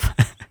top.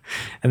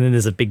 And then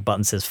there's a big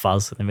button that says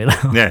fuzz in the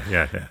middle.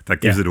 Yeah.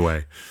 That gives it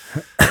away.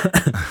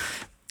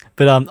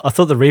 But I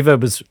thought the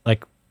reverb was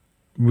like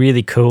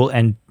really cool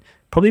and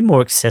probably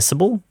more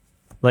accessible.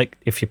 Like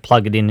if you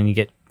plug it in and you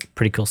get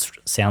pretty cool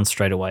sound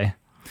straight away.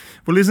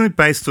 Well, isn't it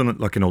based on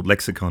like an old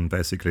lexicon,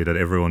 basically, that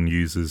everyone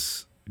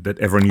uses, that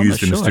everyone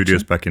used in the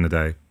studios back in the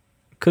day?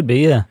 Could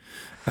be, yeah.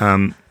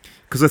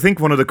 Because I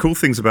think one of the cool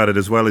things about it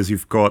as well is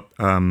you've got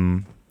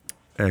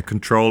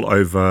control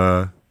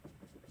over.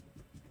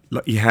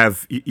 Like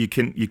you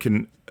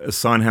can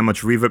assign how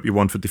much reverb you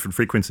want for different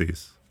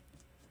frequencies.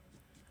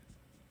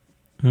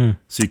 So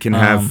you can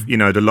have,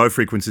 the low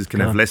frequencies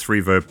can have less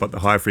reverb, but the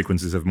higher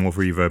frequencies have more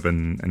reverb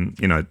and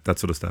that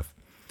sort of stuff.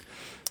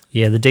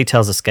 Yeah, the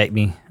details escape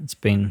me. It's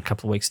been a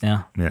couple of weeks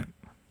now. Yeah.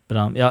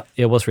 But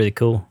it was really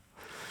cool.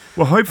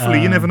 Well,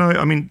 hopefully, you never know.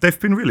 I mean, they've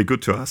been really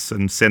good to us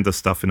and sent us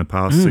stuff in the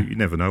past, so you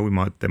never know.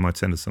 They might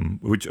send us some,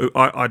 which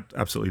I'd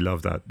absolutely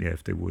love that, yeah,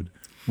 if they would.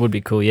 Would be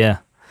cool, yeah.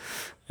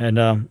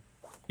 And,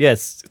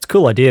 it's a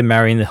cool idea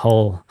marrying the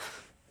whole,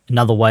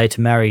 another way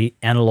to marry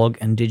analog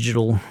and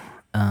digital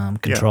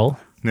control.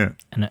 Yeah.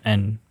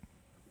 And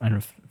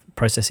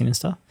processing and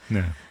stuff.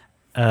 Yeah.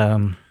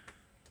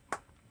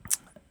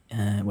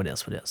 What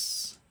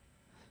else?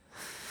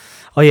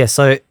 Oh, yeah,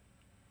 so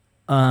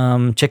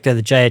checked out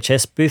the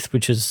JHS booth,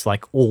 which is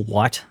like all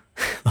white.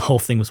 The whole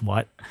thing was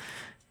white.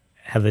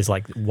 Have these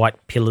like white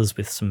pillars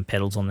with some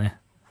pedals on there.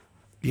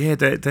 Yeah,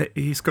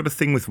 he's got a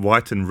thing with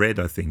white and red,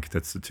 I think.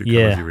 That's the two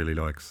colours he really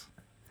likes.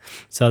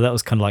 So that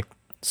was kind of like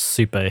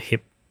super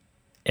hip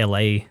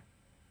LA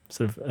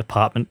sort of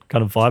apartment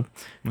kind of vibe.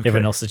 Okay.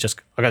 Everyone else is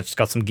I just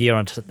got some gear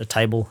onto the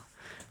table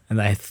and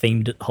they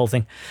themed the whole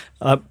thing.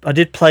 I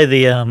did play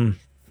the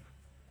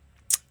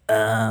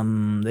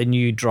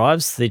new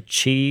drives, the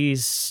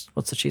cheese.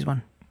 What's the cheese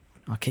one?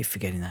 I keep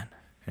forgetting that.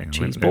 Hang on,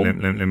 cheese ball. Let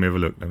me have a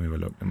look. Let me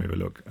have a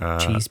look.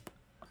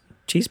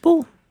 Cheese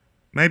ball.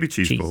 Maybe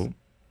cheese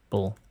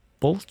ball.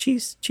 Ball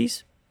cheese.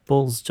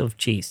 Balls of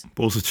cheese.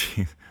 Balls of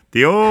cheese.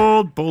 The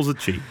old balls of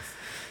cheese.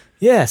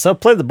 Yeah, so I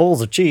played the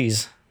balls of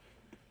cheese.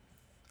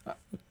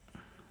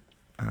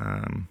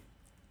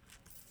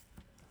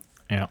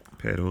 Yeah.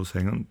 Pedals.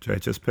 Hang on.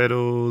 JHS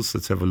pedals.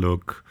 Let's have a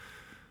look.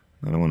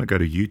 I don't want to go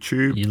to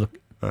YouTube. You're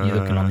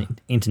looking on the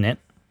internet.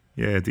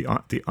 Yeah, the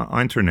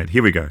internet.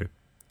 Here we go.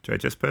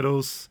 JHS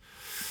pedals.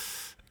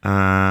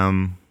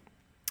 No,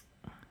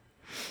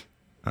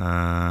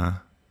 I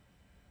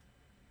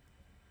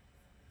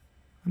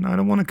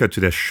don't want to go to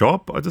their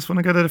shop. I just want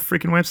to go to the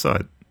freaking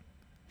website.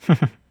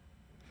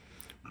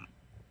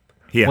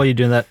 Here. While you're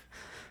doing that,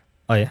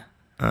 oh yeah.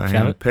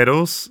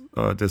 Pedals.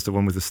 There's the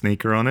one with the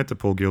sneaker on it, the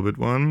Paul Gilbert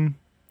one.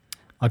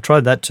 I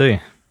tried that too.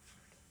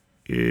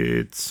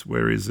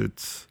 Where is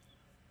it?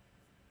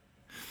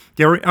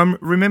 Yeah,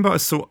 remember I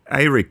saw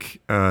Eric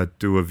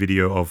do a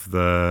video of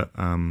the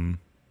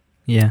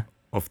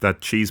of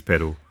that cheese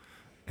pedal,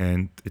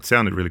 and it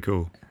sounded really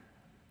cool.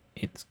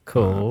 It's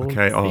cool.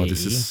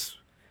 This is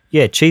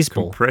cheese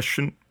ball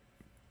compression,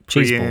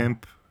 cheese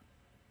preamp,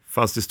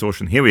 fuzz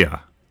distortion. Here we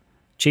are.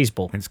 Cheese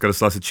ball. And it's got a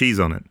slice of cheese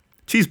on it.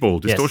 Cheese ball,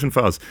 distortion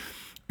fuzz,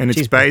 and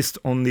it's based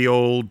on the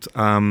old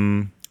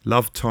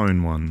Love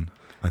Tone one,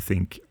 I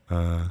think.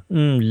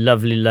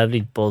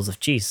 Lovely balls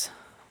of cheese.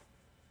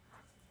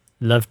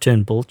 Love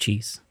Tone ball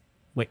cheese.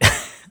 Wait,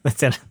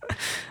 that's it. I'm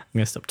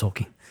gonna stop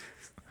talking.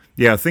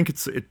 Yeah, I think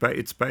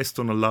it's based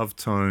on a Love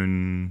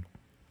Tone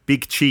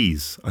Big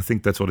Cheese. I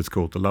think that's what it's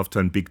called. The Love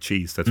Tone Big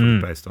Cheese. That's what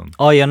it's based on.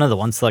 Oh yeah, I know the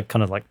ones like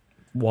kind of like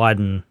wide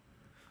and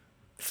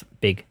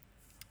big.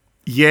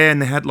 Yeah,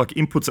 and they had like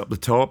inputs up the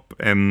top,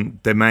 and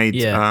they made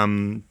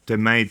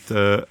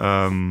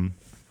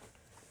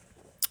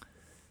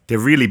they're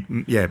really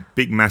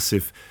big,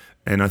 massive,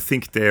 and I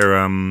think they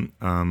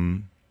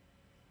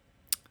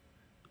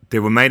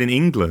were made in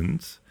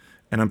England,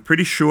 and I'm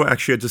pretty sure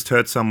actually I just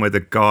heard somewhere the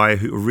guy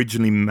who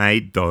originally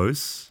made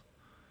those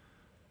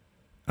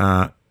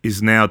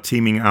is now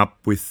teaming up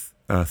with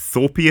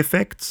Thorpe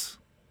Effects.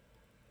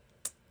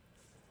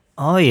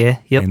 Oh yeah,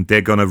 yep. And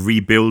they're gonna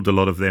rebuild a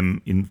lot of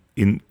them in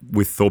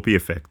with Thorpe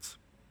Effects.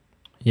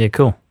 Yeah,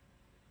 cool.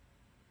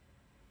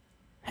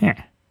 Huh.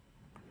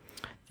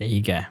 There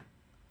you go.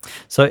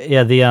 So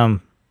yeah,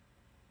 the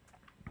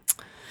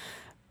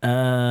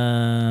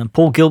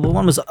Paul Gilbert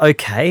one was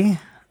okay.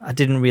 I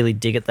didn't really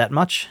dig it that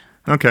much.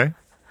 Okay.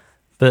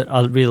 But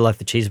I really like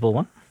the cheese ball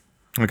one.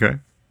 Okay.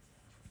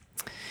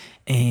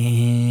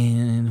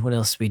 And what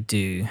else we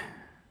do?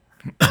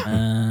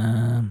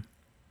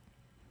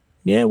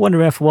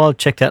 Wandered around for a while,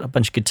 checked out a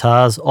bunch of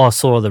guitars. Oh, I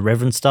saw all the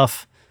Reverend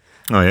stuff.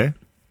 Oh, yeah?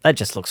 That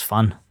just looks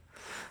fun.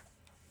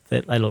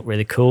 They look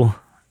really cool.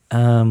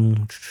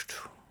 I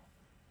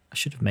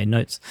should have made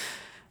notes.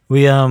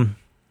 We, I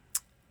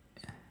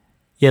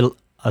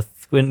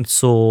went and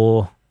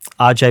saw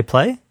RJ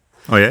play.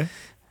 Oh, yeah?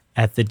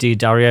 at the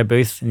Dario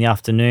booth in the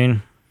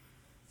afternoon,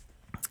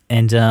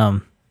 and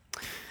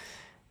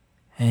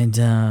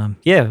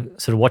yeah,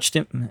 sort of watched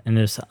him, and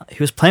he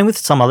was playing with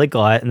some other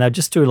guy, and they'll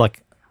just do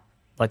like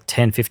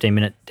 10,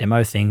 15-minute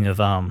demo thing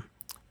of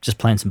just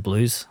playing some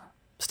blues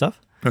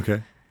stuff.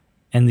 Okay.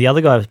 And the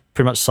other guy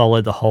pretty much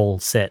soloed the whole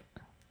set,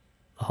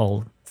 the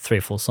whole 3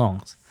 or 4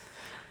 songs.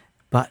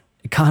 But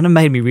it kind of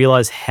made me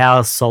realize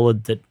how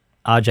solid that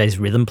RJ's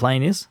rhythm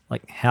playing is,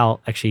 like how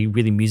actually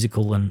really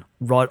musical and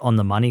right on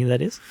the money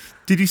that is.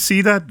 Did you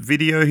see that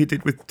video he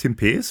did with Tim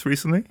Pierce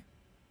recently?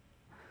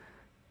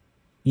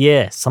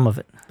 Yeah, some of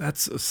it.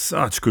 That's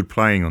such good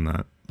playing on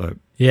that. Like,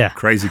 Yeah.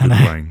 crazy good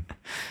playing.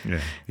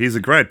 Yeah. He's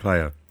a great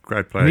player.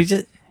 Great player. He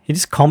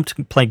just comped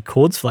and played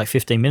chords for like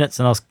 15 minutes,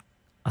 and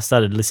I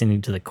started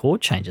listening to the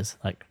chord changes,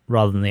 like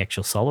rather than the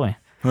actual soloing.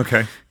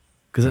 Okay.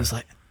 Because it was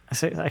like,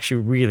 it's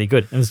actually really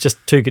good. It was just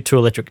two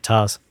electric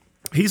guitars.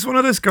 He's one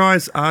of those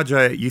guys,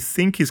 RJ, you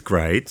think he's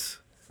great,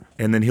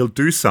 and then he'll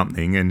do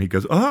something, and he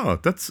goes, "Oh,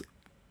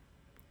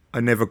 I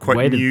never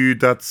quite knew he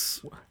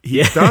does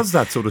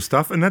that sort of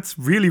stuff, and that's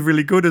really,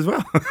 really good as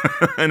well."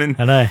 and then,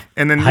 I know.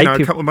 And then a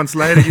couple of months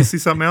later, you see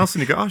something else,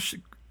 and you go, "Oh,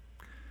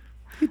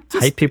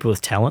 hate people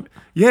with talent."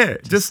 Yeah,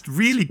 just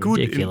really good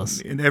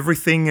in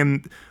everything,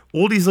 and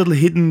all these little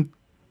hidden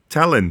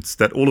talents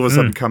that all of a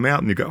sudden come out,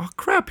 and you go, "Oh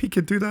crap, he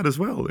can do that as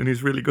well," and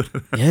he's really good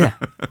at that. Yeah.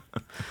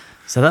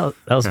 So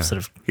that was sort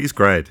of he's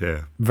great.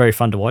 Yeah, very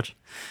fun to watch.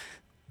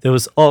 There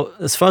was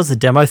as far as the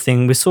demo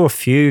thing, we saw a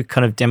few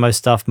kind of demo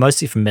stuff,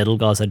 mostly from metal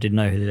guys. I didn't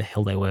know who the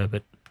hell they were,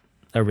 but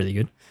they were really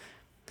good.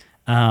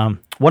 1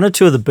 or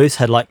 2 of the booths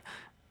had like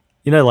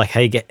how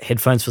you get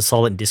headphones for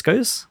silent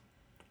discos.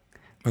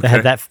 Okay. They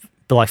had that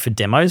for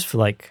demos for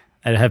like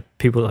they'd have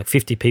people like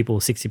 50 people,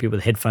 60 people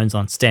with headphones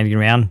on, standing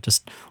around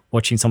just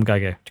watching some guy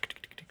go.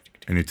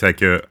 And you take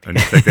the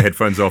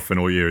headphones off, and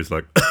all you hear is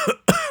like.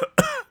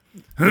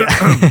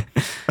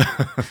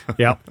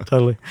 Yeah,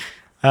 totally.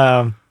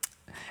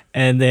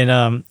 And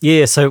then,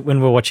 so when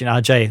we were watching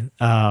RJ,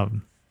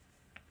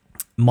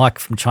 Mike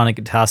from China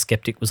Guitar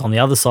Skeptic was on the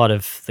other side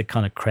of the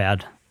kind of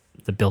crowd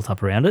that built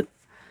up around it.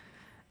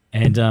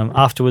 And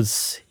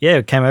afterwards,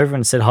 came over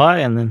and said hi,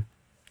 and then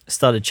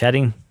started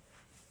chatting.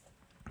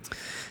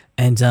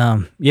 And,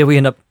 we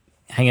ended up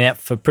hanging out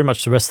for pretty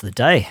much the rest of the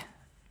day.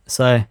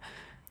 So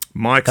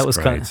Mike's that was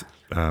great.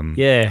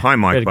 Hi,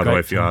 Mike, by the way,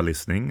 if you are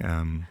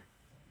listening.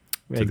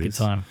 We had a good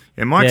time.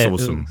 Yeah, Mike's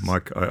awesome.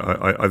 Mike,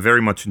 I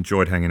very much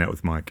enjoyed hanging out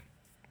with Mike.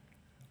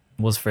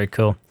 It was very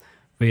cool.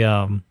 We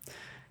kind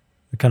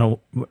of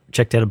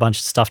checked out a bunch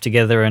of stuff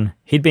together, and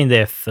he'd been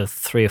there for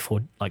 3 or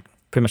 4, like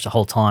pretty much the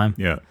whole time.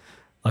 Yeah,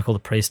 like all the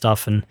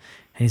pre-stuff, and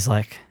he's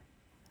like,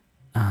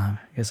 he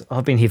goes,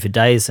 "I've been here for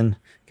days," and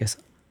he goes,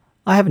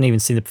 "I haven't even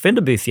seen the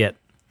Fender booth yet."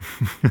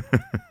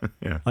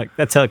 Yeah, like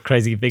that's how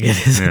crazy big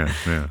it is.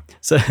 Yeah.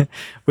 So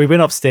we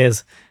went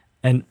upstairs,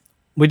 and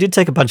we did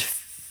take a bunch of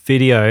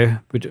video,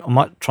 which I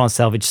might try and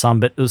salvage some,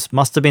 but it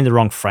must have been the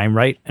wrong frame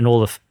rate, and all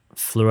the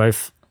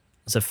fluoro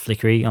was a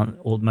flickery on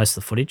most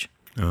of the footage.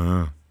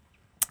 So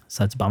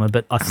it's a bummer.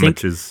 But I think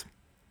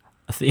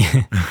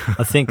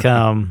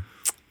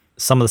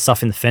some of the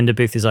stuff in the Fender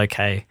booth is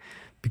okay,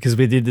 because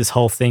we did this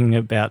whole thing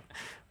about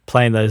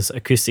playing those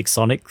acoustic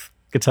sonic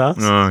guitars.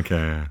 Oh, okay.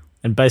 Yeah.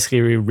 And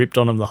basically we ripped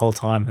on them the whole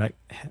time, like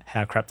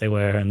how crap they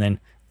were. And then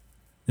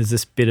there's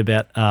this bit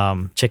about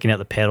checking out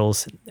the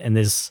pedals, and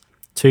there's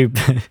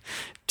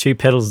two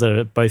pedals that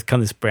are both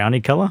kind of this brownie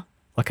color,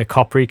 like a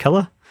coppery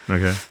color.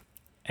 Okay.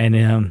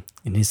 And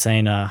he's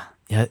saying,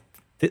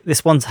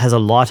 this one has a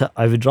lighter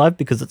overdrive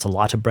because it's a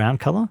lighter brown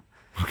color.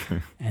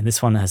 Okay. And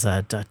this one has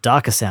a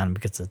darker sound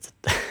because it's.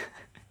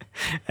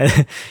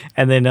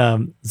 and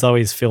then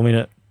Zoe's filming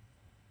it,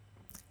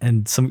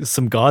 and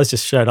some guys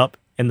just showed up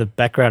in the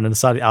background and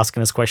started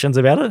asking us questions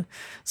about it.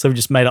 So we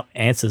just made up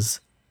answers,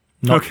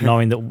 not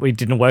knowing that we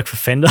didn't work for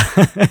Fender.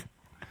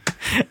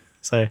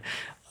 So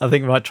I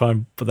think we might try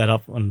and put that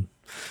up on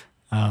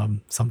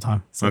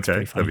sometime. So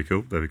okay, that'd be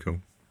cool.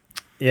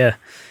 Yeah,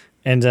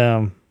 and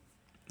so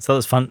that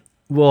was fun.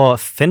 Well,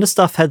 Fender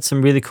stuff had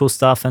some really cool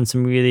stuff and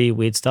some really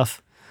weird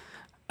stuff.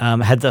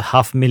 Had the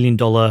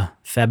 $500,000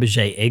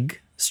 Fabergé egg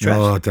Strat.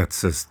 Oh,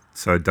 that's just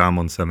so dumb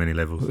on so many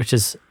levels.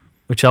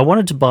 Which I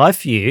wanted to buy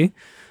for you,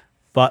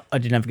 but I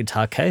didn't have a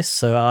guitar case,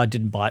 so I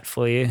didn't buy it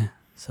for you.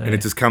 So. And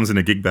it just comes in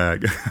a gig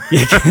bag.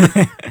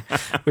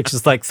 Which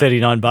is like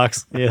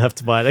 $39. You have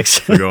to buy it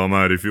extra. Like, oh,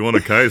 mate, if you want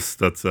a case,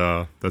 that's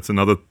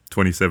another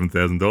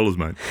 $27,000,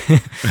 mate.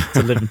 It's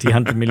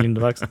 $1,100 million.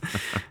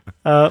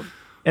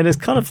 And it's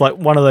kind of like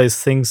one of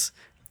those things.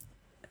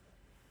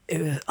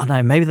 I don't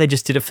know, maybe they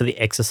just did it for the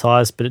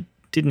exercise, but it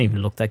didn't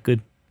even look that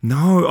good.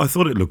 No, I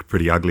thought it looked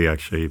pretty ugly,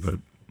 actually, but...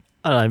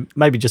 I don't know,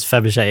 maybe just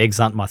Fabergé eggs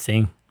aren't my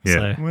thing.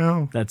 Yeah, so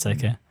well... That's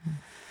okay.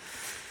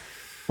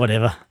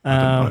 Whatever.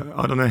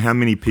 I don't know how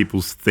many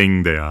people's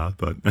thing they are,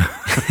 but...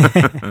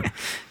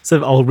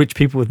 Sort of old rich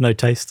people with no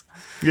taste.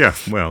 Yeah,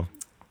 well...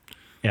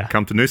 Yeah.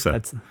 Come to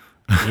Noosa.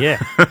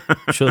 Yeah.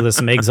 I'm sure there's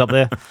some eggs up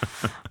there.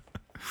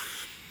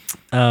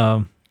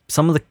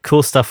 Some of the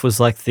cool stuff was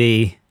like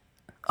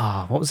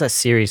what was that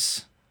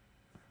series?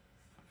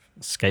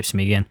 escapes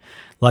me again.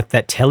 Like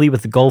that telly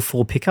with the gold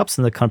 4 pickups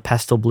and the kind of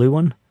pastel blue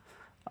one.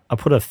 I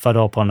put a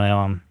photo up on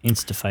our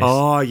Instaface.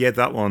 Oh yeah,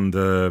 that one.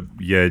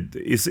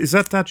 Is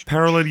that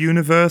parallel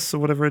universe or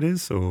whatever it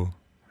is, or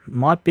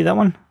Might be that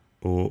one.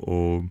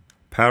 or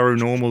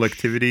paranormal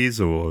activities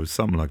or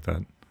something like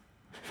that.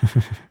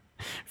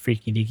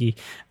 Freaky deaky.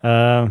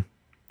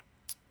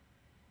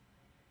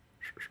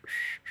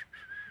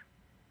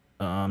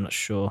 I'm not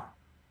sure.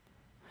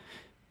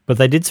 But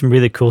they did some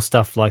really cool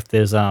stuff. Like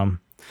there's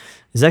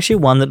actually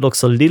one that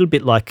looks a little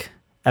bit like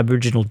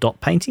Aboriginal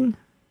dot painting.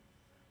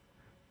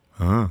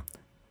 Ah.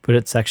 But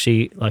it's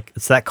actually like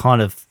it's that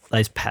kind of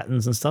those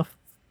patterns and stuff.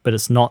 But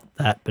it's not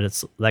that, but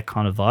it's that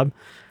kind of vibe.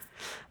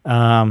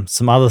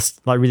 Some other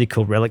like really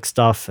cool relic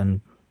stuff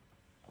and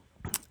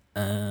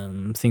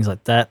things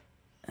like that.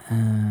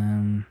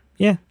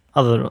 Yeah,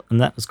 other than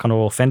that, it's kind of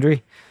all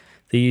Fendery,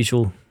 the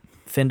usual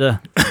Fender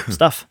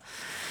stuff.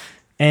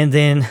 And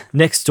then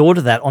next door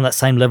to that, on that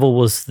same level,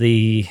 was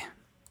the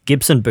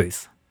Gibson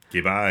booth,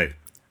 G'bye.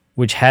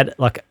 which had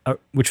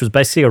which was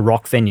basically a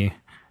rock venue.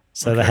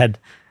 So they had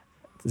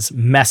this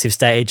massive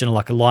stage and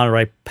like a line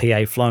array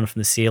PA flowing from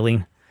the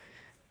ceiling,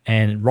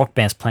 and rock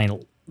bands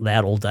playing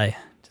loud all day.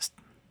 Just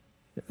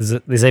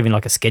there's even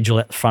like a schedule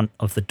at the front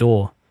of the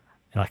door,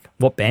 like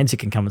what bands you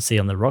can come and see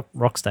on the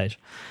rock stage.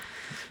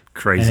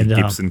 Crazy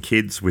Gibson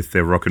kids with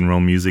their rock and roll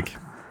music.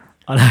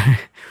 I know,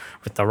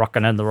 with the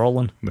rocking and the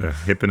rolling. The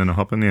hipping and a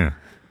hopping, yeah.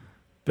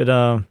 But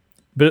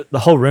the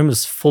whole room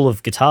is full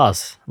of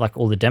guitars, like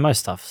all the demo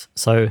stuff.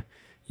 So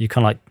you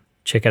kind of like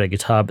check out a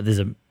guitar, but there's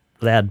a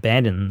loud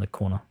band in the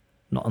corner,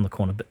 not on the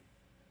corner, but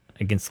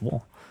against the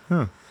wall.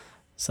 Huh.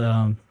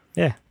 So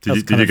yeah.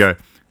 Did you go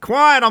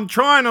quiet? I'm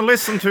trying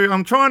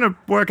to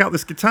work out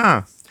this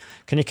guitar.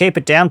 Can you keep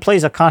it down,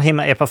 please? I can't hear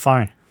my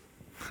Epiphone.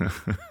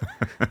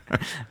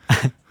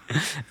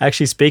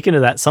 Actually, speaking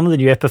of that, some of the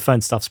new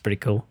Epiphone stuff's pretty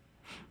cool.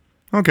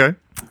 Okay.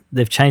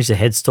 They've changed the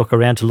headstock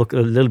around to look a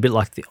little bit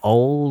like the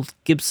old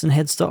Gibson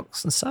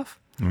headstocks and stuff.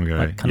 Okay.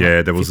 Like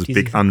There was a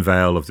big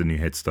unveil of the new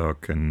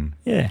headstock, and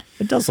yeah,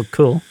 it does look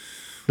cool.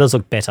 It does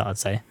look better, I'd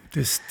say.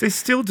 they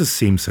still just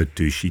seem so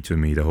douchey to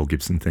me. The whole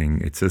Gibson thing.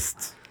 It's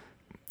just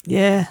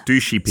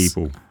douchey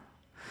people.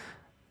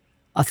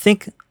 I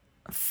think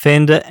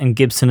Fender and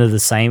Gibson are the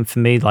same for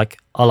me. Like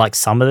I like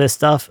some of their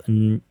stuff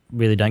and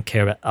really don't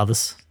care about other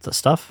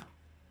stuff.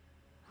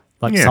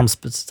 Like some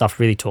stuff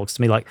really talks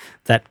to me, like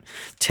that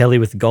telly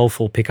with the gold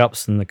 4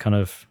 pickups and the kind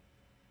of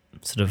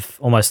sort of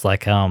almost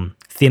like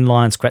thin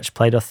line scratch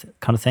plate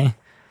kind of thing.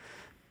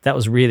 That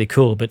was really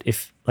cool. But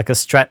if like a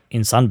Strat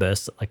in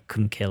Sunburst, I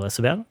couldn't care less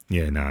about it.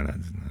 Yeah, no.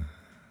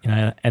 You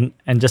know, and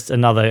just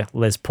another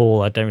Les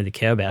Paul I don't really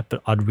care about,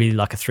 but I'd really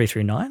like a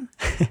 339.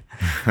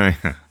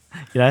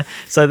 You know,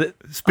 so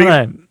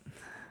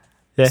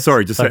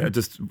Sorry, just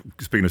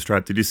speaking of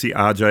Strat, did you see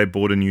RJ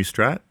bought a new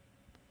Strat?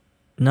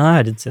 No,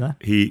 I didn't see that.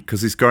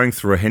 Because he's going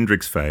through a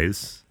Hendrix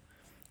phase.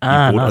 He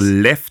bought a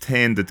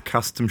left-handed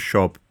custom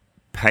shop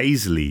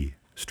Paisley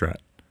Strat.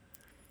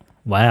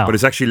 Wow. But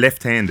it's actually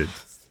left-handed.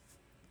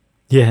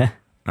 Yeah.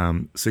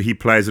 So he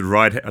plays a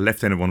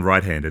left-handed one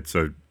right-handed,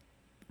 so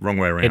wrong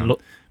way around.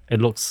 It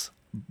looks...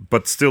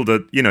 But still, the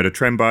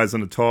trembars on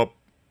the top,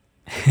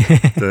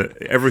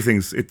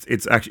 everything's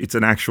it's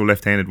an actual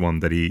left-handed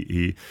one that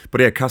he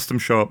but yeah, custom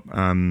shop,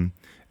 and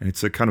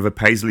it's a kind of a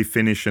Paisley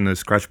finish, and the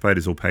scratch plate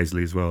is all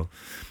Paisley as well,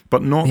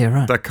 but not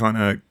that kind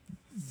of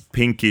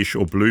pinkish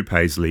or blue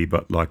Paisley,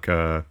 but like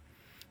I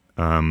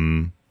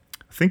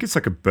think it's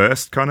like a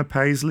burst kind of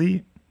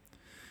Paisley.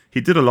 He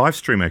did a live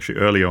stream actually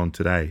earlier on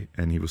today,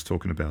 and he was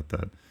talking about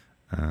that.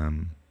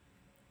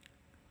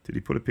 Did he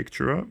put a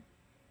picture up?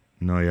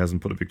 No, he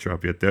hasn't put a picture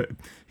up yet.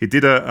 He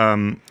did a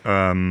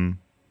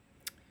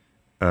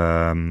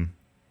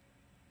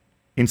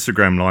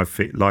Instagram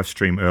live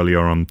stream earlier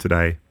on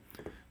today,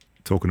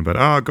 talking about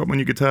I got my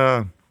new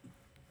guitar,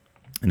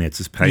 and it's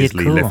this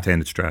Paisley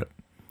left-handed Strat.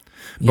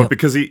 But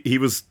because he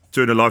was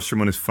doing a live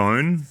stream on his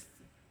phone,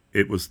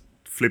 it was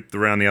flipped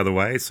around the other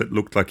way, so it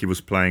looked like he was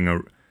playing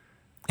a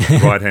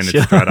right-handed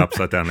Strat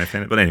upside down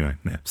left-handed. But anyway,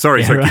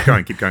 sorry,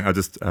 keep going. I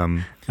just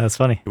that's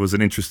funny. It was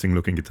an interesting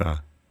looking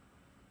guitar.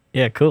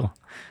 Yeah, cool.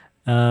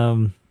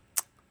 That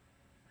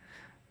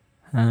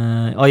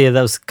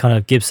was kind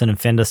of Gibson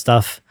and Fender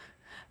stuff.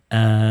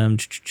 What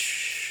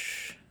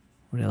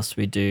else did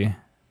we do?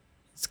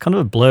 It's kind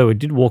of a blur. We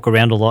did walk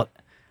around a lot.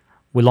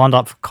 We lined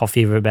up for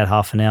coffee for about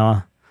half an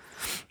hour.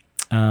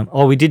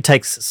 We did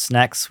take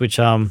snacks, which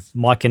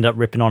Mike ended up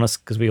ripping on us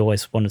because we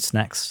always wanted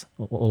snacks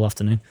all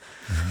afternoon.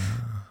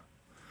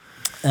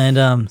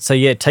 And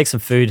take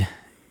some food.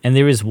 And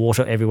there is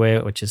water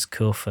everywhere, which is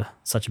cool for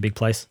such a big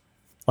place.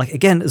 Like,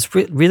 again, it's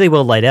really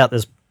well laid out.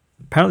 There's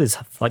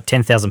like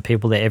 10,000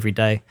 people there every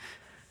day.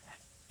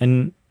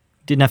 And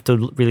didn't have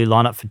to really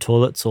line up for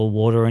toilets or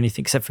water or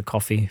anything except for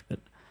coffee. But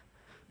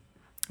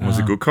was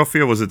it good coffee,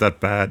 or was it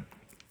that bad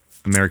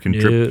American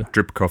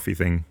drip coffee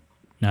thing?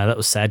 No, that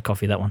was sad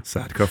coffee, that one.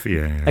 Sad coffee,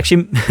 yeah.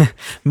 Actually,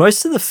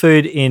 most of the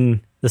food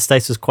in the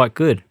States was quite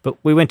good, but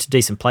we went to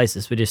decent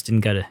places. We just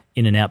didn't go to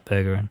In-N-Out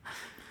Burger and,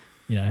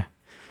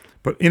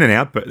 But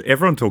In-N-Out, but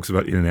everyone talks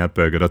about In-N-Out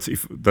Burger.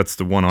 That's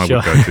the one I Sure.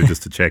 would go to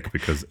just to check,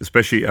 because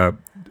especially I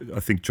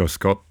think Josh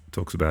Scott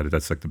talks about it.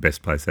 That's like the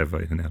best place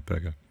ever, In-N-Out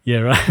Burger. Yeah,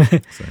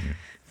 right. So, yeah.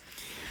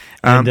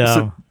 And,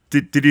 So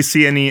did you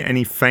see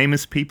any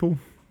famous people?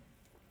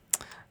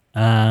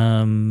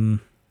 how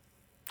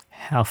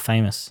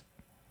famous?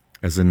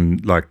 As in,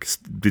 like,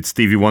 did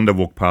Stevie Wonder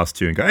walk past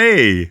you and go,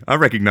 "Hey, I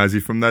recognize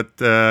you from that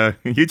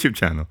YouTube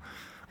channel"?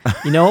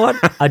 You know what?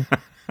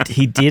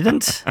 He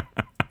didn't,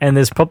 and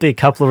there's probably a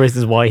couple of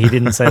reasons why he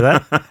didn't say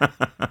that.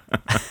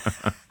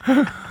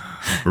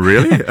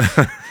 Really?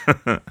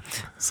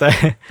 So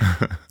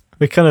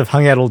we kind of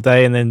hung out all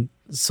day, and then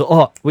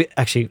we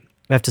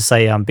have to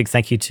say big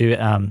thank you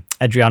to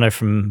Adriano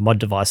from Mod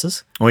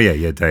Devices. Oh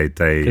yeah. They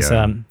 'Cause,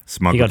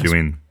 smuggled you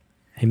in.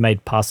 He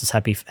made Pastors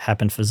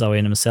happen for Zoe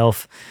and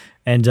himself,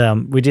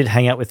 and we did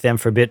hang out with them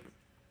for a bit.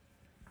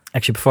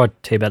 Actually, before I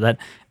tell you about that,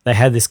 they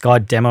had this guy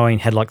demoing,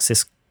 had like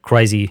this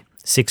crazy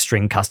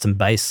 6-string custom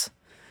bass,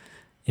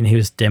 and he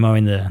was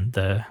demoing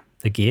the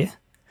gear.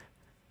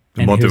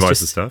 The And Mod he was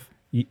Devices just- stuff.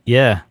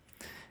 Yeah,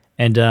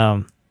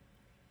 and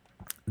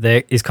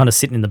there is kind of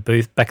sitting in the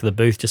booth, back of the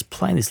booth, just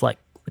playing this like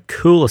the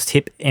coolest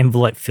hip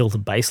envelope filter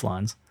bass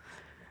lines.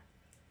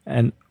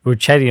 And we were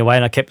chatting away,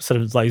 and I kept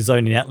sort of like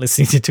zoning out,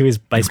 listening to his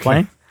bass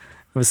playing.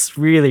 It was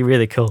really,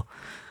 really cool.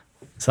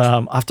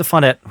 So I have to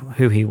find out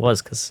who he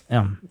was, because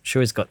I'm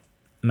sure he's got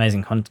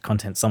amazing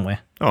content somewhere.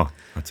 Oh,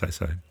 I'd say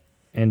so.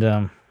 And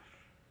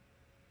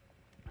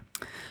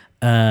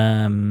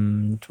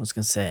what was I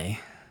going to say?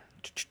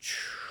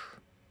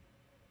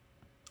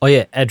 Oh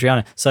yeah,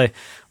 Adriano. So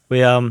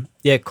we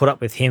caught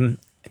up with him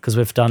because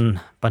we've done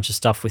a bunch of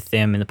stuff with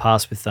them in the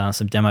past with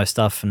some demo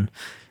stuff and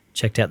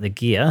checked out the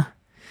gear.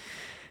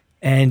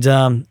 And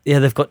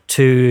they've got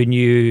 2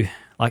 new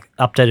like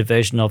updated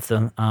version of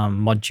the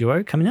Mod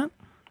Duo coming out,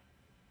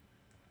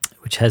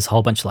 which has a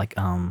whole bunch of like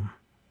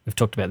we've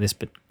talked about this,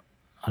 but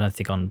I don't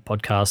think on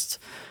podcasts.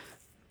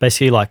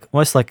 Basically, like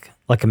almost like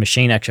a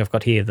machine. Actually, I've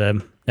got here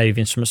the Native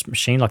Instruments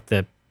machine, like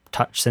the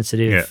touch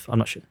sensitive. Yeah. I'm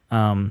not sure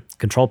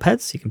control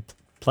pads you can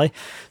play.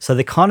 So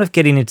they're kind of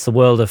getting into the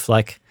world of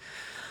like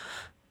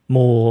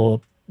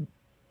more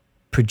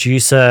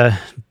producer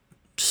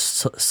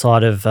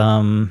side of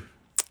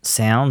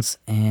sounds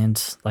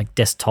and like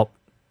desktop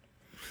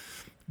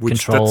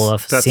control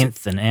of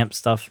synth and amp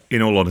stuff.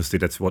 In all honesty,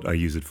 that's what I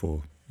use it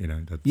for. You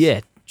know. That's,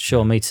 Yeah,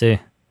 sure, me too.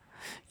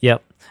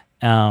 Yep.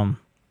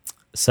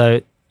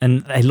 So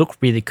and they look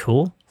really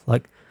cool.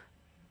 Like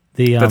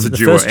that's a the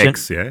Duo first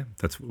X, yeah.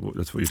 That's what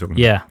you're talking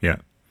Yeah. about. Yeah.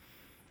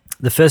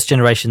 the first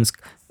generation's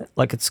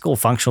like it's all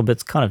functional, but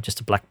it's kind of just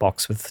a black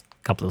box with a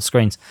couple of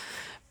screens.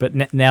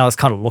 But now it's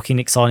kind of looking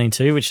exciting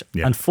too, which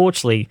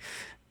unfortunately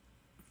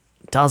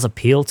does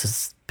appeal to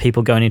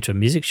people going into a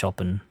music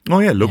shop and. Oh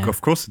yeah, look, of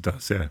course it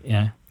does.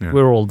 Yeah. Yeah.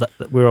 We're all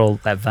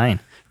that vein,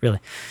 really.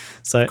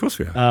 So of course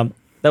we are.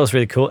 That was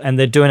really cool, and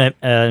they're doing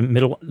a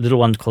little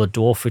one called a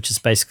dwarf, which is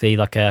basically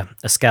like a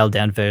scaled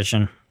down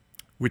version,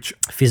 which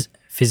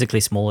physically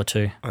smaller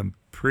too. I'm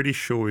pretty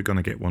sure we're going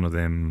to get one of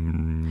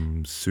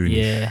them soon.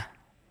 Yeah,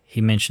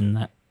 he mentioned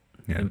that.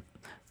 Yeah.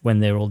 When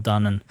they're all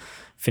done and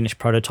finished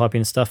prototyping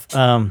and stuff.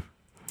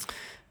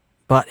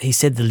 But he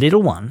said the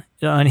little one,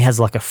 it only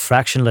has like a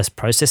fraction less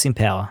processing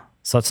power,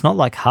 so it's not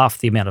like half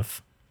the amount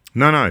of.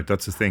 No,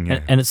 that's the thing. Yeah.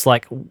 And it's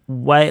like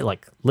way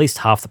like at least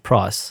half the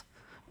price,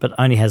 but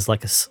only has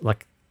like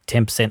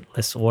 10%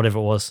 less or whatever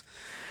it was,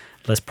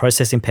 less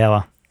processing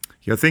power.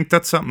 Yeah, I think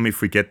that's something.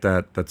 If we get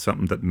that, that's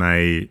something that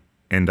may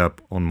end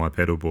up on my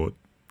pedal board.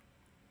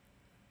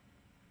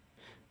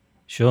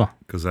 Sure.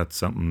 Because that's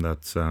something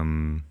that's.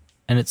 And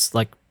it's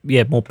like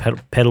more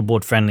pedal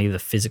board friendly, the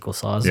physical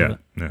size of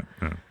it.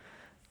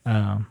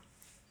 Yeah.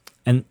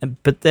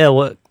 But they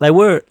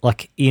were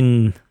like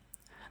in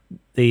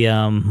the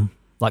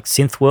like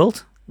synth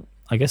world,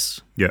 I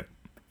guess. Yeah.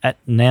 At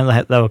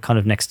NAMM they were kind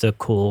of next to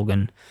Korg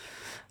and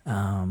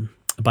a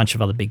bunch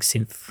of other big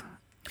synth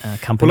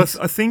companies.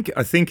 Well,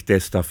 I think their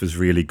stuff has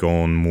really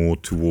gone more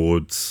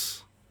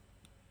towards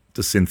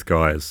the synth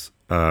guys.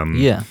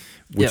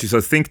 Which is,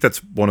 I think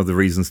that's one of the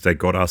reasons they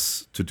got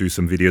us to do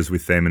some videos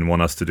with them and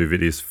want us to do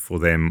videos for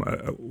them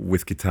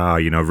with guitar,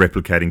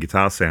 replicating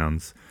guitar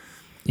sounds.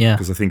 Yeah.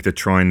 Because I think they're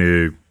trying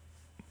to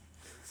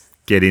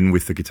get in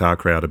with the guitar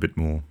crowd a bit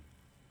more.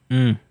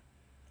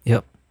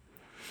 Yep.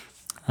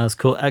 That's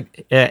cool.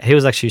 He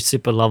was actually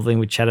super lovely, and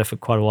we chatted for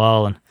quite a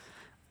while, and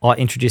I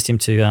introduced him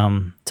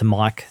to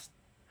Mike,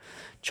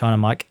 China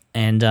Mike,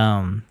 and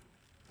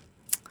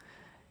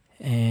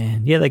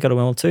they got on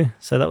well too.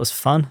 So that was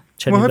fun.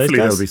 Well, hopefully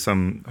there'll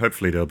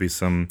be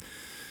some.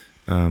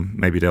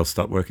 Maybe they'll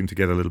start working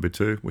together a little bit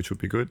too, which would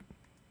be good.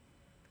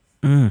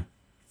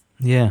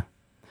 Yeah,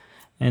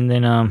 and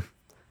then it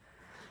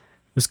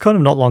was kind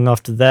of not long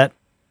after that.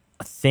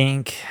 I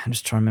think I'm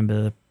just trying to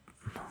remember the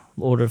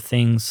order of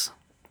things.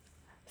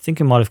 I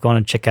think I might have gone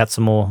and check out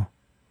some more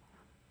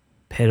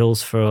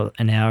pedals for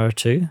an hour or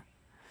two.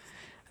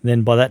 And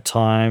then by that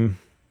time,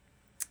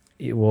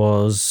 it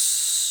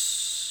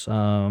was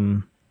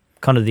kind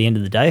of the end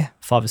of the day,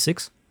 5 or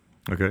 6.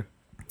 Okay.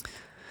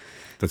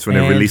 That's when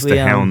they And release we,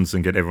 the hounds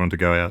and get everyone to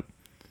go out.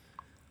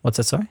 What's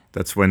that, sorry?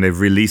 That's when they've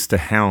released the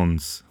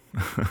hounds.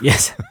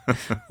 Yes.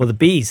 Or the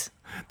bees.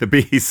 The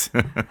bees.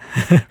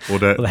 Or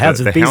the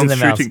hounds with bees in their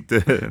mouths.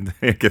 shooting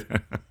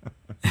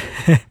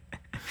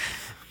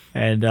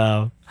And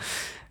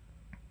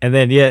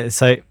then,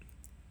 so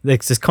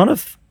there's this kind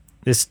of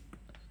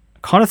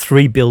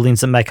three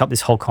buildings that make up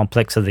this whole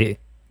complex of the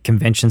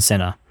convention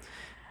center.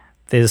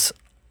 There's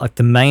like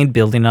the main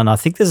building, and I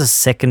think there's a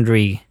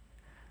secondary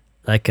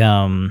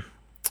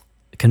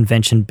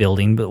convention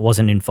building, but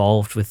wasn't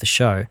involved with the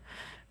show.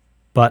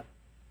 But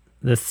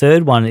the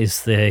third one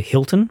is the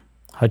Hilton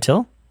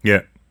Hotel.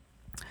 Yeah.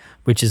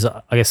 Which is,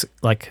 I guess,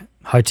 like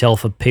hotel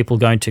for people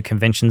going to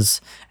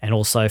conventions and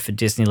also for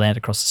Disneyland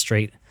across the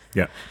street.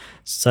 Yeah.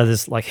 So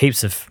there's like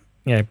heaps of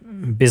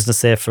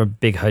business there for a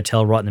big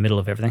hotel right in the middle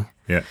of everything.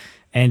 Yeah.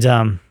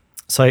 And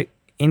so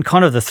in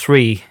kind of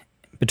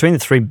between the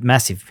three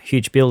massive,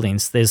 huge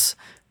buildings, there's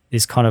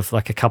kind of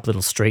like a couple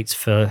little streets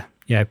for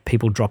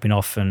people dropping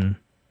off and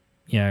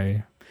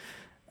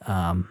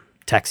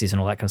taxis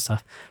and all that kind of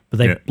stuff. But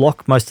they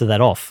block most of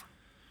that off,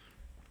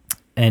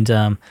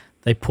 and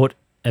they put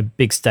a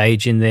big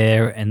stage in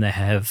there, and they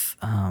have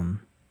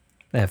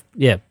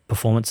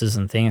performances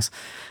and things.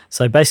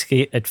 So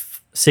basically, at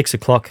 6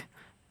 o'clock,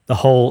 the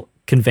whole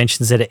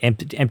convention center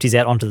empties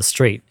out onto the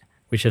street,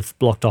 which is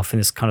blocked off in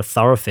this kind of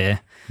thoroughfare.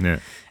 Yeah.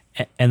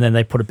 And then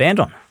they put a band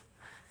on.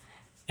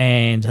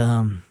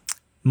 And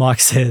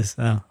Mike says,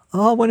 I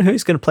wonder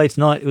who's going to play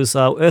tonight. It was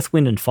Earth,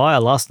 Wind and Fire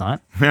last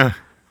night. Yeah.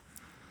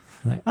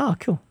 Like, oh,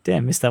 cool.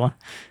 Damn, missed that one.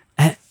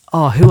 And,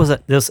 who was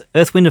it? There was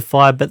Earth, Wind and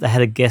Fire, but they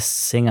had a guest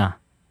singer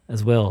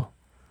as well.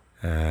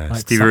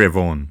 Stevie Ray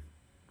Vaughan.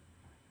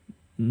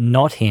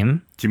 Not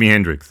him. Jimi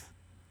Hendrix.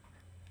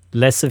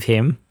 Less of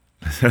him.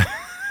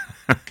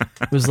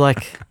 It was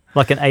like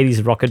an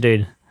 80s rocker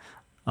dude.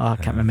 Oh, I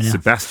can't remember now.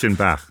 Sebastian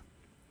Bach.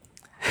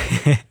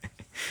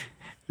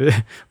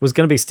 It was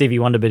going to be Stevie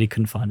Wonder, but he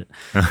couldn't find it.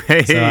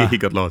 He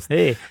got lost.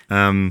 Hey.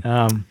 John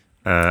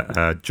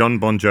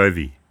Bon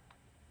Jovi.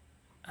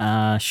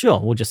 Sure,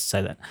 we'll just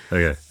say that.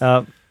 Okay.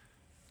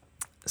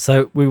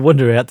 So we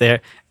wander out there,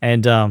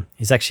 and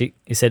he said, actually,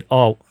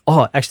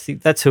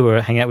 that's who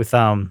we're hanging out with.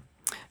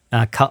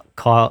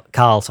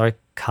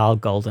 Carl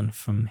Golden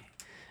from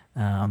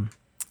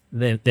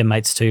their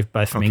mates too,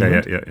 both from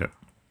England. Yeah.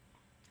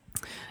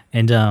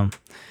 And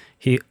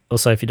he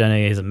also, if you don't know,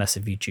 he has a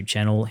massive YouTube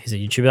channel. He's a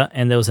YouTuber,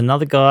 and there was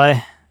another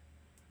guy,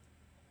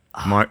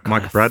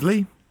 Mike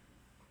Bradley.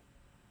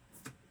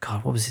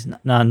 God, what was his?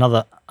 No,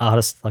 another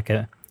artist, like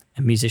a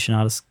musician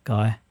artist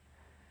guy.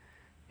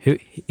 Who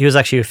he was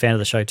actually a fan of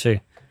the show too,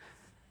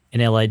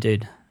 in LA,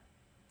 dude.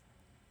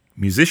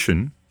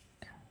 Musician.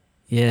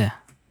 Yeah.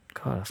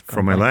 God,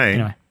 from LA.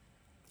 Anyway,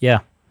 yeah.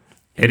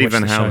 Eddie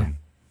Van Halen.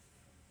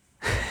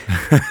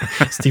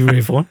 Stevie Ray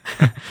Vaughan.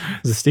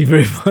 Was it Stevie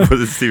Ray Vaughan?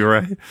 Was it Stevie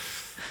Ray?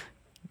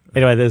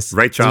 Anyway, there's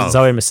Ray Charles.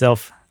 Zoe and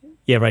myself.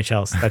 Yeah, Ray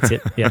Charles. That's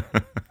it. Yeah.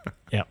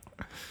 Yeah.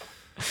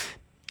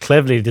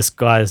 Cleverly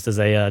disguised as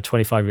a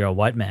 25-year-old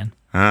white man.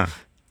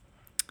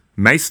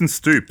 Mason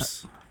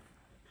Stoops.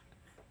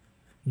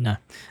 No.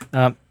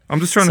 I'm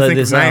just trying to think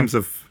of names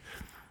of...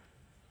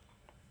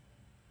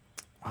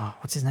 Oh,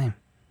 what's his name?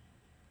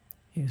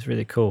 He was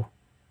really cool.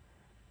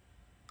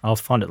 I'll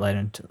find it later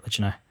and let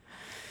you know.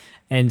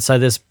 And so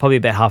there's probably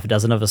about half a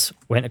dozen of us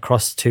went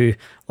across to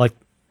like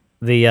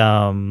the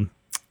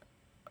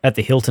at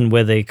the Hilton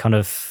where the kind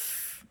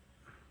of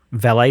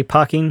valet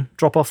parking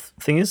drop-off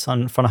thing is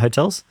in front of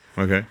hotels.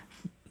 Okay.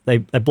 They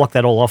block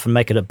that all off and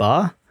make it a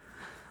bar.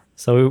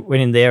 So we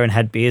went in there and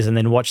had beers and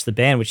then watched the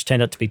band, which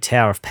turned out to be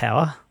Tower of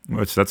Power.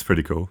 That's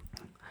pretty cool.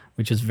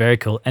 Which was very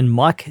cool. And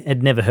Mike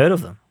had never heard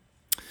of them.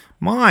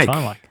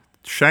 Mike.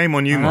 Shame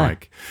on you,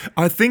 Mike.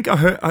 I think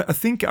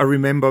I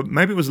remember,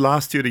 maybe it was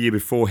last year or the year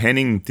before,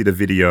 Henning did a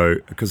video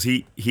because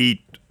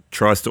he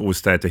tries to always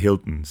stay at the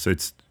Hilton, so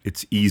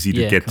it's easy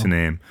to get to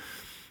NAMM.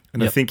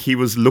 And I think he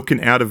was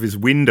looking out of his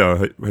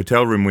window,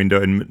 hotel room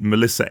window, and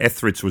Melissa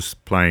Etheridge was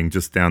playing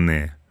just down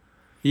there.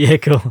 Yeah,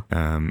 cool.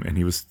 And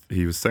he was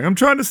saying, "I'm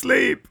trying to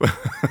sleep."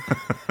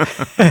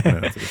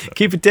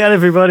 Keep it down,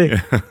 everybody.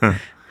 Yeah.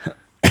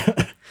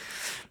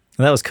 And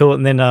that was cool.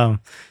 And then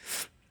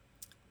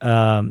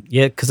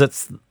because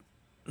it's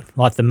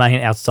like the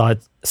main outside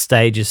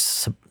stage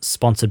is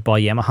sponsored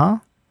by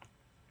Yamaha.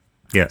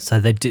 Yeah. So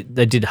they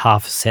did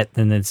half a set,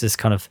 then there's this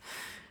kind of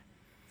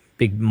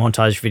big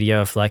montage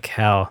video of like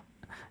how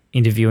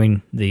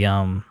interviewing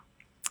the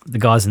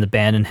guys in the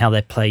band and how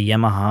they play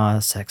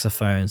Yamaha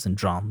saxophones and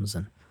drums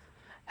and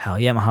how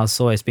Yamaha's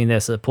always been there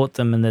to support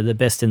them and they're the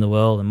best in the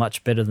world and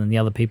much better than the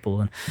other people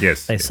and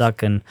they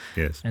suck and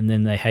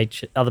then they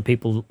hate other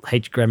people,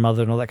 hate your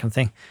grandmother and all that kind of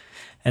thing.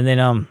 And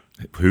then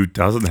who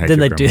doesn't hate then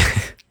your they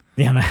grandmother?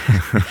 Yeah, no.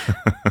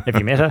 Have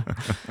you met her?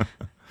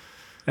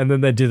 And then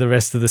they do the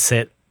rest of the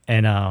set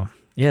and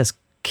it's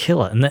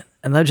killer. And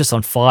they're just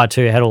on fire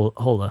too. Had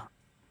all the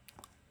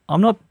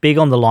I'm not big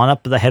on the lineup,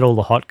 but they had all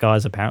the hot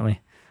guys apparently,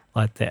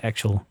 like the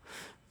actual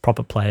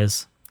proper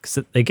players, because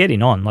they're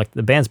getting on. Like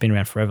the band's been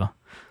around forever.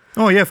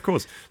 Oh yeah, of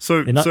course.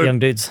 So They're not young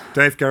dudes.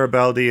 Dave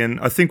Garibaldi and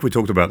I think we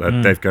talked about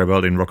that. Dave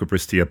Garibaldi and Rocco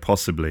Bristia,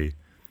 possibly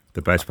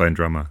the bass player and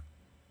drummer.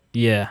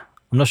 Yeah.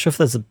 I'm not sure if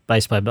there's a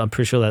bass player, but I'm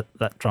pretty sure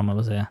that drummer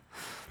was there.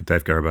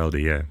 Dave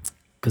Garibaldi, yeah.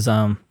 Because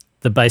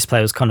the bass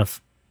player was kind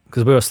of,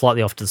 because we were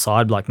slightly off to the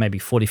side, like maybe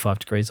 45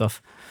 degrees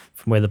off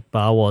from where the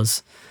bar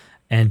was.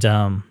 And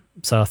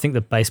so I think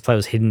the bass player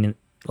was hidden in,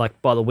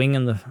 like by the wing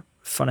in the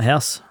front of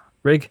house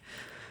rig.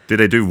 Did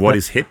they do What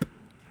Is Hip?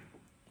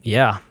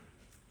 Yeah.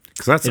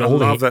 Because I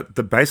love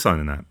the bass line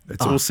in that.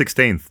 It's all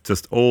 16th,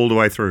 just all the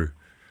way through.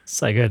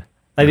 So good.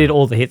 They did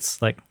all the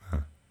hits, like,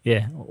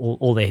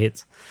 all their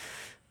hits,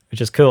 which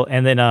is cool.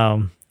 And then,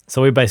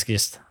 so we basically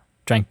just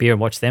drank beer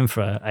and watched them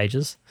for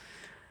ages.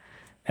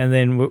 And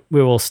then we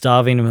were all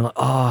starving and we were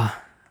like,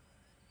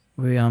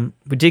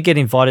 we did get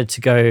invited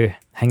to go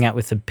hang out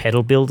with the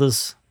pedal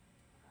builders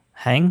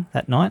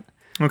that night.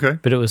 Okay.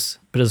 But it was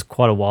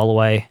quite a while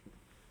away.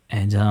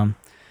 And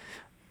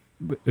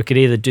we could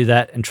either do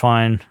that and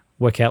try and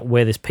work out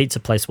where this pizza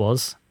place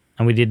was,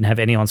 and we didn't have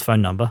anyone's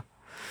phone number.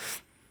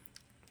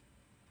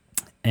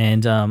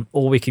 And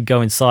or we could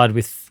go inside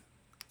with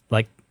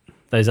like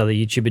those other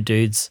YouTuber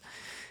dudes,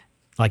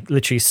 like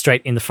literally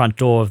straight in the front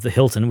door of the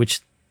Hilton,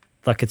 which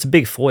like it's a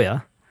big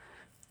foyer.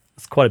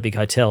 It's quite a big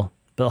hotel,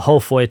 but the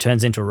whole foyer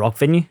turns into a rock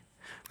venue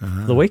for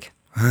the week.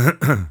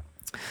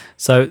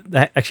 So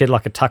they actually had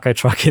like a taco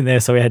truck in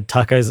there, so we had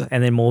tacos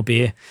and then more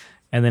beer.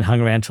 And then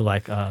hung around till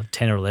like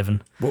 10 or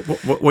 11.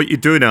 What you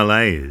do in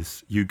LA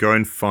is you go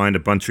and find a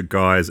bunch of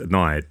guys at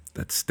night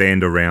that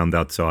stand around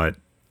outside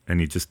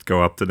and you just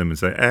go up to them and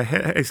say,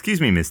 hey,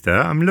 excuse me, mister,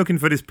 I'm looking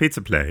for this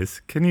pizza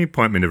place. Can you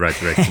point me in the right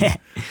direction?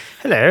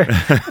 Hello.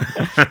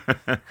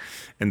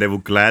 And they will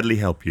gladly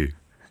help you.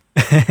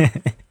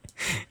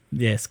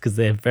 Yes, because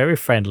they're very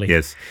friendly.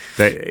 Yes.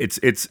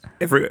 It's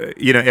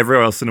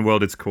everywhere else in the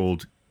world it's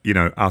called,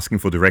 asking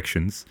for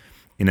directions.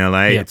 In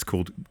LA, it's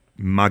called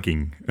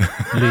mugging.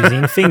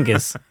 Losing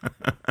fingers.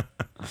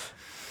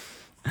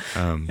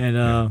 So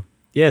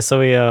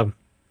we hung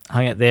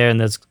out there, and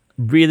there's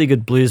really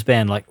good blues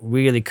band, like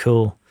really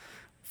cool,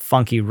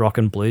 funky rock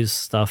and blues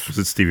stuff. Was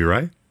it Stevie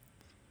Ray?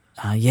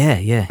 Yeah,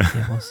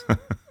 it was.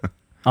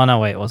 Oh, no,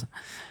 wait, it wasn't.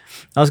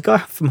 That was a guy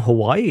from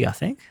Hawaii, I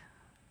think.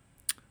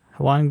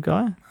 Hawaiian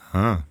guy.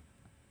 Huh.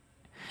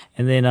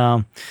 And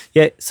then,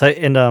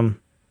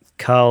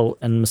 Carl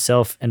and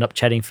myself end up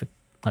chatting for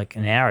like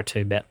an hour or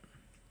two about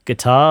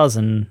guitars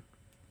and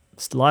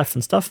life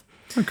and stuff.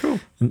 Oh, cool.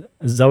 And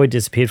Zoe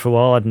disappeared for a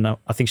while. I don't know.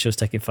 I think she was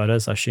taking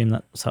photos. I assume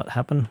that's how it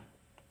happened.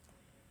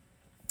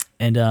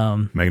 And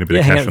making a bit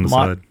of cash on the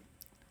side.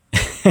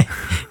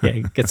 Yeah,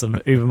 get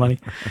some Uber money.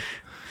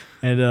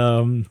 And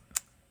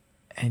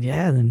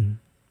then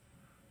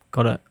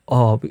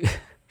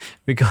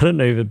we got an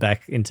Uber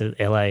back into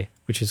LA,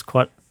 which is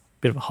quite a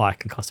bit of a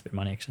hike and cost a bit of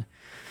money actually.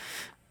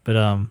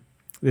 But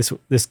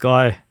this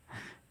guy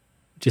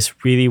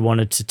just really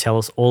wanted to tell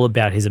us all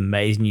about his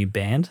amazing new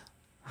band.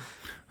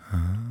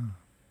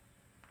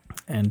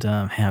 And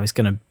how he's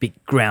going to be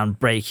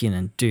groundbreaking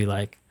and do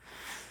like,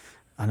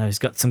 I know he's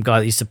got some guy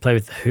that used to play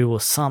with The Who or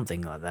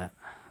something like that,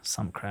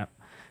 some crap.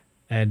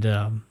 And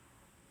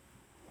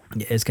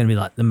it's going to be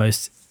like the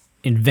most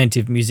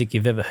inventive music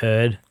you've ever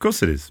heard. Of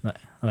course it is.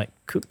 Like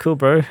cool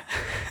bro.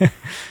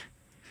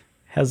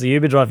 How's the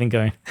Uber driving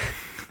going?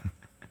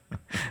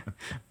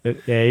 But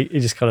yeah,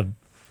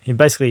 he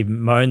basically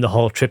moaned the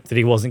whole trip that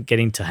he wasn't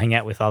getting to hang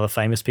out with other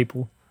famous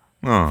people.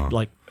 Oh.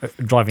 Like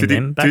driving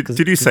them back.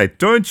 Did you say,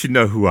 don't you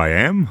know who I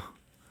am?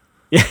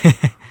 Yeah.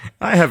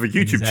 I have a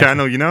YouTube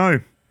channel,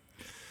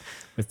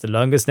 With the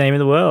longest name in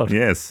the world.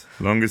 Yes,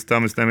 longest,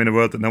 dumbest name in the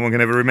world that no one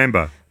can ever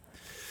remember.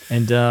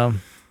 And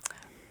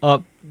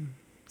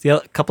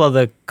couple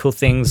other cool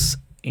things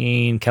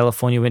in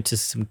California, went to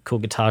some cool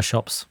guitar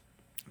shops.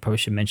 Probably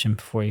should mention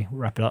before we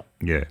wrap it up.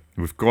 Yeah,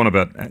 we've gone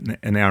about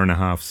an hour and a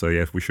half, so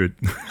yeah, we should.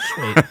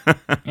 Sweet.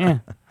 Yeah.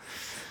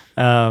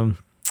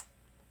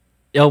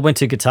 I went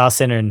to Guitar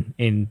Center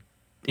in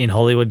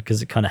Hollywood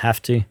because it kind of have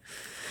to.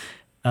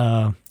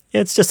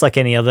 It's just like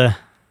any other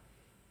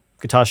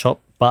guitar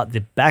shop, but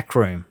the back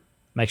room.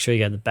 Make sure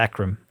you go to the back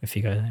room if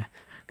you go there,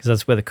 because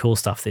that's where the cool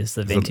stuff is,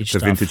 the vintage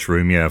stuff. The vintage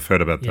room, yeah, I've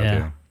heard about that,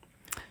 yeah.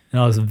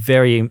 And I was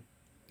very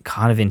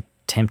kind of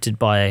tempted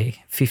by a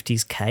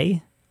 50s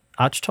K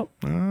archtop.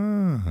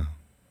 Ah.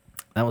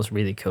 That was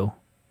really cool.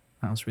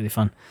 That was really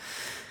fun.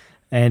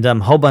 And a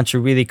whole bunch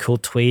of really cool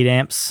tweed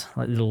amps,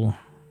 like little,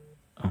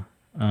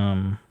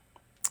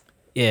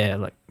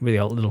 like really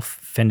old little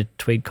Fender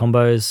tweed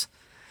combos.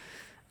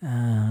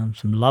 Some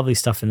lovely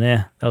stuff in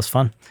there. That was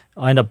fun.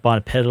 I ended up buying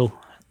a pedal,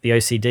 the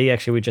OCD,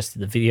 actually, we just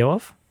did the video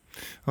of.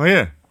 Oh,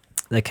 yeah.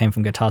 That came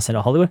from Guitar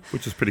Center Hollywood.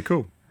 Which is pretty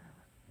cool.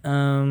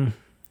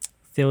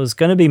 There was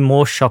going to be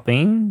more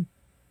shopping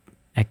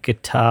at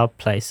guitar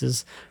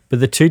places, but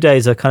the 2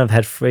 days I kind of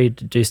had free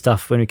to do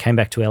stuff when we came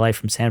back to LA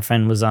from San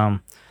Fran was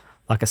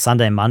like a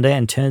Sunday and Monday,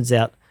 and turns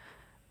out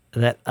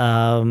that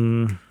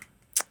Norm's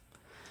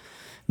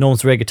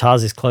Rare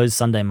Guitars is closed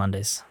Sunday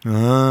Mondays.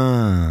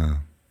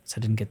 Ah. So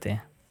I didn't get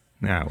there.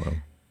 Ah, well.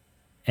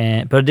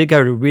 But I did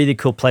go to a really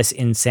cool place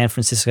in San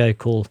Francisco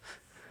called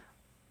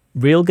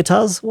Real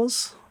Guitars.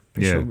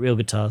 Pretty sure Real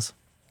Guitars,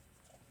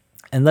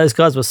 and those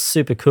guys were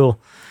super cool.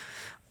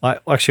 I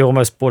actually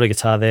almost bought a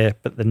guitar there,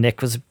 but the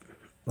neck was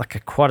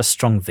like quite a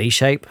strong V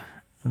shape.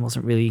 It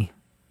wasn't really.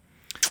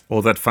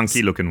 Or that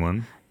funky looking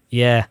one.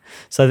 Yeah.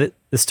 So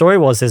the story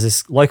was there's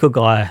this local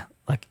guy,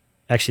 like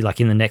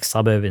in the next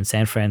suburb in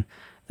San Fran,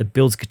 that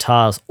builds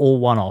guitars, all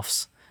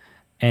one-offs.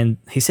 And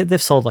he said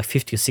they've sold like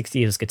 50 or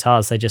 60 of his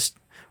guitars. They're just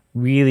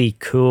really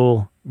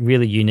cool,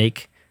 really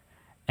unique.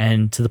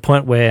 And to the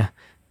point where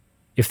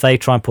if they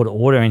try and put an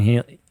order in,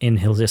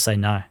 he'll just say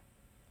no.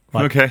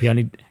 Like, okay. He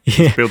only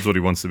He builds what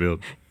he wants to build.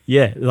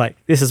 Yeah, like,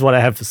 this is what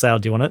I have for sale.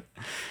 Do you want it?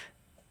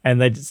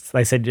 And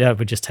they said, yeah,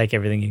 we'll just take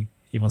everything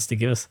he wants to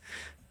give us.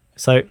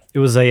 So it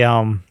was a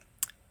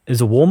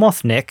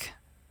Warmoth neck,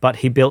 but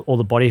he built all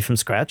the body from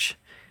scratch.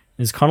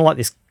 It's kind of like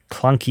this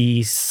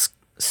clunky,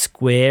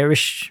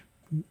 squarish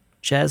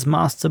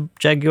Jazzmaster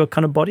Jaguar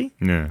kind of body.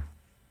 Yeah.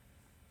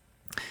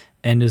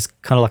 And it's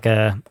kind of like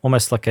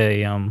almost like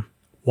a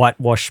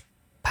whitewash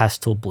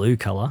pastel blue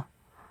color.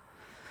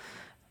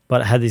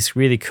 But it had this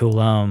really cool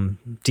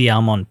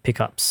Diamond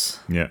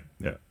pickups. Yeah.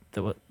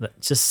 That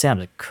just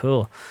sounded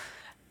cool.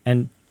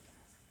 And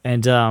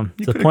you to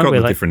could the have point gotten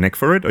where a different neck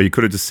for it, or you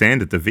could have just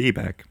sanded the V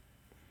back.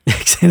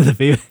 sanded the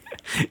V,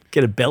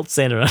 get a belt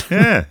sander on.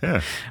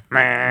 Yeah.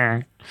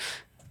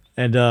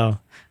 And I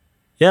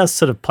was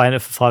sort of playing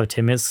it for 5 or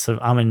 10 minutes, sort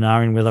of umming and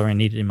ahhing whether I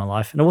needed it in my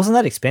life. And it wasn't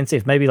that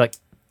expensive, maybe like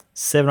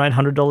 $700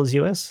 or $800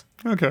 US.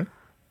 Okay.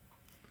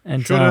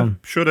 And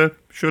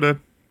shoulda.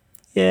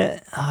 Yeah,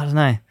 I don't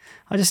know.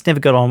 I just never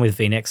got on with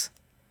V-necks.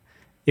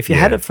 If you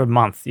had it for a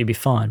month, you'd be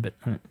fine. But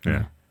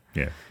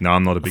yeah. No,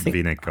 I'm not a big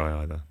V-neck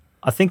guy either.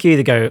 I think you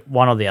either go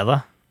one or the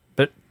other,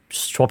 but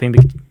swapping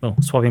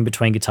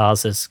between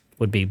guitars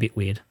would be a bit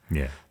weird.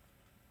 Yeah.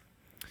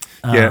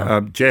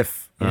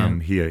 Jeff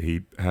here,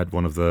 he had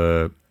one of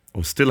the,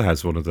 or still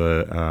has one of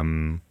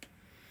the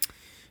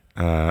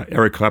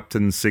Eric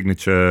Clapton's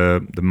signature,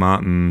 the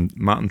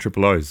Martin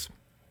Triple O's.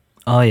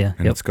 Oh yeah,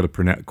 and it's got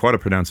quite a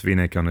pronounced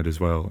V-neck on it as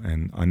well,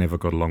 and I never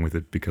got along with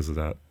it because of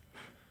that.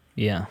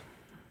 Yeah,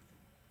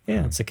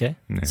 it's okay.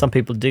 Yeah. Some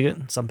people dig it,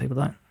 some people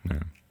don't.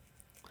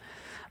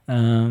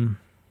 Yeah.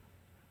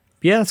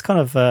 It's kind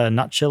of a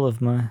nutshell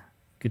of my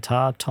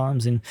guitar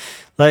times. In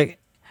like,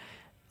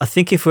 I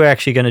think if we're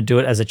actually going to do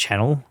it as a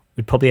channel,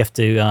 we'd probably have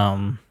to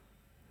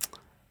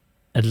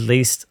at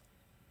least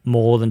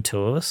more than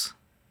 2 of us.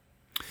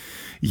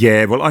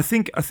 Yeah, well, I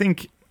think,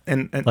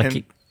 and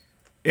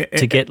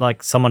to get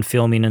like someone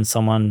filming and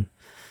someone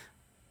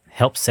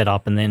help set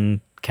up and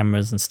then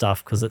cameras and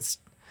stuff, because it's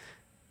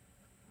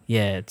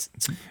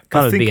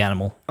kind of a big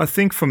animal. I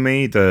think for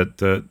me,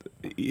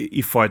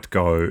 if I'd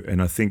go,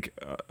 and I think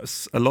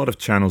a lot of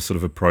channels sort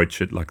of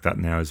approach it like that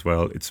now as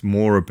well, it's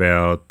more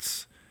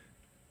about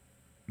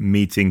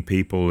meeting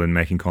people and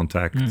making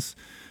contacts.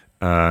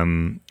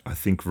 I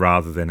think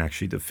rather than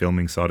actually the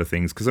filming side of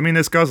things. Because, I mean,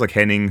 there's guys like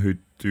Henning who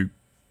do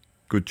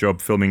good job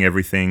filming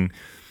everything.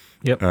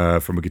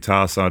 From a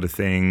guitar side of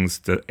things,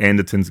 the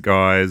Anderton's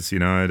guys,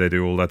 they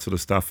do all that sort of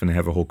stuff and they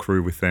have a whole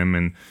crew with them.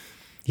 And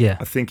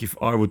I think if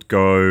I would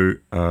go,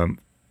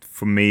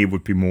 for me, it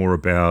would be more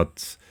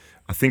about,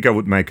 I think I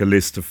would make a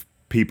list of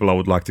people I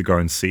would like to go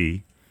and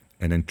see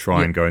and then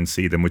try and go and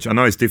see them, which I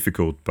know is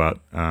difficult, but...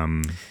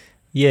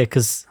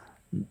 because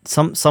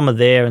some are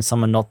there and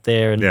some are not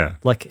there. And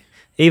like,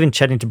 even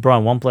chatting to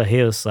Brian Wampler,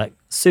 he was like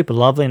super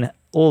lovely and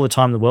all the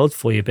time in the world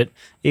for you, but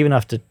even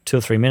after 2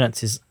 or 3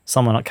 minutes,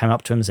 someone came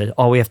up to him and said,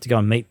 "Oh, we have to go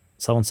and meet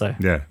so and so."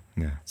 Yeah.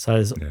 So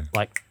there's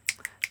like,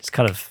 it's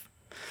kind of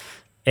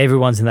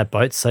everyone's in that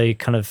boat. So you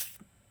kind of,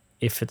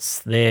 if it's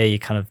there, you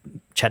kind of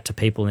chat to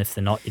people, and if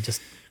they're not, you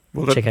just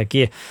check out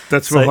gear.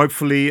 That's where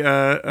hopefully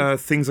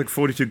things like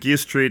 42 Gear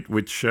Street,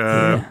 which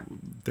there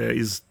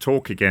is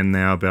talk again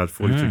now about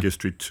 42 Gear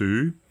Street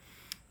 2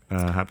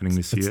 happening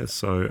this year.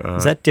 So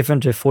is that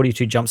different to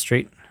 42 Jump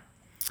Street?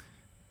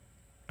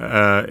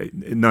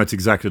 No, it's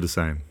exactly the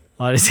same.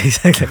 Oh, it's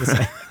exactly the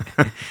same.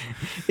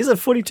 Is it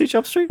 42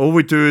 Jump Street? All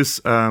we do is...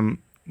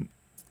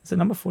 is it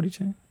number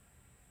 42?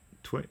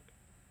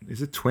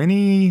 Is it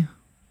 20?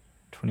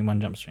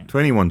 21 Jump Street.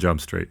 21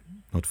 Jump Street,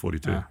 not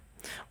 42. Well,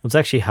 it's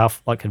actually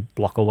half, like a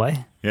block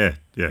away. Yeah,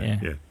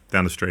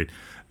 down the street.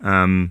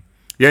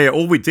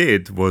 All we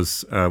did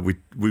was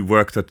we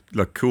worked at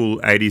like cool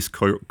 80s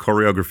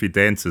choreography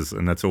dances,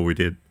 and that's all we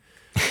did.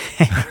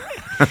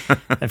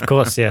 Of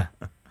course, yeah.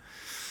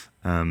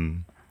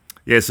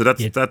 So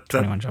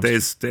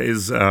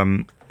there's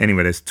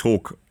anyway, there's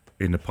talk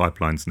in the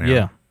pipelines now.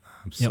 Yeah.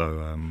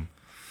 So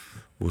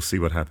we'll see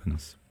what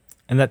happens.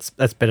 And that's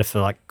better for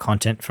like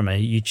content from a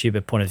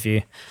YouTuber point of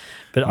view.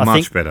 But I much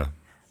think better.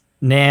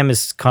 NAMM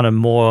is kind of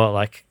more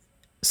like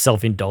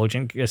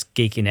self-indulgent, just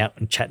geeking out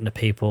and chatting to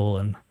people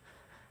and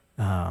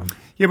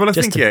but I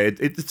think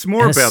it's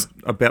more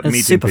about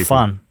meeting super people.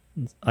 fun.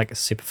 Like it's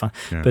super fun.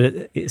 Yeah.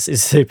 But it's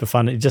super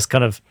fun. It just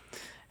kind of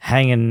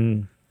hang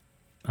and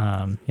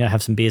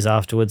have some beers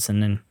afterwards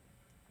and then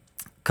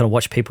kind of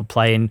watch people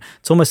play. And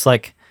it's almost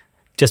like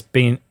just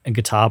being a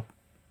guitar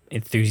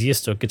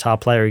enthusiast or guitar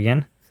player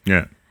again,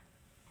 Yeah.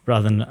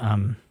 rather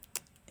than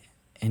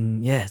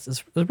and yeah, it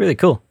was really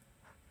cool.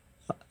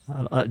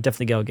 I'd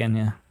definitely go again.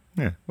 Yeah.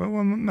 Yeah.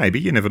 Well, maybe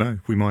you never know.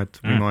 We might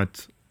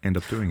end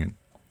up doing it.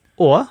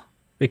 Or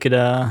we could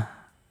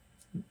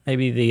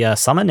maybe the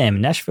Summer NAMM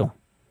in Nashville.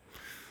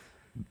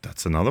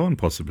 That's another one,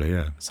 possibly.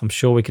 Yeah. So I'm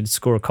sure we could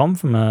score a com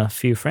from a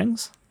few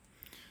friends.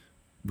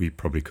 We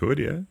probably could.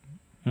 Yeah.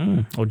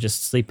 Or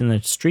just sleep in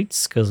the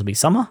streets because it'll be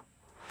summer.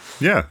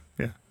 Yeah.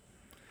 Yeah.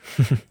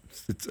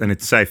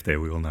 It's safe there.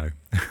 We all know.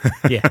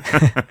 Yeah.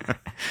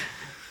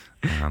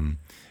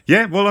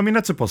 Yeah. Well, I mean,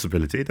 that's a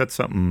possibility. That's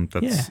something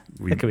that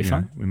could be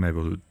fun. We may be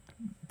able to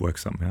work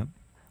something out.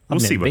 I've We'll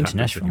see never what been to happens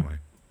Nashville. anyway.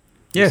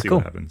 Yeah, see cool.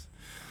 what happens.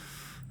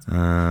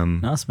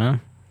 Nice, man.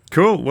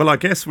 Cool. Well, I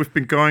guess we've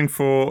been going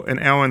for an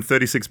hour and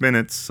 36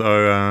 minutes.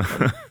 So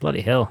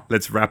Bloody hell.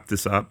 let's wrap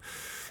this up.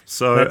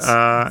 So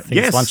I think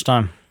yes, it's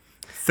lunchtime.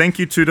 thank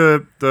you to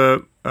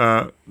the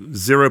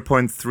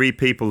 0.3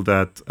 people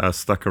that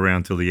stuck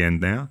around till the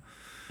end now.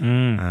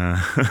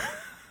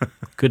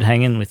 Good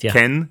hanging with you.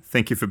 Ken,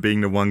 thank you for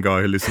being the one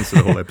guy who listens to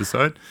the whole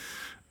episode.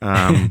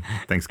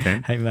 Thanks,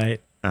 Ken. Hey,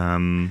 mate.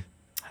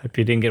 Hope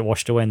you didn't get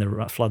washed away in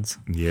the floods.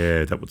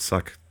 Yeah, that would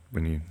suck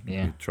when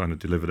you're trying to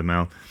deliver the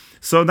mail.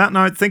 So on that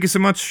note, thank you so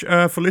much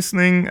for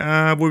listening.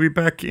 We'll be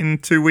back in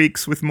 2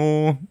 weeks with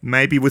more,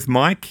 maybe with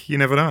Mike. You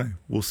never know.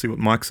 We'll see what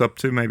Mike's up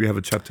to. Maybe have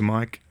a chat to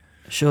Mike.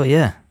 Sure,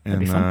 yeah. That'd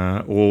be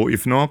fun. Or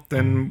if not,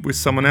 then with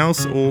someone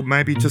else, or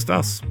maybe just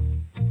us.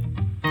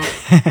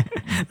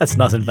 That's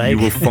nice and vague.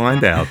 You will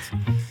find out.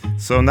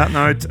 So on that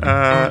note,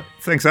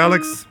 thanks,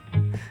 Alex.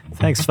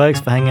 Thanks, folks,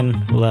 for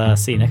hanging. We'll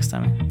see you next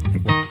time.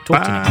 We'll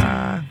talk to you next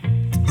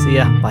time. See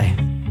ya.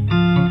 Bye.